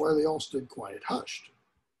 That's why they all stood quiet, hushed.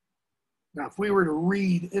 Now, if we were to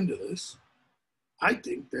read into this, I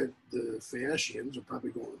think that the Phaeacians are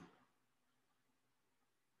probably going,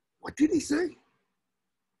 what did he say?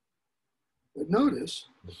 But notice,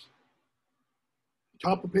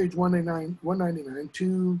 top of page 199,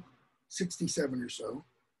 267 or so,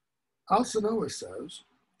 Alcinous says,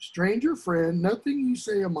 stranger friend, nothing you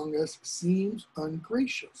say among us seems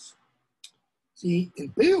ungracious. See, in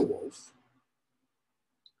Beowulf,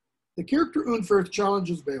 the character Unferth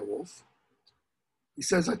challenges Beowulf. He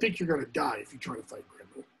says, I think you're going to die if you try to fight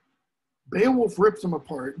Grendel. Beowulf rips him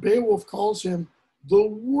apart. Beowulf calls him the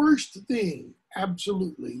worst thing,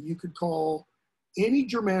 absolutely, you could call any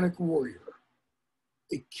Germanic warrior,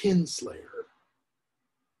 a kinslayer.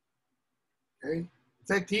 Okay? In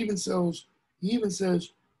fact, he even says,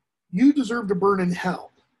 you deserve to burn in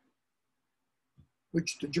hell,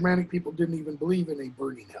 which the Germanic people didn't even believe in a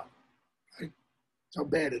burning hell. Okay? That's how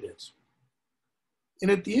bad it is.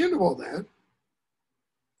 And at the end of all that,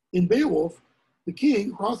 in Beowulf, the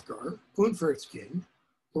king, Hrothgar, Unferth's king,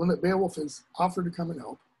 the one that Beowulf has offered to come and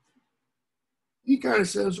help, he kind of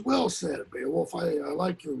says, well said, Beowulf, I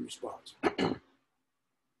like your response.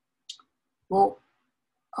 Well,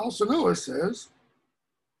 Alcinous says,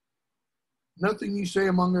 nothing you say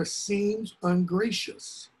among us seems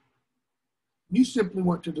ungracious. You simply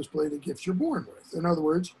want to display the gifts you're born with. In other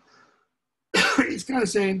words, he's kind of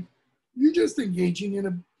saying, you're just engaging in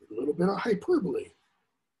a little bit of hyperbole.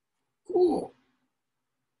 Cool.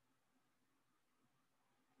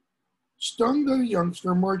 Stung, the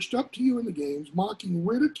youngster marched up to you in the games, mocking,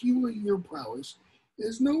 ridiculing your prowess,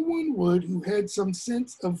 as no one would who had some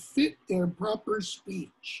sense of fit and proper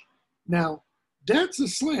speech. Now, that's a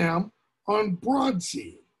slam on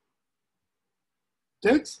Broadsea.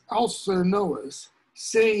 That's Alcinous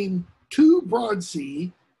saying to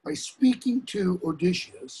Broadsea, by speaking to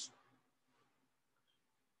Odysseus,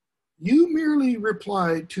 you merely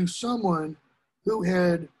replied to someone who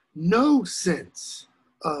had no sense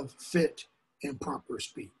of fit and proper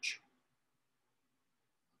speech.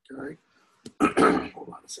 Okay? Hold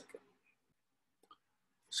on a second.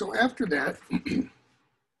 So after that,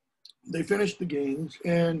 they finished the games,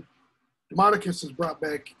 and Demodocus is brought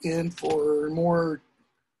back in for more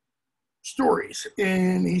stories,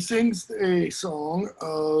 and he sings a song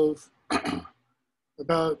of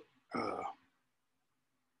about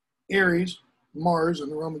Ares, Mars in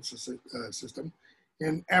the Roman system,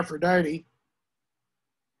 and Aphrodite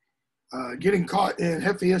getting caught in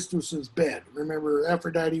Hephaestus's bed. Remember,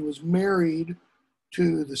 Aphrodite was married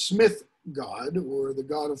to the smith god, or the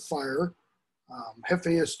god of fire,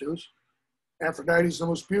 Hephaestus. Aphrodite is the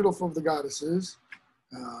most beautiful of the goddesses.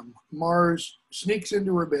 Mars sneaks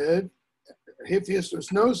into her bed.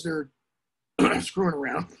 Hephaestus knows they're screwing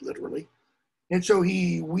around, literally. And so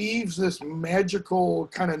he weaves this magical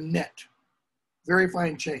kind of net, very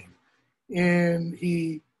fine chain. And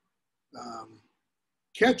he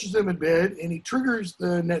catches them in bed, and he triggers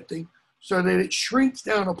the net thing so that it shrinks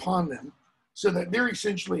down upon them so that they're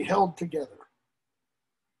essentially held together.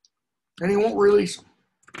 And he won't release them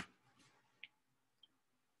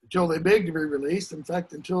until they beg to be released. In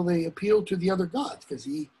fact, until they appeal to the other gods, because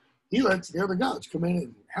he lets the other gods come in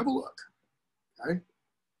and have a look. Okay?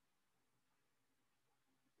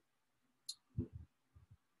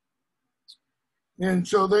 And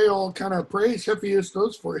so they all kind of praise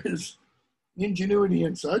Hephaestus for his ingenuity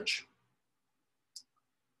and such.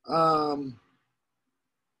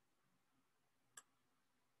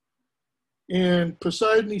 And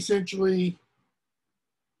Poseidon essentially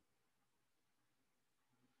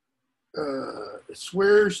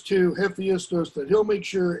swears to Hephaestus that he'll make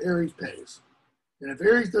sure Ares pays. And if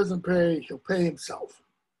Ares doesn't pay, he'll pay himself.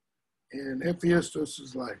 And Hephaestus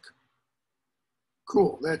is like,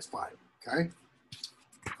 cool, that's fine, okay?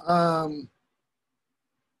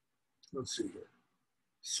 Let's see here.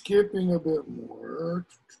 Skipping a bit more.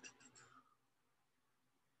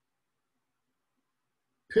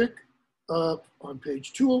 Pick up on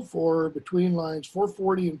page 204 between lines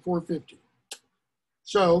 440 and 450.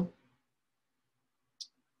 So,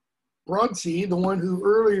 Broadsea, the one who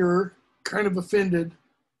earlier kind of offended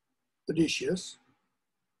Odysseus,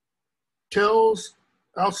 tells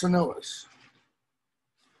Alcinous,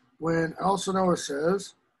 when Alcinous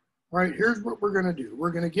says, all right, here's what we're going to do.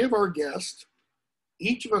 We're going to give our guest,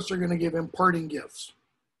 each of us are going to give him parting gifts.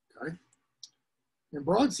 Okay? And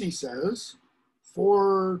Broadsea says,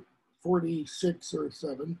 446 or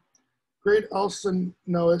 7, great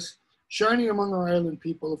Alcinous, shining among our island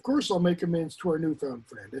people, of course I'll make amends to our newfound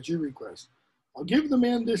friend, at your request. I'll give the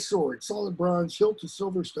man this sword, solid bronze, hilt to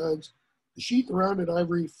silver studs, the sheath around it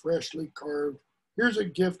ivory, freshly carved. Here's a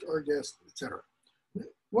gift, our guest, etc.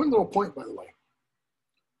 One little point, by the way.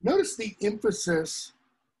 Notice the emphasis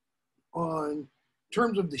on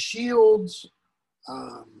terms of the shields,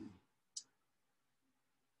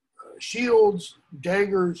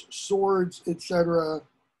 daggers, swords, etc.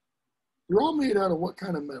 They're all made out of what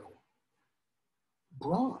kind of metal?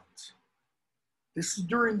 Bronze. This is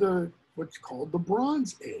during what's called the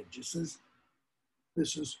Bronze Age.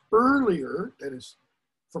 This is earlier, that is,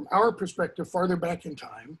 from our perspective, farther back in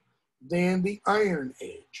time, than the Iron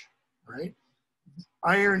Age, right?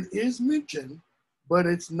 Iron is mentioned, but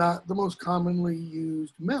it's not the most commonly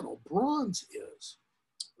used metal. Bronze is.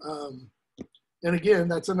 And again,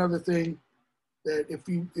 that's another thing that if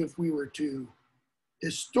we were to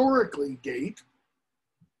historically date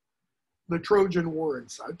the Trojan War and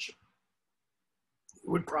such, it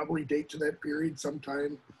would probably date to that period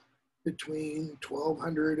sometime between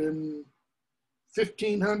 1200 and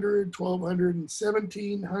 1500, 1200 and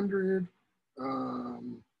 1700,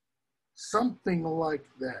 something like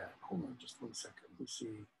that. Hold on just one second. Let's see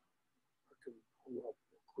if I can pull up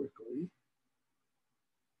quickly.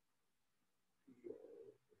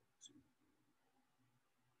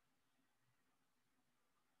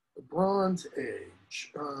 The Bronze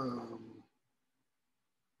Age.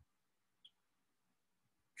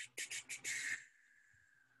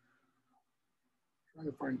 Trying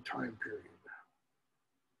to find time period.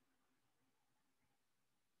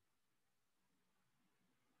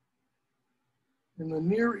 In the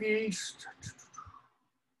Near East,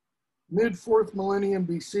 mid 4th millennium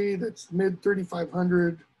BC, that's mid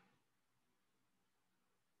 3500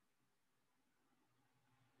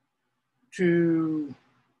 to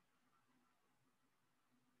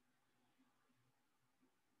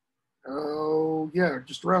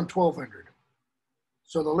just around 1200.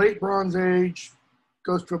 So the late Bronze Age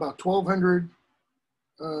goes to about 1200.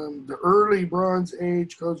 The early Bronze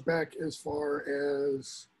Age goes back as far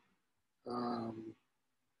as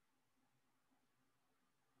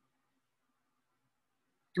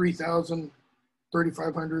 3000,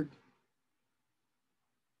 3500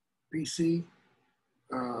 BC.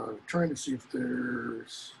 Trying to see if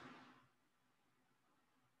there's,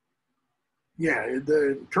 yeah,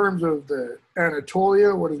 in terms of the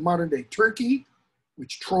Anatolia, what is modern day Turkey,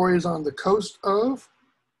 which Troy is on the coast of,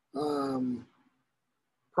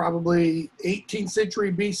 probably 18th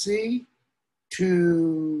century BC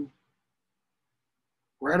to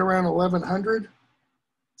right around 1100.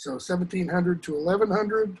 So 1700 to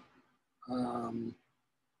 1100.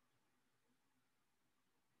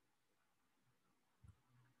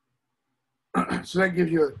 So that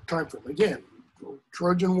gives you a time frame. Again,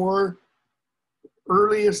 Trojan War,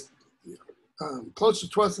 earliest, close to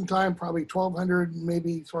 12th in time, probably 1200,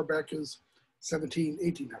 maybe as far back as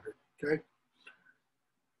 1800, okay?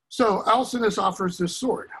 So Alcinous offers this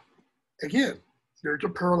sword. Again, there's a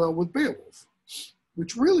parallel with Beowulf,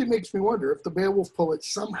 which really makes me wonder if the Beowulf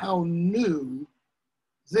poets somehow knew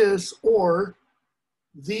this, or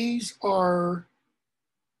these are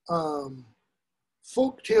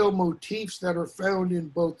folktale motifs that are found in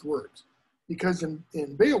both works. Because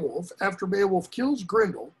in Beowulf, after Beowulf kills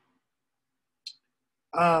Grendel,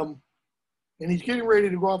 and he's getting ready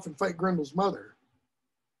to go off and fight Grendel's mother,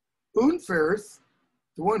 Unferth,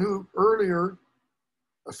 the one who earlier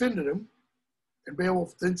offended him, and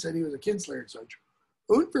Beowulf then said he was a kinslayer and such,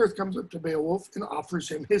 Unferth comes up to Beowulf and offers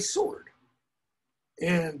him his sword.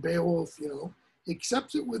 And Beowulf,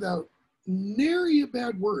 accepts it without nary a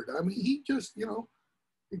bad word. I mean, he just,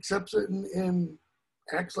 accepts it and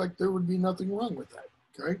acts like there would be nothing wrong with that,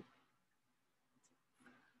 okay?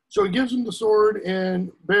 So he gives him the sword,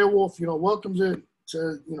 and Beowulf, welcomes it,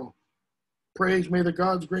 says, praise, may the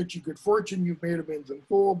gods grant you good fortune, you've made amends in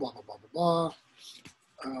full, blah, blah, blah, blah,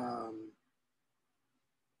 blah.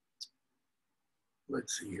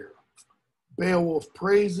 Let's see here. Beowulf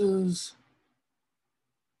praises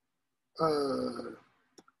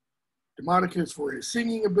Demodocus for his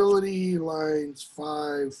singing ability, lines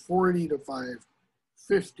 540 to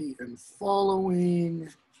 550 and following.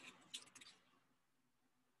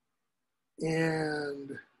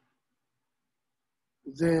 And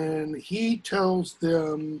then he tells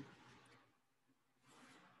them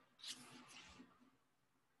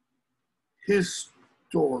his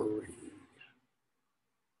story.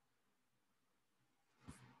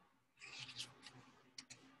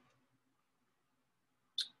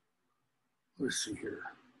 Let's see here.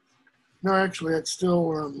 No, actually, that's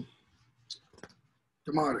still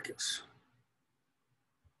Demodocus.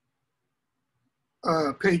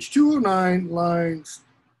 Page 209, lines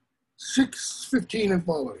 615 and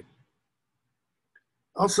following.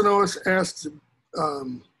 Alcinous asks,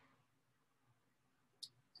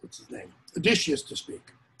 what's his name? Odysseus to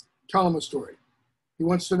speak. Tell him a story. He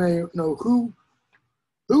wants to know who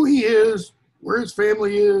he is, where his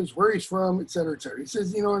family is, where he's from, et cetera, et cetera. He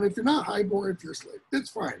says, and if you're not highborn, if you're a slave,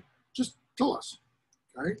 that's fine. Just tell us,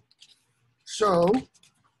 okay? So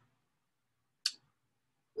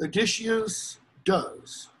Odysseus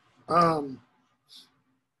does. Hold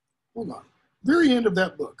on. Very end of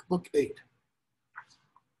that book, book 8.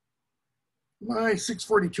 My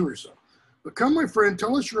 642 or so. But come, my friend,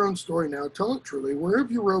 tell us your own story now. Tell it truly. Where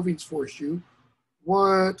have your rovings forced you?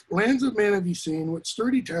 What lands of men have you seen? What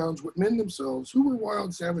sturdy towns? What men themselves? Who were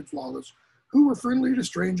wild, savage, lawless? Who were friendly to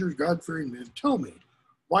strangers, God-fearing men? Tell me,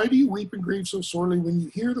 why do you weep and grieve so sorely when you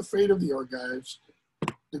hear the fate of the Argives,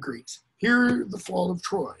 the Greeks? Hear the fall of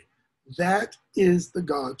Troy. That is the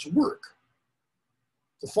gods' work.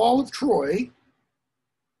 The fall of Troy,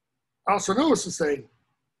 Alcinous is saying,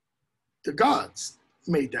 the gods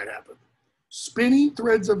made that happen. Spinning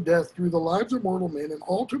threads of death through the lives of mortal men, and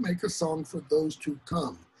all to make a song for those to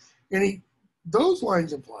come. And those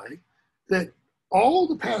lines imply that all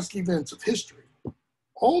the past events of history,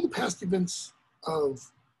 all the past events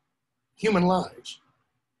of human lives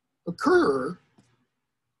occur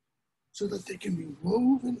so that they can be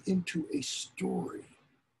woven into a story,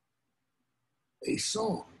 a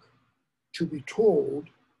song to be told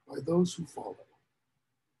by those who follow.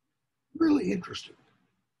 Really interesting.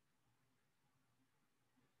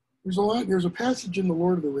 There's a passage in The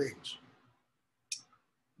Lord of the Rings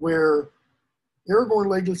where Aragorn,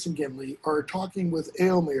 Legolas, and Gimli are talking with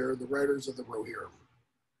Eomer, the writers of the Rohirrim.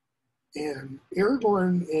 And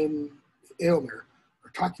Aragorn and Eomer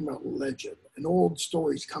are talking about legend and old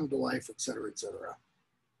stories come to life, et cetera, et cetera.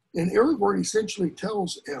 And Aragorn essentially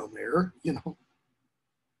tells Eomer,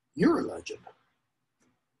 you're a legend.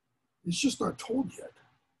 It's just not told yet.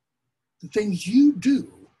 The things you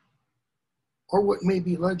do are what may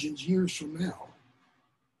be legends years from now.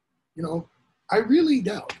 I really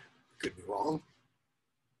doubt, could be wrong,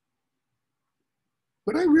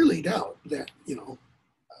 but I really doubt that,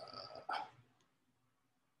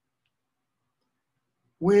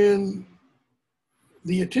 when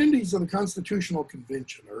the attendees of the Constitutional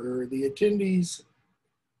Convention, or the attendees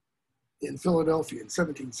in Philadelphia in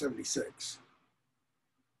 1776,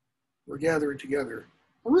 were gathering together,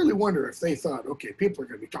 I really wonder if they thought, okay, people are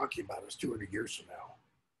going to be talking about us 200 years from now.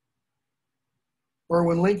 Or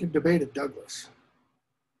when Lincoln debated Douglas.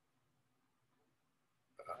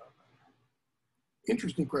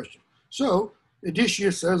 Interesting question. So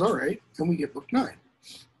Odysseus says, all right, and we get book 9.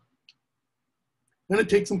 Then it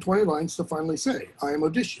takes them 20 lines to finally say, I am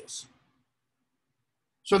Odysseus.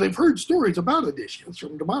 So they've heard stories about Odysseus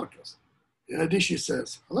from Demodocus. And Odysseus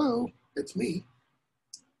says, hello, it's me.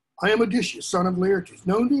 I am Odysseus, son of Laertes,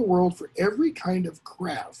 known to the world for every kind of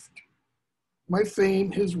craft. My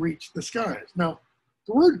fame has reached the skies. Now,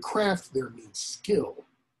 the word craft there means skill.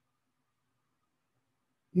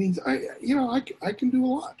 It means, I can do a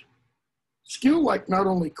lot. Skill like not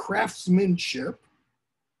only craftsmanship,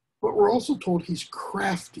 but we're also told he's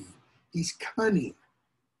crafty, he's cunning.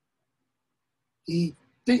 He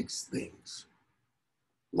thinks things,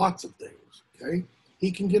 lots of things, okay?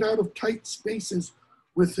 He can get out of tight spaces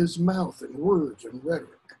with his mouth and words and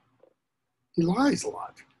rhetoric. He lies a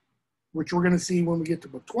lot, which we're going to see when we get to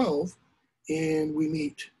book 12 and we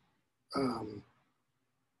meet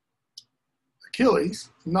Achilles.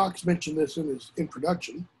 Knox mentioned this in his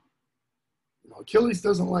introduction. Achilles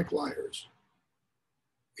doesn't like liars.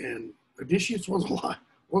 And Odysseus was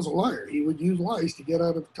a liar. He would use lies to get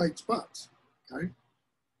out of tight spots, okay?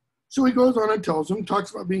 So he goes on and tells him,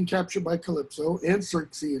 talks about being captured by Calypso and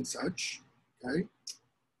Circe and such, okay?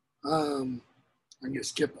 I'm going to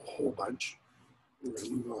skip a whole bunch. We're going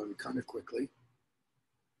to move on kind of quickly.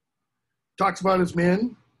 Talks about his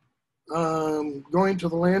men going to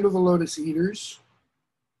the land of the lotus eaters,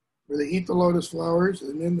 where they eat the lotus flowers,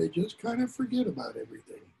 and then they just kind of forget about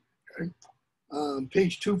everything, okay?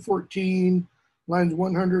 Page 214, lines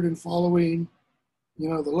 100 and following, the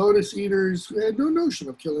lotus eaters had no notion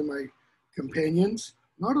of killing my companions,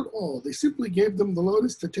 not at all. They simply gave them the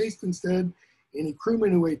lotus to taste instead. Any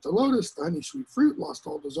crewman who ate the lotus, the honey sweet fruit, lost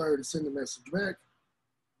all desire to send the message back.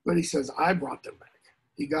 But he says, I brought them back.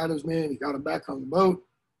 He got his men, he got them back on the boat.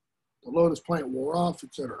 The lotus plant wore off,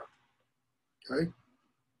 etc. Okay.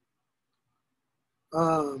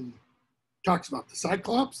 Talks about the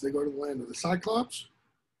Cyclops. They go to the land of the Cyclops,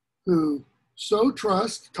 who so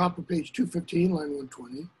trust, top of page 215, line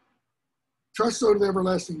 120, trust so to the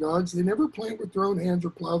everlasting gods, they never plant with their own hands or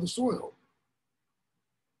plow the soil.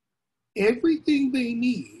 Everything they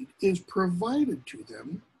need is provided to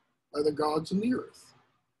them by the gods in the earth.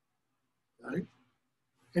 Okay?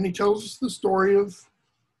 And he tells us the story of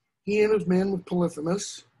he and his men with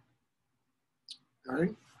Polyphemus,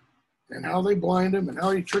 okay? And how they blind him and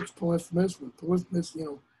how he tricks Polyphemus when Polyphemus,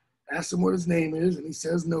 asks him what his name is, and he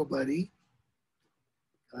says nobody.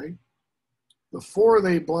 Okay? Before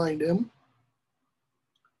they blind him,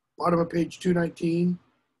 bottom of page 219,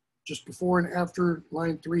 just before and after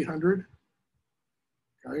line 300.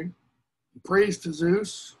 Okay? He prays to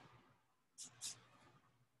Zeus,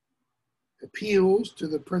 appeals to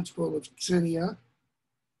the principle of Xenia.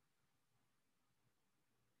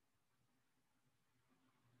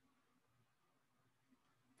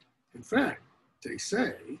 In fact, they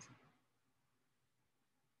say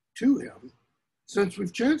to him, since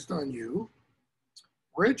we've chanced on you,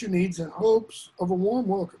 grant your needs and hopes of a warm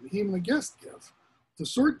welcome, even a guest gift, the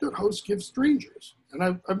sort that hosts give strangers. And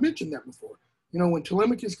I've mentioned that before. When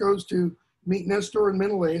Telemachus goes to meet Nestor and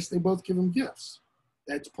Menelaus, they both give him gifts.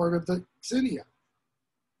 That's part of the Xenia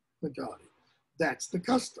mentality. That's the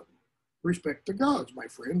custom. Respect the gods, my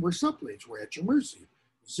friend. We're suppliants. We're at your mercy.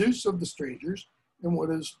 Zeus of the strangers. And what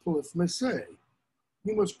does Polyphemus say?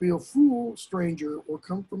 You must be a fool, stranger, or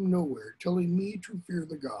come from nowhere, telling me to fear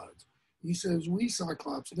the gods. He says, we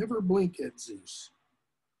Cyclops never blink at Zeus.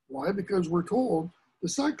 Why? Because we're told the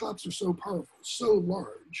Cyclops are so powerful, so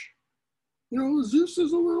large. Zeus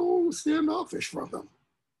is a little standoffish from them.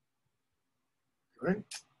 Right?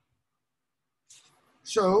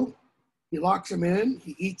 So he locks him in.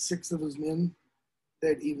 He eats 6 of his men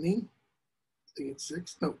that evening. I think it's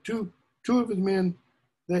 6. No, two of his men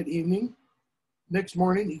that evening. Next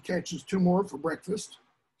morning, he catches 2 more for breakfast.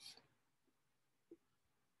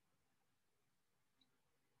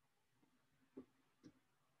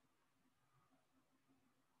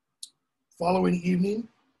 Following evening,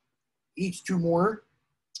 eats 2 more,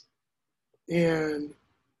 and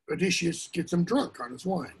Odysseus gets him drunk on his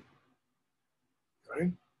wine.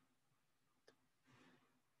 Okay?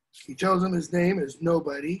 He tells him his name is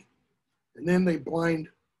Nobody, and then they blind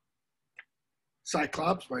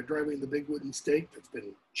Cyclops by driving the big wooden stake that's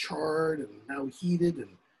been charred and now heated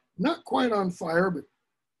and not quite on fire, but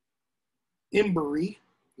embry,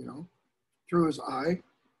 you know, through his eye.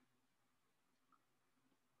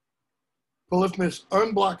 Polyphemus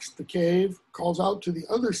unblocks the cave, calls out to the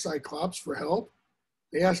other Cyclops for help.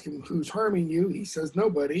 They ask him, who's harming you? He says,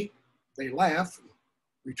 nobody. They laugh,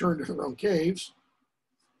 return to their own caves.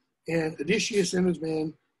 And Odysseus and his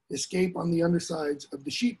men escape on the undersides of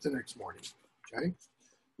the sheep the next morning. Okay?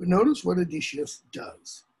 But notice what Odysseus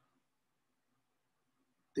does.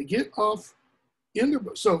 They get off in their,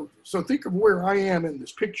 so think of where I am in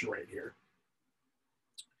this picture right here.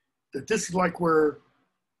 That this is like where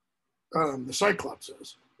the Cyclops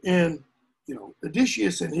is. And, you know,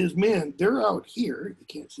 Odysseus and his men, they're out here. You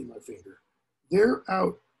can't see my finger. They're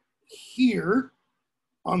out here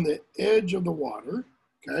on the edge of the water,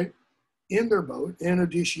 okay, in their boat. And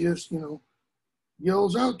Odysseus, you know,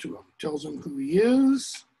 yells out to him, tells him who he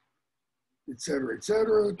is,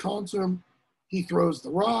 etc., taunts him. He throws the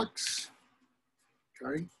rocks,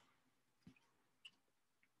 okay,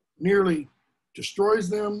 nearly destroys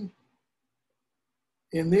them.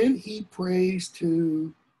 And then he prays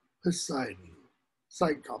to Poseidon,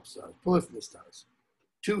 Cyclops does, Polyphemus does,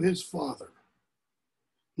 to his father.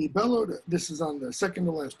 He bellowed, this is on the second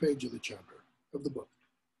to last page of the chapter, of the book,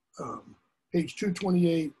 page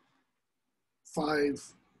 228,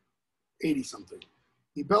 580 something.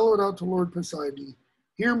 He bellowed out to Lord Poseidon,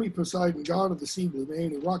 hear me, Poseidon, god of the sea blue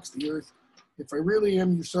mane who rocks the earth. If I really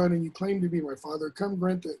am your son and you claim to be my father, come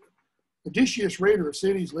grant that Odysseus, raider of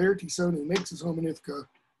cities, Laertes' son, who makes his home in Ithaca,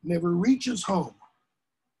 never reaches home.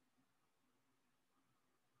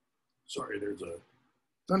 Sorry, there's a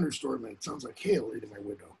thunderstorm and it sounds like hail hitting my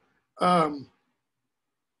window.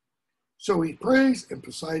 So he prays and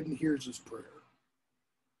Poseidon hears his prayer.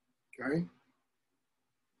 Okay?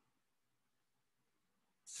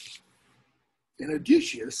 And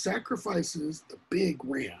Odysseus sacrifices the big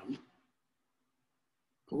ram,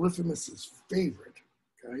 Polyphemus' favorite,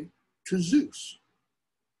 okay, to Zeus.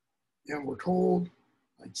 And we're told,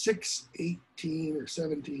 like 6:18 or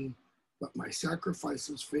 17, but my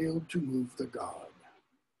sacrifices failed to move the god.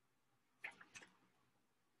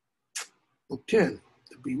 Book 10,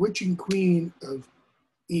 the bewitching queen of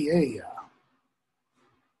Aea.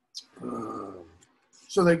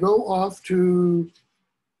 So they go off to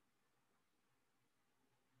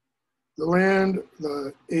the land,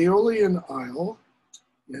 the Aeolian Isle,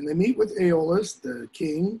 and they meet with Aeolus, the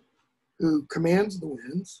king, who commands the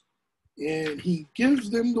winds, and he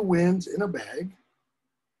gives them the winds in a bag.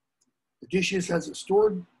 Odysseus has it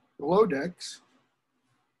stored below decks,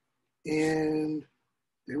 and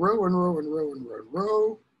they row and row and row and row and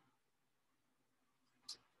row.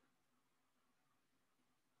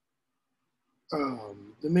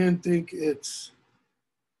 The men think it's,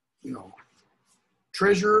 you know,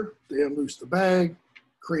 treasure. They unloose the bag,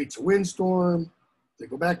 creates a windstorm. They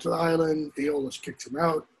go back to the island. Aeolus kicks them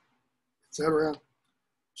out, etc.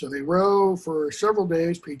 So they row for several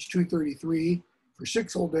days, page 233, for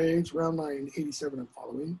 6 whole days, round 987 and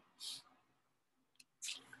following.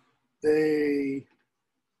 They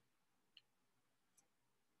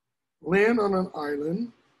land on an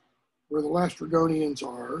island where the Lastrygonians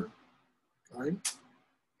are, okay?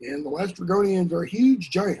 And the Lastrygonians are huge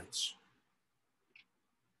giants.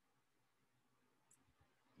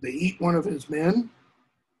 They eat one of his men.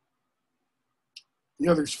 The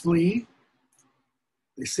others flee.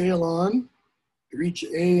 They sail on. They reach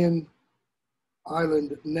Aean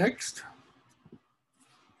Island next.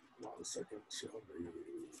 Hold on a second. So I'll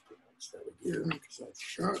pronounce that again because that's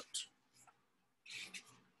shot.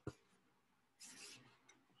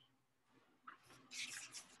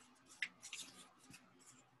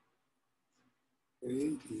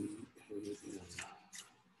 Aean.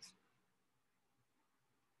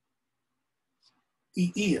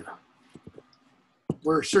 Aea,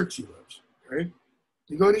 where Circe lives, right?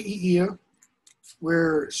 You go to Aea,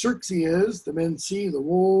 where Circe is, the men see the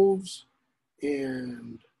wolves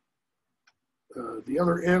and the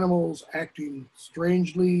other animals acting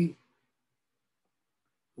strangely,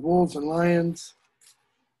 wolves and lions.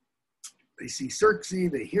 They see Circe,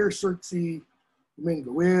 they hear Circe, the men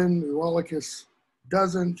go in, Eurylochus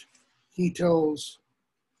doesn't. He tells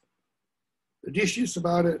Odysseus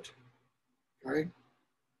about it, okay?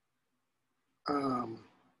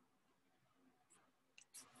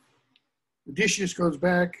 Odysseus goes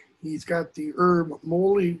back. He's got the herb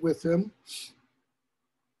moly with him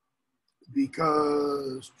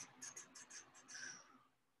because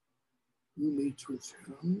who meets with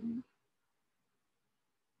him?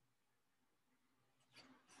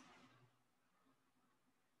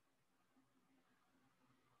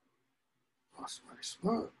 Lost my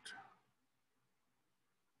spot.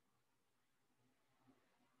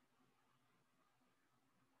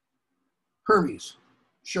 Hermes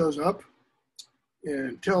shows up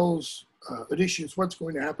and tells Odysseus what's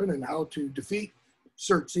going to happen and how to defeat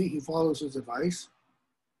Circe. He follows his advice.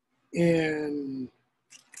 And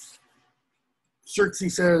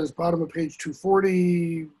Circe says, bottom of page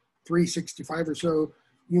 240, 365 or so,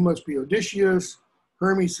 you must be Odysseus.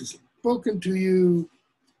 Hermes has spoken to you.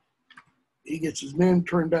 He gets his men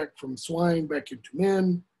turned back from swine back into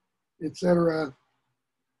men, etc.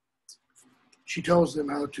 She tells them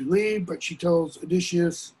how to leave, but she tells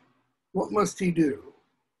Odysseus, what must he do?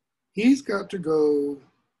 He's got to go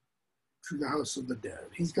to the house of the dead.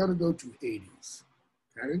 He's got to go to Hades,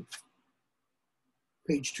 okay?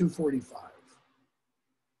 Page 245.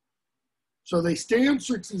 So they stay on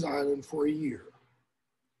Circe's island for a year.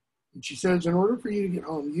 And she says, in order for you to get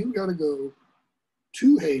home, you've got to go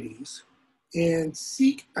to Hades and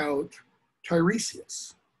seek out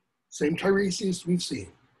Tiresias. Same Tiresias we've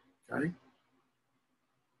seen, okay?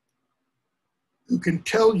 Who can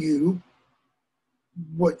tell you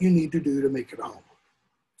what you need to do to make it home.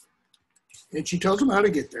 And she tells him how to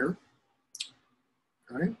get there,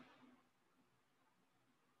 okay?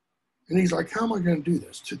 And he's like, how am I going to do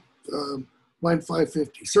this? To line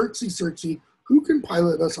 550, Circe, who can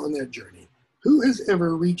pilot us on that journey? Who has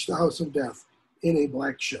ever reached the house of death in a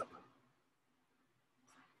black ship?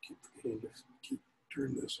 Keep forgetting to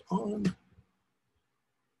turn this on.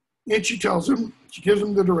 And she tells him, she gives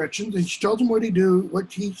him the directions, and she tells him what he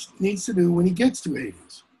needs to do when he gets to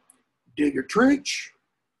Hades. Dig a trench,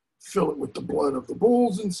 fill it with the blood of the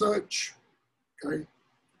bulls and such. Okay?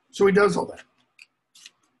 So he does all that.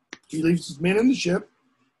 He leaves his men in the ship.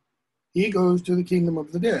 He goes to the kingdom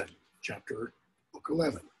of the dead, book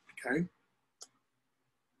 11. Okay?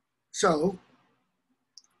 So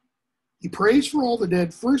he prays for all the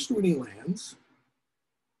dead first when he lands.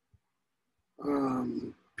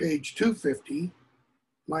 Page 250,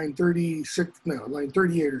 line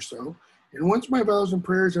 38 or so. And once my vows and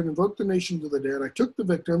prayers had invoked the nations of the dead, I took the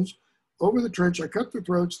victims over the trench, I cut their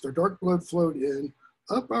throats, their dark blood flowed in,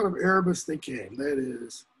 up out of Erebus they came. That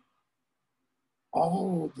is,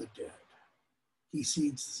 all the dead. He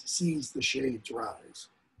sees the shades rise.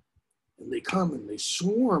 And they come and they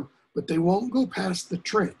swarm, but they won't go past the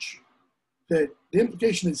trench. That the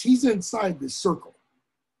implication is he's inside this circle.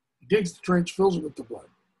 He digs the trench, fills it with the blood.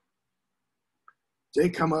 They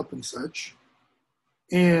come up and such,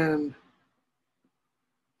 and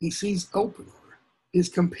he sees Elpenor, his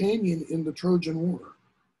companion in the Trojan War.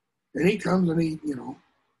 And he comes and he,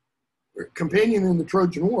 companion in the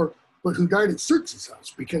Trojan War, but who died at Circe's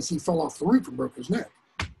house because he fell off the roof and broke his neck.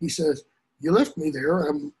 He says, you left me there,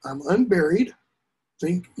 I'm unburied.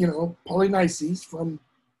 Think, Polynices from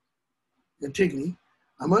Antigone.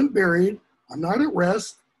 I'm unburied, I'm not at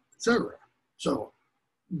rest, etc. So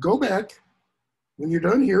go back. When you're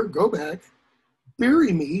done here, go back,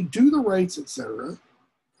 bury me, do the rites, etc.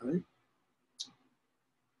 Right?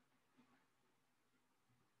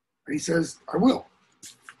 He says, I will.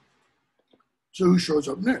 So who shows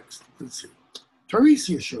up next? Let's see.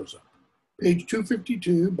 Tiresias shows up. Page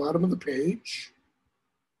 252, bottom of the page,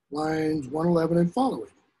 lines 111 and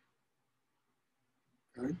following.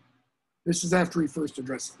 Okay? This is after he first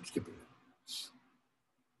addressed them, skipping it.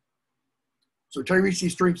 So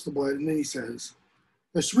Tiresias drinks the blood, and then he says,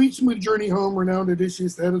 a sweet, smooth journey home, renowned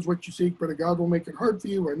Odysseus, that is what you seek, but a god will make it hard for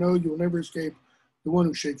you. I know you will never escape the one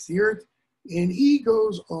who shakes the earth. And he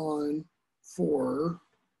goes on for,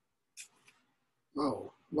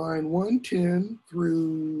 line 110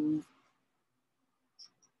 through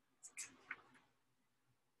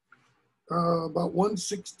about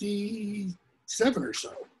 167 or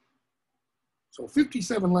so. So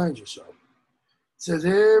 57 lines or so. It says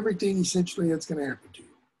everything essentially that's going to happen to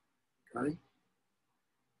you. Okay?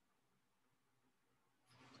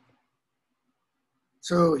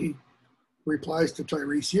 So he replies to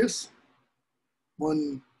Tiresias,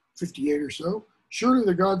 158 or so. Surely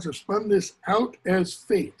the gods have spun this out as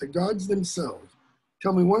fate, the gods themselves.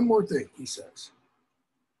 Tell me one more thing, he says.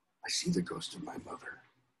 I see the ghost of my mother.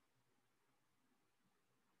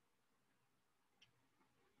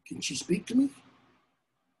 Can she speak to me?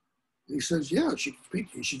 And he says, yeah, she can speak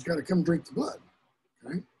to you. She's got to come drink the blood.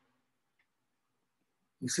 Okay?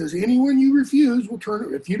 He says, anyone you refuse will turn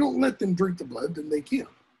it. If you don't let them drink the blood, then they can't.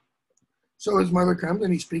 So his mother comes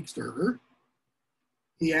and he speaks to her.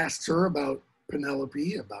 He asks her about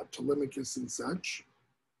Penelope, about Telemachus and such.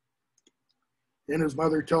 And his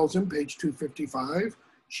mother tells him, page 255,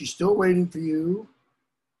 she's still waiting for you.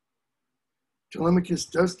 Telemachus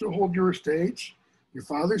does still hold your estate. Your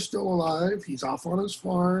father's still alive. He's off on his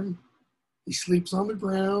farm. He sleeps on the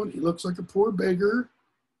ground. He looks like a poor beggar.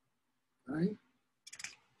 Right?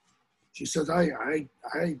 She says, I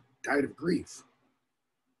died of grief.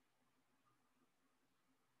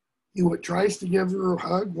 He tries to give her a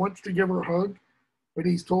hug, wants to give her a hug, but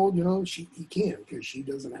he's told, you know, he can't because she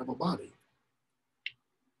doesn't have a body.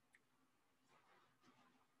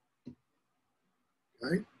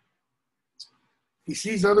 Okay? He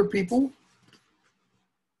sees other people.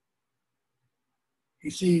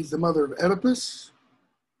 He sees the mother of Oedipus.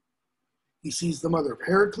 He sees the mother of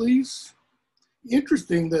Heracles.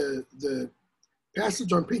 Interesting, the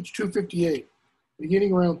passage on page 258,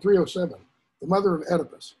 beginning around 307, the mother of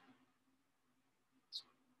Oedipus.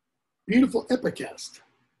 Beautiful epicast.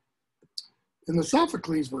 In the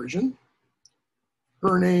Sophocles version,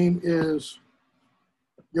 her name is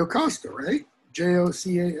Jocasta, right?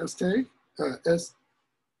 Jocasta,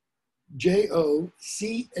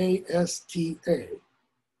 Jocasta.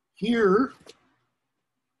 Here,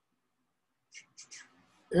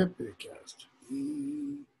 epicast.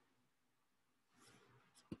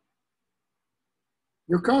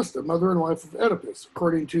 Jocasta, mother and wife of Oedipus,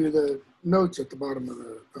 according to the notes at the bottom of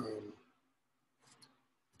the,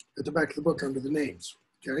 at the back of the book under the names,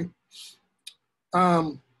 okay?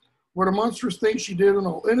 What a monstrous thing she did in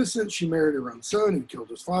all innocence. She married her own son who killed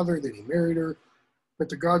his father, then he married her. But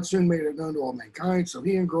the God soon made it known to all mankind, so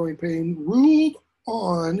he in growing pain ruled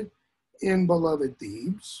on in beloved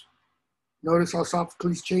Thebes. Notice how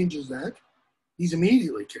Sophocles changes that. He's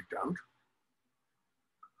immediately kicked out.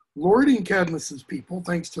 Lording Cadmus's people,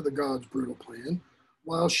 thanks to the god's brutal plan,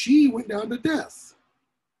 while she went down to death.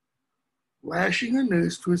 Lashing a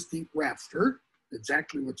noose to a steep rafter,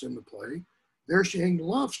 exactly what's in the play, there she hanged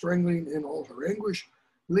aloft, strangling in all her anguish,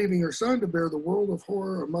 leaving her son to bear the world of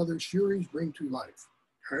horror a mother's furies bring to life.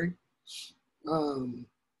 Okay?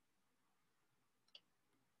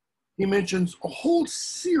 He mentions a whole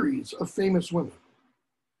series of famous women.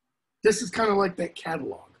 This is kind of like that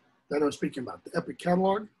catalog that I was speaking about, the epic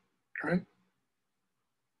catalog. Okay?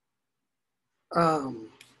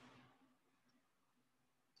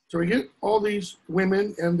 So we get all these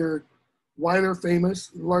women and why they're famous,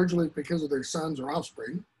 largely because of their sons or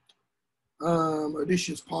offspring.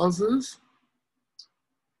 Odysseus pauses,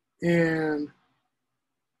 and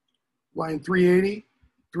line 380,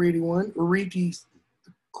 381, Eurydice,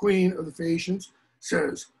 the queen of the Phaeacians,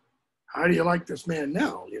 says, how do you like this man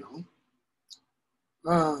now, you know?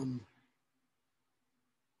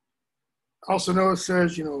 Also notice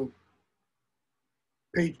says, you know,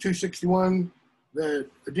 page 261, that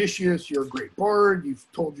Odysseus, you're a great bard, you've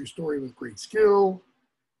told your story with great skill,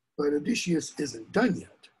 but Odysseus isn't done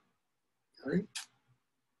yet, okay?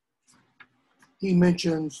 He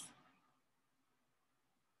mentions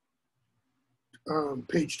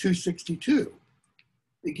page 262,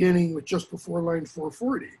 beginning with just before line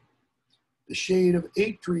 440. The shade of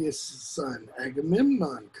Atreus' son,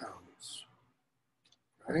 Agamemnon, comes,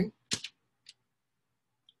 right?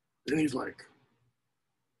 Then he's like,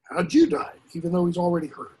 how'd you die? Even though he's already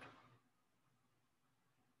heard.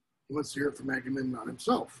 He wants to hear it from Agamemnon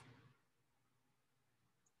himself.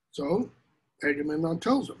 So Agamemnon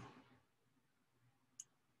tells him.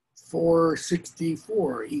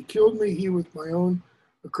 464, he killed me, he with my own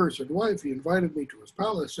accursed wife. He invited me to his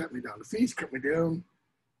palace, sat me down to feast, cut me down,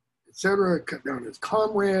 etc., cut down his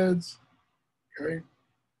comrades, okay?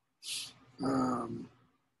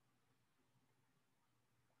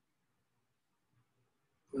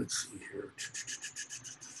 Let's see here.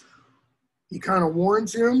 He kind of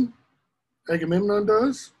warns him, Agamemnon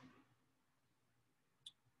does.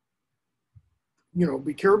 You know,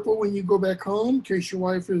 be careful when you go back home in case your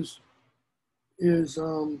wife is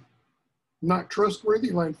not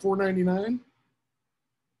trustworthy, line 499.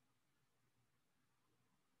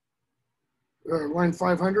 Line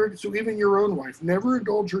 500, so even your own wife, never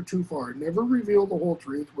indulge her too far, never reveal the whole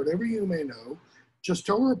truth, whatever you may know, just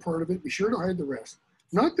tell her a part of it, be sure to hide the rest.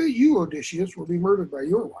 Not that you, Odysseus, will be murdered by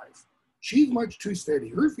your wife. She's much too steady,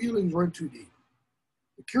 her feelings run too deep.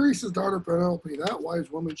 Curious' daughter Penelope, that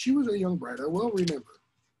wise woman, she was a young bride, I well remember.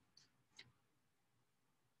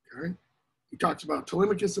 Okay, he talks about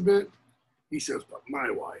Telemachus a bit. He says, but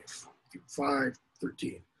my wife,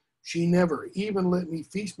 5:13. She never even let me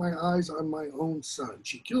feast my eyes on my own son.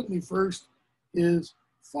 She killed me first, his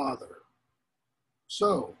father.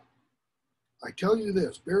 So, I tell you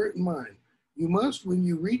this, bear it in mind. You must, when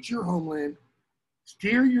you reach your homeland,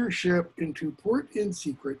 steer your ship into port in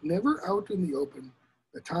secret, never out in the open.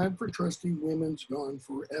 The time for trusting women's gone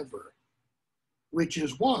forever. Which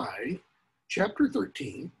is why, chapter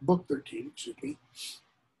 13, book 13, excuse me,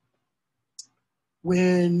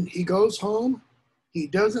 when he goes home, he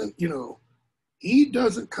doesn't, you know, he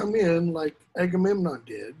doesn't come in like Agamemnon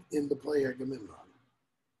did in the play Agamemnon.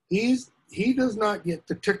 He does not get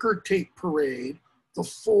the ticker tape parade, the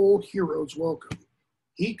full hero's welcome.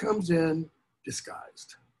 He comes in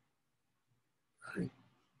disguised. Right?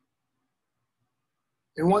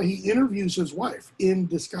 And why he interviews his wife in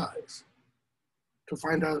disguise to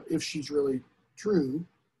find out if she's really true,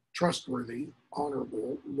 trustworthy,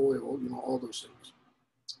 honorable, loyal, all those things.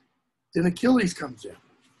 Then Achilles comes in.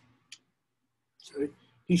 Okay?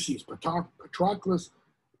 He sees Patroclus.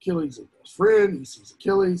 Achilles is his best friend. He sees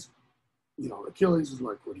Achilles. Achilles is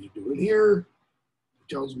like, what are you doing here? He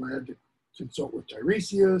tells him I had to consult with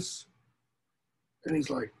Tiresias. And he's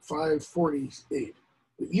like, 548.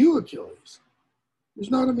 But you, Achilles, there's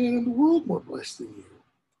not a man in the world more blessed than you.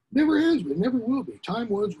 Never has been, never will be. Time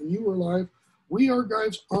was when you were alive. We, our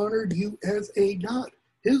gods, honored you as a god.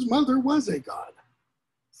 His mother was a god,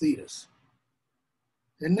 Thetis.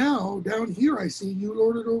 And now, down here, I see you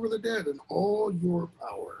lorded over the dead in all your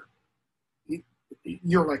power.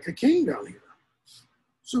 You're like a king down here.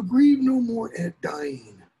 So grieve no more at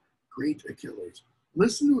dying, great Achilles.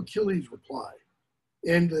 Listen to Achilles' reply.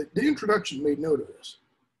 And the introduction made note of this.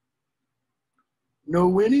 No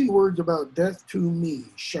winning words about death to me,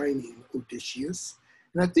 shining Odysseus.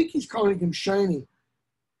 And I think he's calling him shining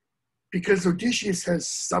because Odysseus has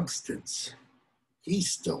substance.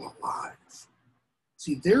 He's still alive.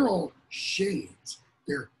 See, they're all shades.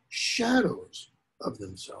 They're shadows of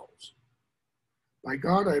themselves. By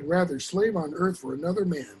God, I'd rather slave on earth for another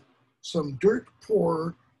man, some dirt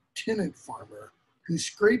poor tenant farmer who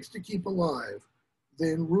scrapes to keep alive,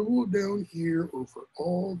 than rule down here over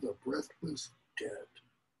all the breathless dead.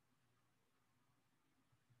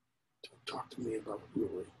 Don't talk to me about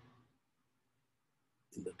ruling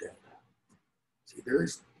in the dead. See,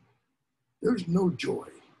 there's no joy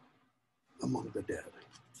among the dead.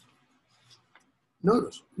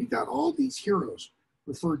 Notice, we got all these heroes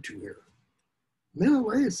referred to here.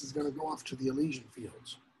 Menelaus is going to go off to the Elysian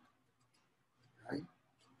fields. Okay?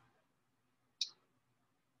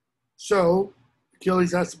 So,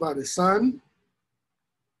 Achilles asks about his son,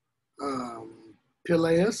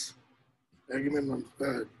 Peleus.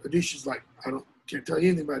 Odysseus is like, can't tell you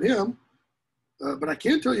anything about him, but I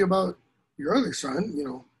can tell you about your other son,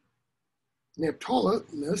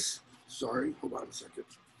 Neoptolemus. Sorry, hold on a second.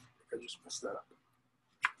 I just messed that up.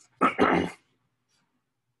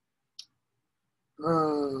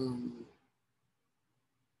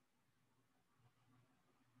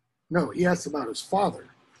 No, he asks about his father.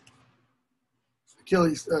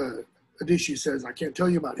 Odysseus says, I can't tell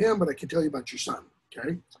you about him, but I can tell you about your son.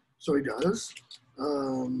 Okay, so he does.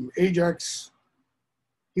 Ajax,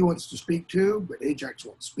 he wants to speak to, but Ajax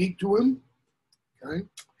won't speak to him. Okay,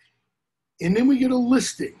 and then we get a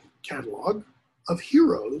listing catalog of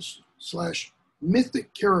heroes /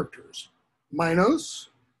 mythic characters. Minos,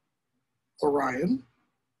 Orion,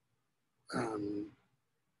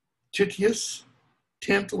 Tityus,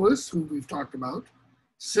 Tantalus, who we've talked about,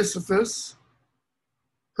 Sisyphus,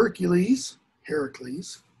 Hercules,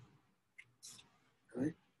 Heracles.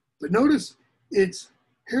 Okay? But notice it's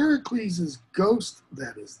Heracles' ghost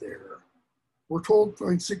that is there. We're told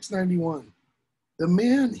by 691, the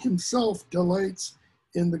man himself delights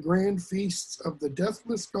in the grand feasts of the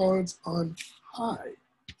deathless gods on high.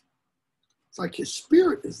 It's like his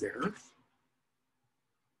spirit is there,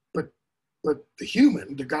 but the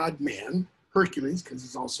human, the god man, Hercules, because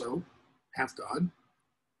he's also half god,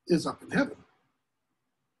 is up in heaven.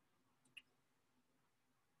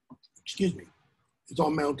 Excuse me. It's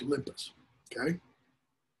on Mount Olympus. Okay.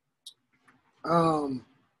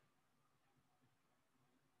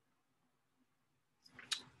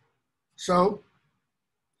 So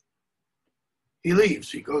he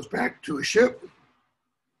leaves. He goes back to his ship.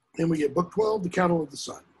 Then we get book 12, the Cattle of the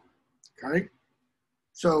Sun. Okay.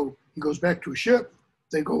 So he goes back to his ship.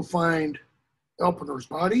 They go find Elpenor's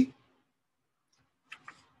body,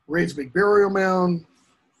 raise a big burial mound,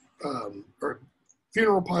 or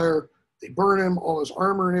funeral pyre. They burn him, all his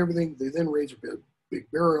armor and everything. They then raise a big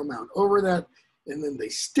burial mound over that, and then they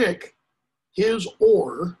stick his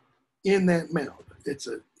ore in that mound. It's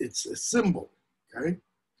a symbol, okay,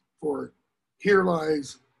 for here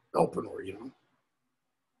lies Elpenor,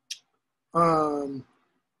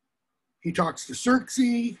 He talks to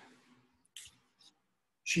Circe.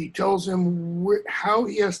 She tells him how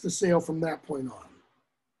he has to sail from that point on.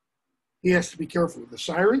 He has to be careful with the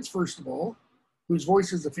sirens, first of all, whose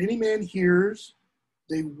voices, if any man hears,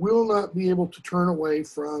 they will not be able to turn away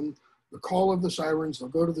from the call of the sirens. They'll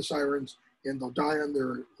go to the sirens and they'll die on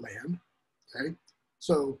their land. Okay,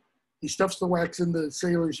 so he stuffs the wax in the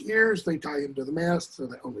sailors' ears. They tie him to the mast so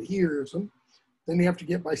that only he hears them. Then you have to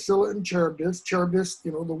get by Scylla and Charybdis. Charybdis,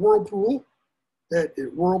 the whirlpool that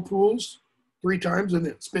it whirlpools 3 times and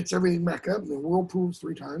it spits everything back up and then whirlpools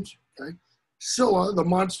 3 times. Okay. Scylla, the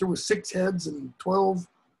monster with 6 heads and 12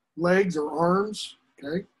 legs or arms.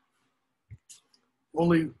 Okay.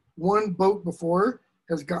 Only one boat before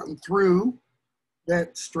has gotten through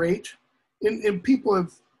that strait. And people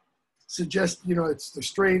have suggested, you know, it's the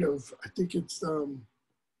Strait of, I think it's,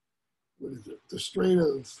 what is it? The Strait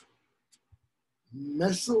of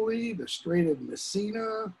Messili, the Strait of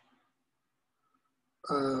Messina.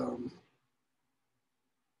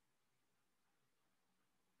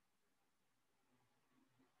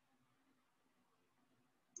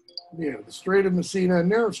 Yeah, the Strait of Messina, a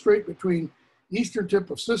narrow strait between the eastern tip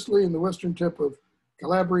of Sicily and the western tip of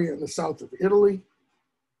Calabria and the south of Italy.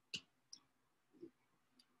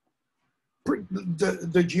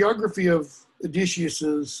 The geography of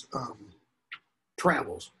Odysseus's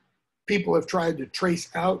travels, people have tried to trace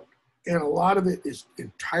out, and a lot of it is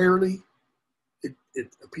entirely,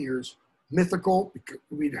 it appears mythical because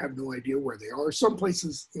we have no idea where they are. Some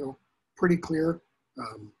places, you know, pretty clear.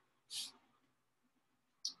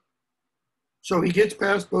 So he gets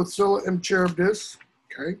past both Scylla and Charybdis,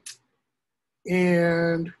 okay?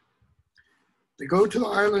 And they go to the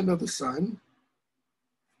island of the sun.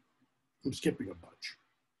 I'm skipping a bunch.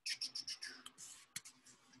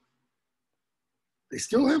 They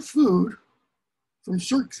still have food from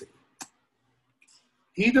Xerxes.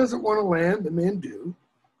 He doesn't want to land, the men do.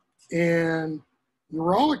 And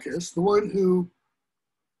Eurymachus, the one who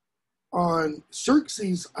on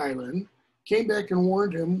Xerxes' island came back and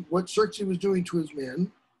warned him what Xerxes was doing to his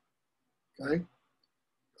men. Okay.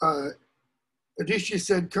 Odysseus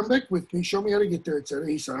said, come back with me, show me how to get there, etc.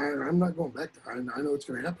 He said, I'm not going back there. I know what's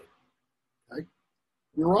going to happen. Okay.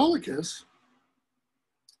 Eurymachus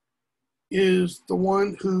is the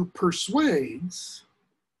one who persuades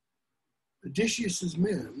Odysseus's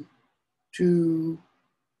men to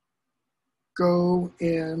go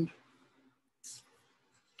and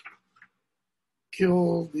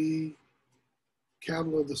kill the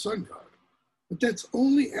cattle of the sun god. But that's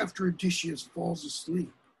only after Odysseus falls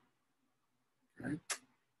asleep. Okay?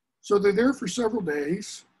 So they're there for several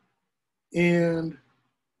days, and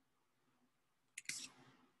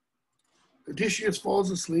Odysseus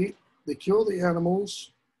falls asleep. They kill the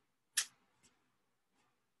animals.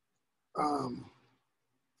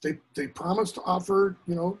 They promise to offer,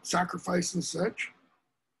 you know, sacrifice and such,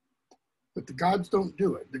 but the gods don't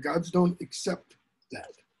do it. The gods don't accept that.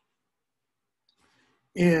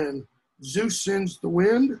 And Zeus sends the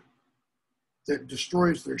wind that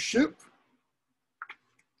destroys their ship.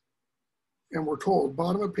 And we're told,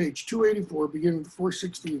 bottom of page 284, beginning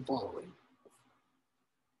 460 and following.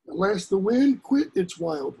 At last the wind quit its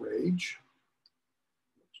wild rage.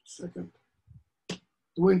 Just a second.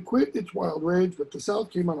 The wind quit its wild rage, but the south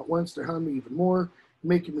came on at once to hound me even more,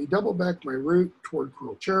 making me double back my route toward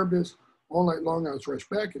cruel Charybdis. All night long I was rushed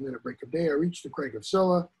back, and then at break of day I reached the crag of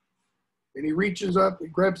Scylla. And he reaches up, he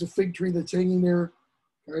grabs a fig tree that's hanging there.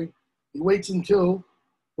 Okay? He waits until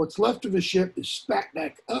what's left of his ship is spat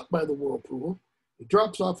back up by the whirlpool. He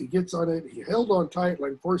drops off, he gets on it, he held on tight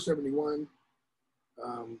like 471.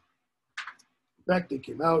 Back they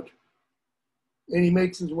came out. And he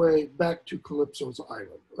makes his way back to Calypso's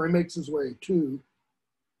island, or he makes his way to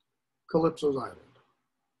Calypso's island,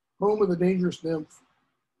 home of the dangerous nymph,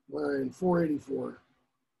 line 484,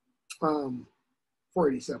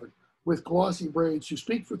 487. With glossy braids, she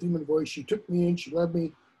speaks with human voice. She took me in, she led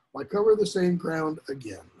me. I cover the same ground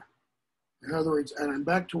again. In other words, and I'm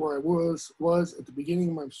back to where I was at the beginning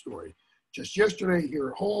of my story. Just yesterday here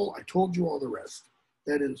at Hall, I told you all the rest.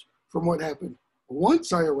 That is from what happened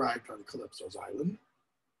once I arrived on Calypso's island,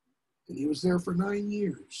 and he was there for 9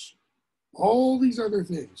 years. All these other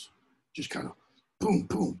things, just kind of boom,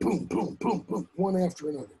 boom, boom, boom, boom, boom, one after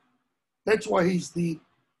another. That's why he's the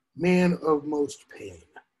man of most pain,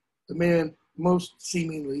 the man most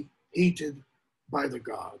seemingly hated by the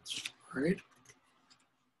gods, right?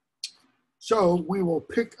 So we will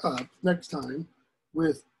pick up next time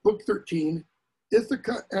with Book 13,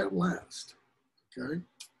 Ithaca at Last, okay?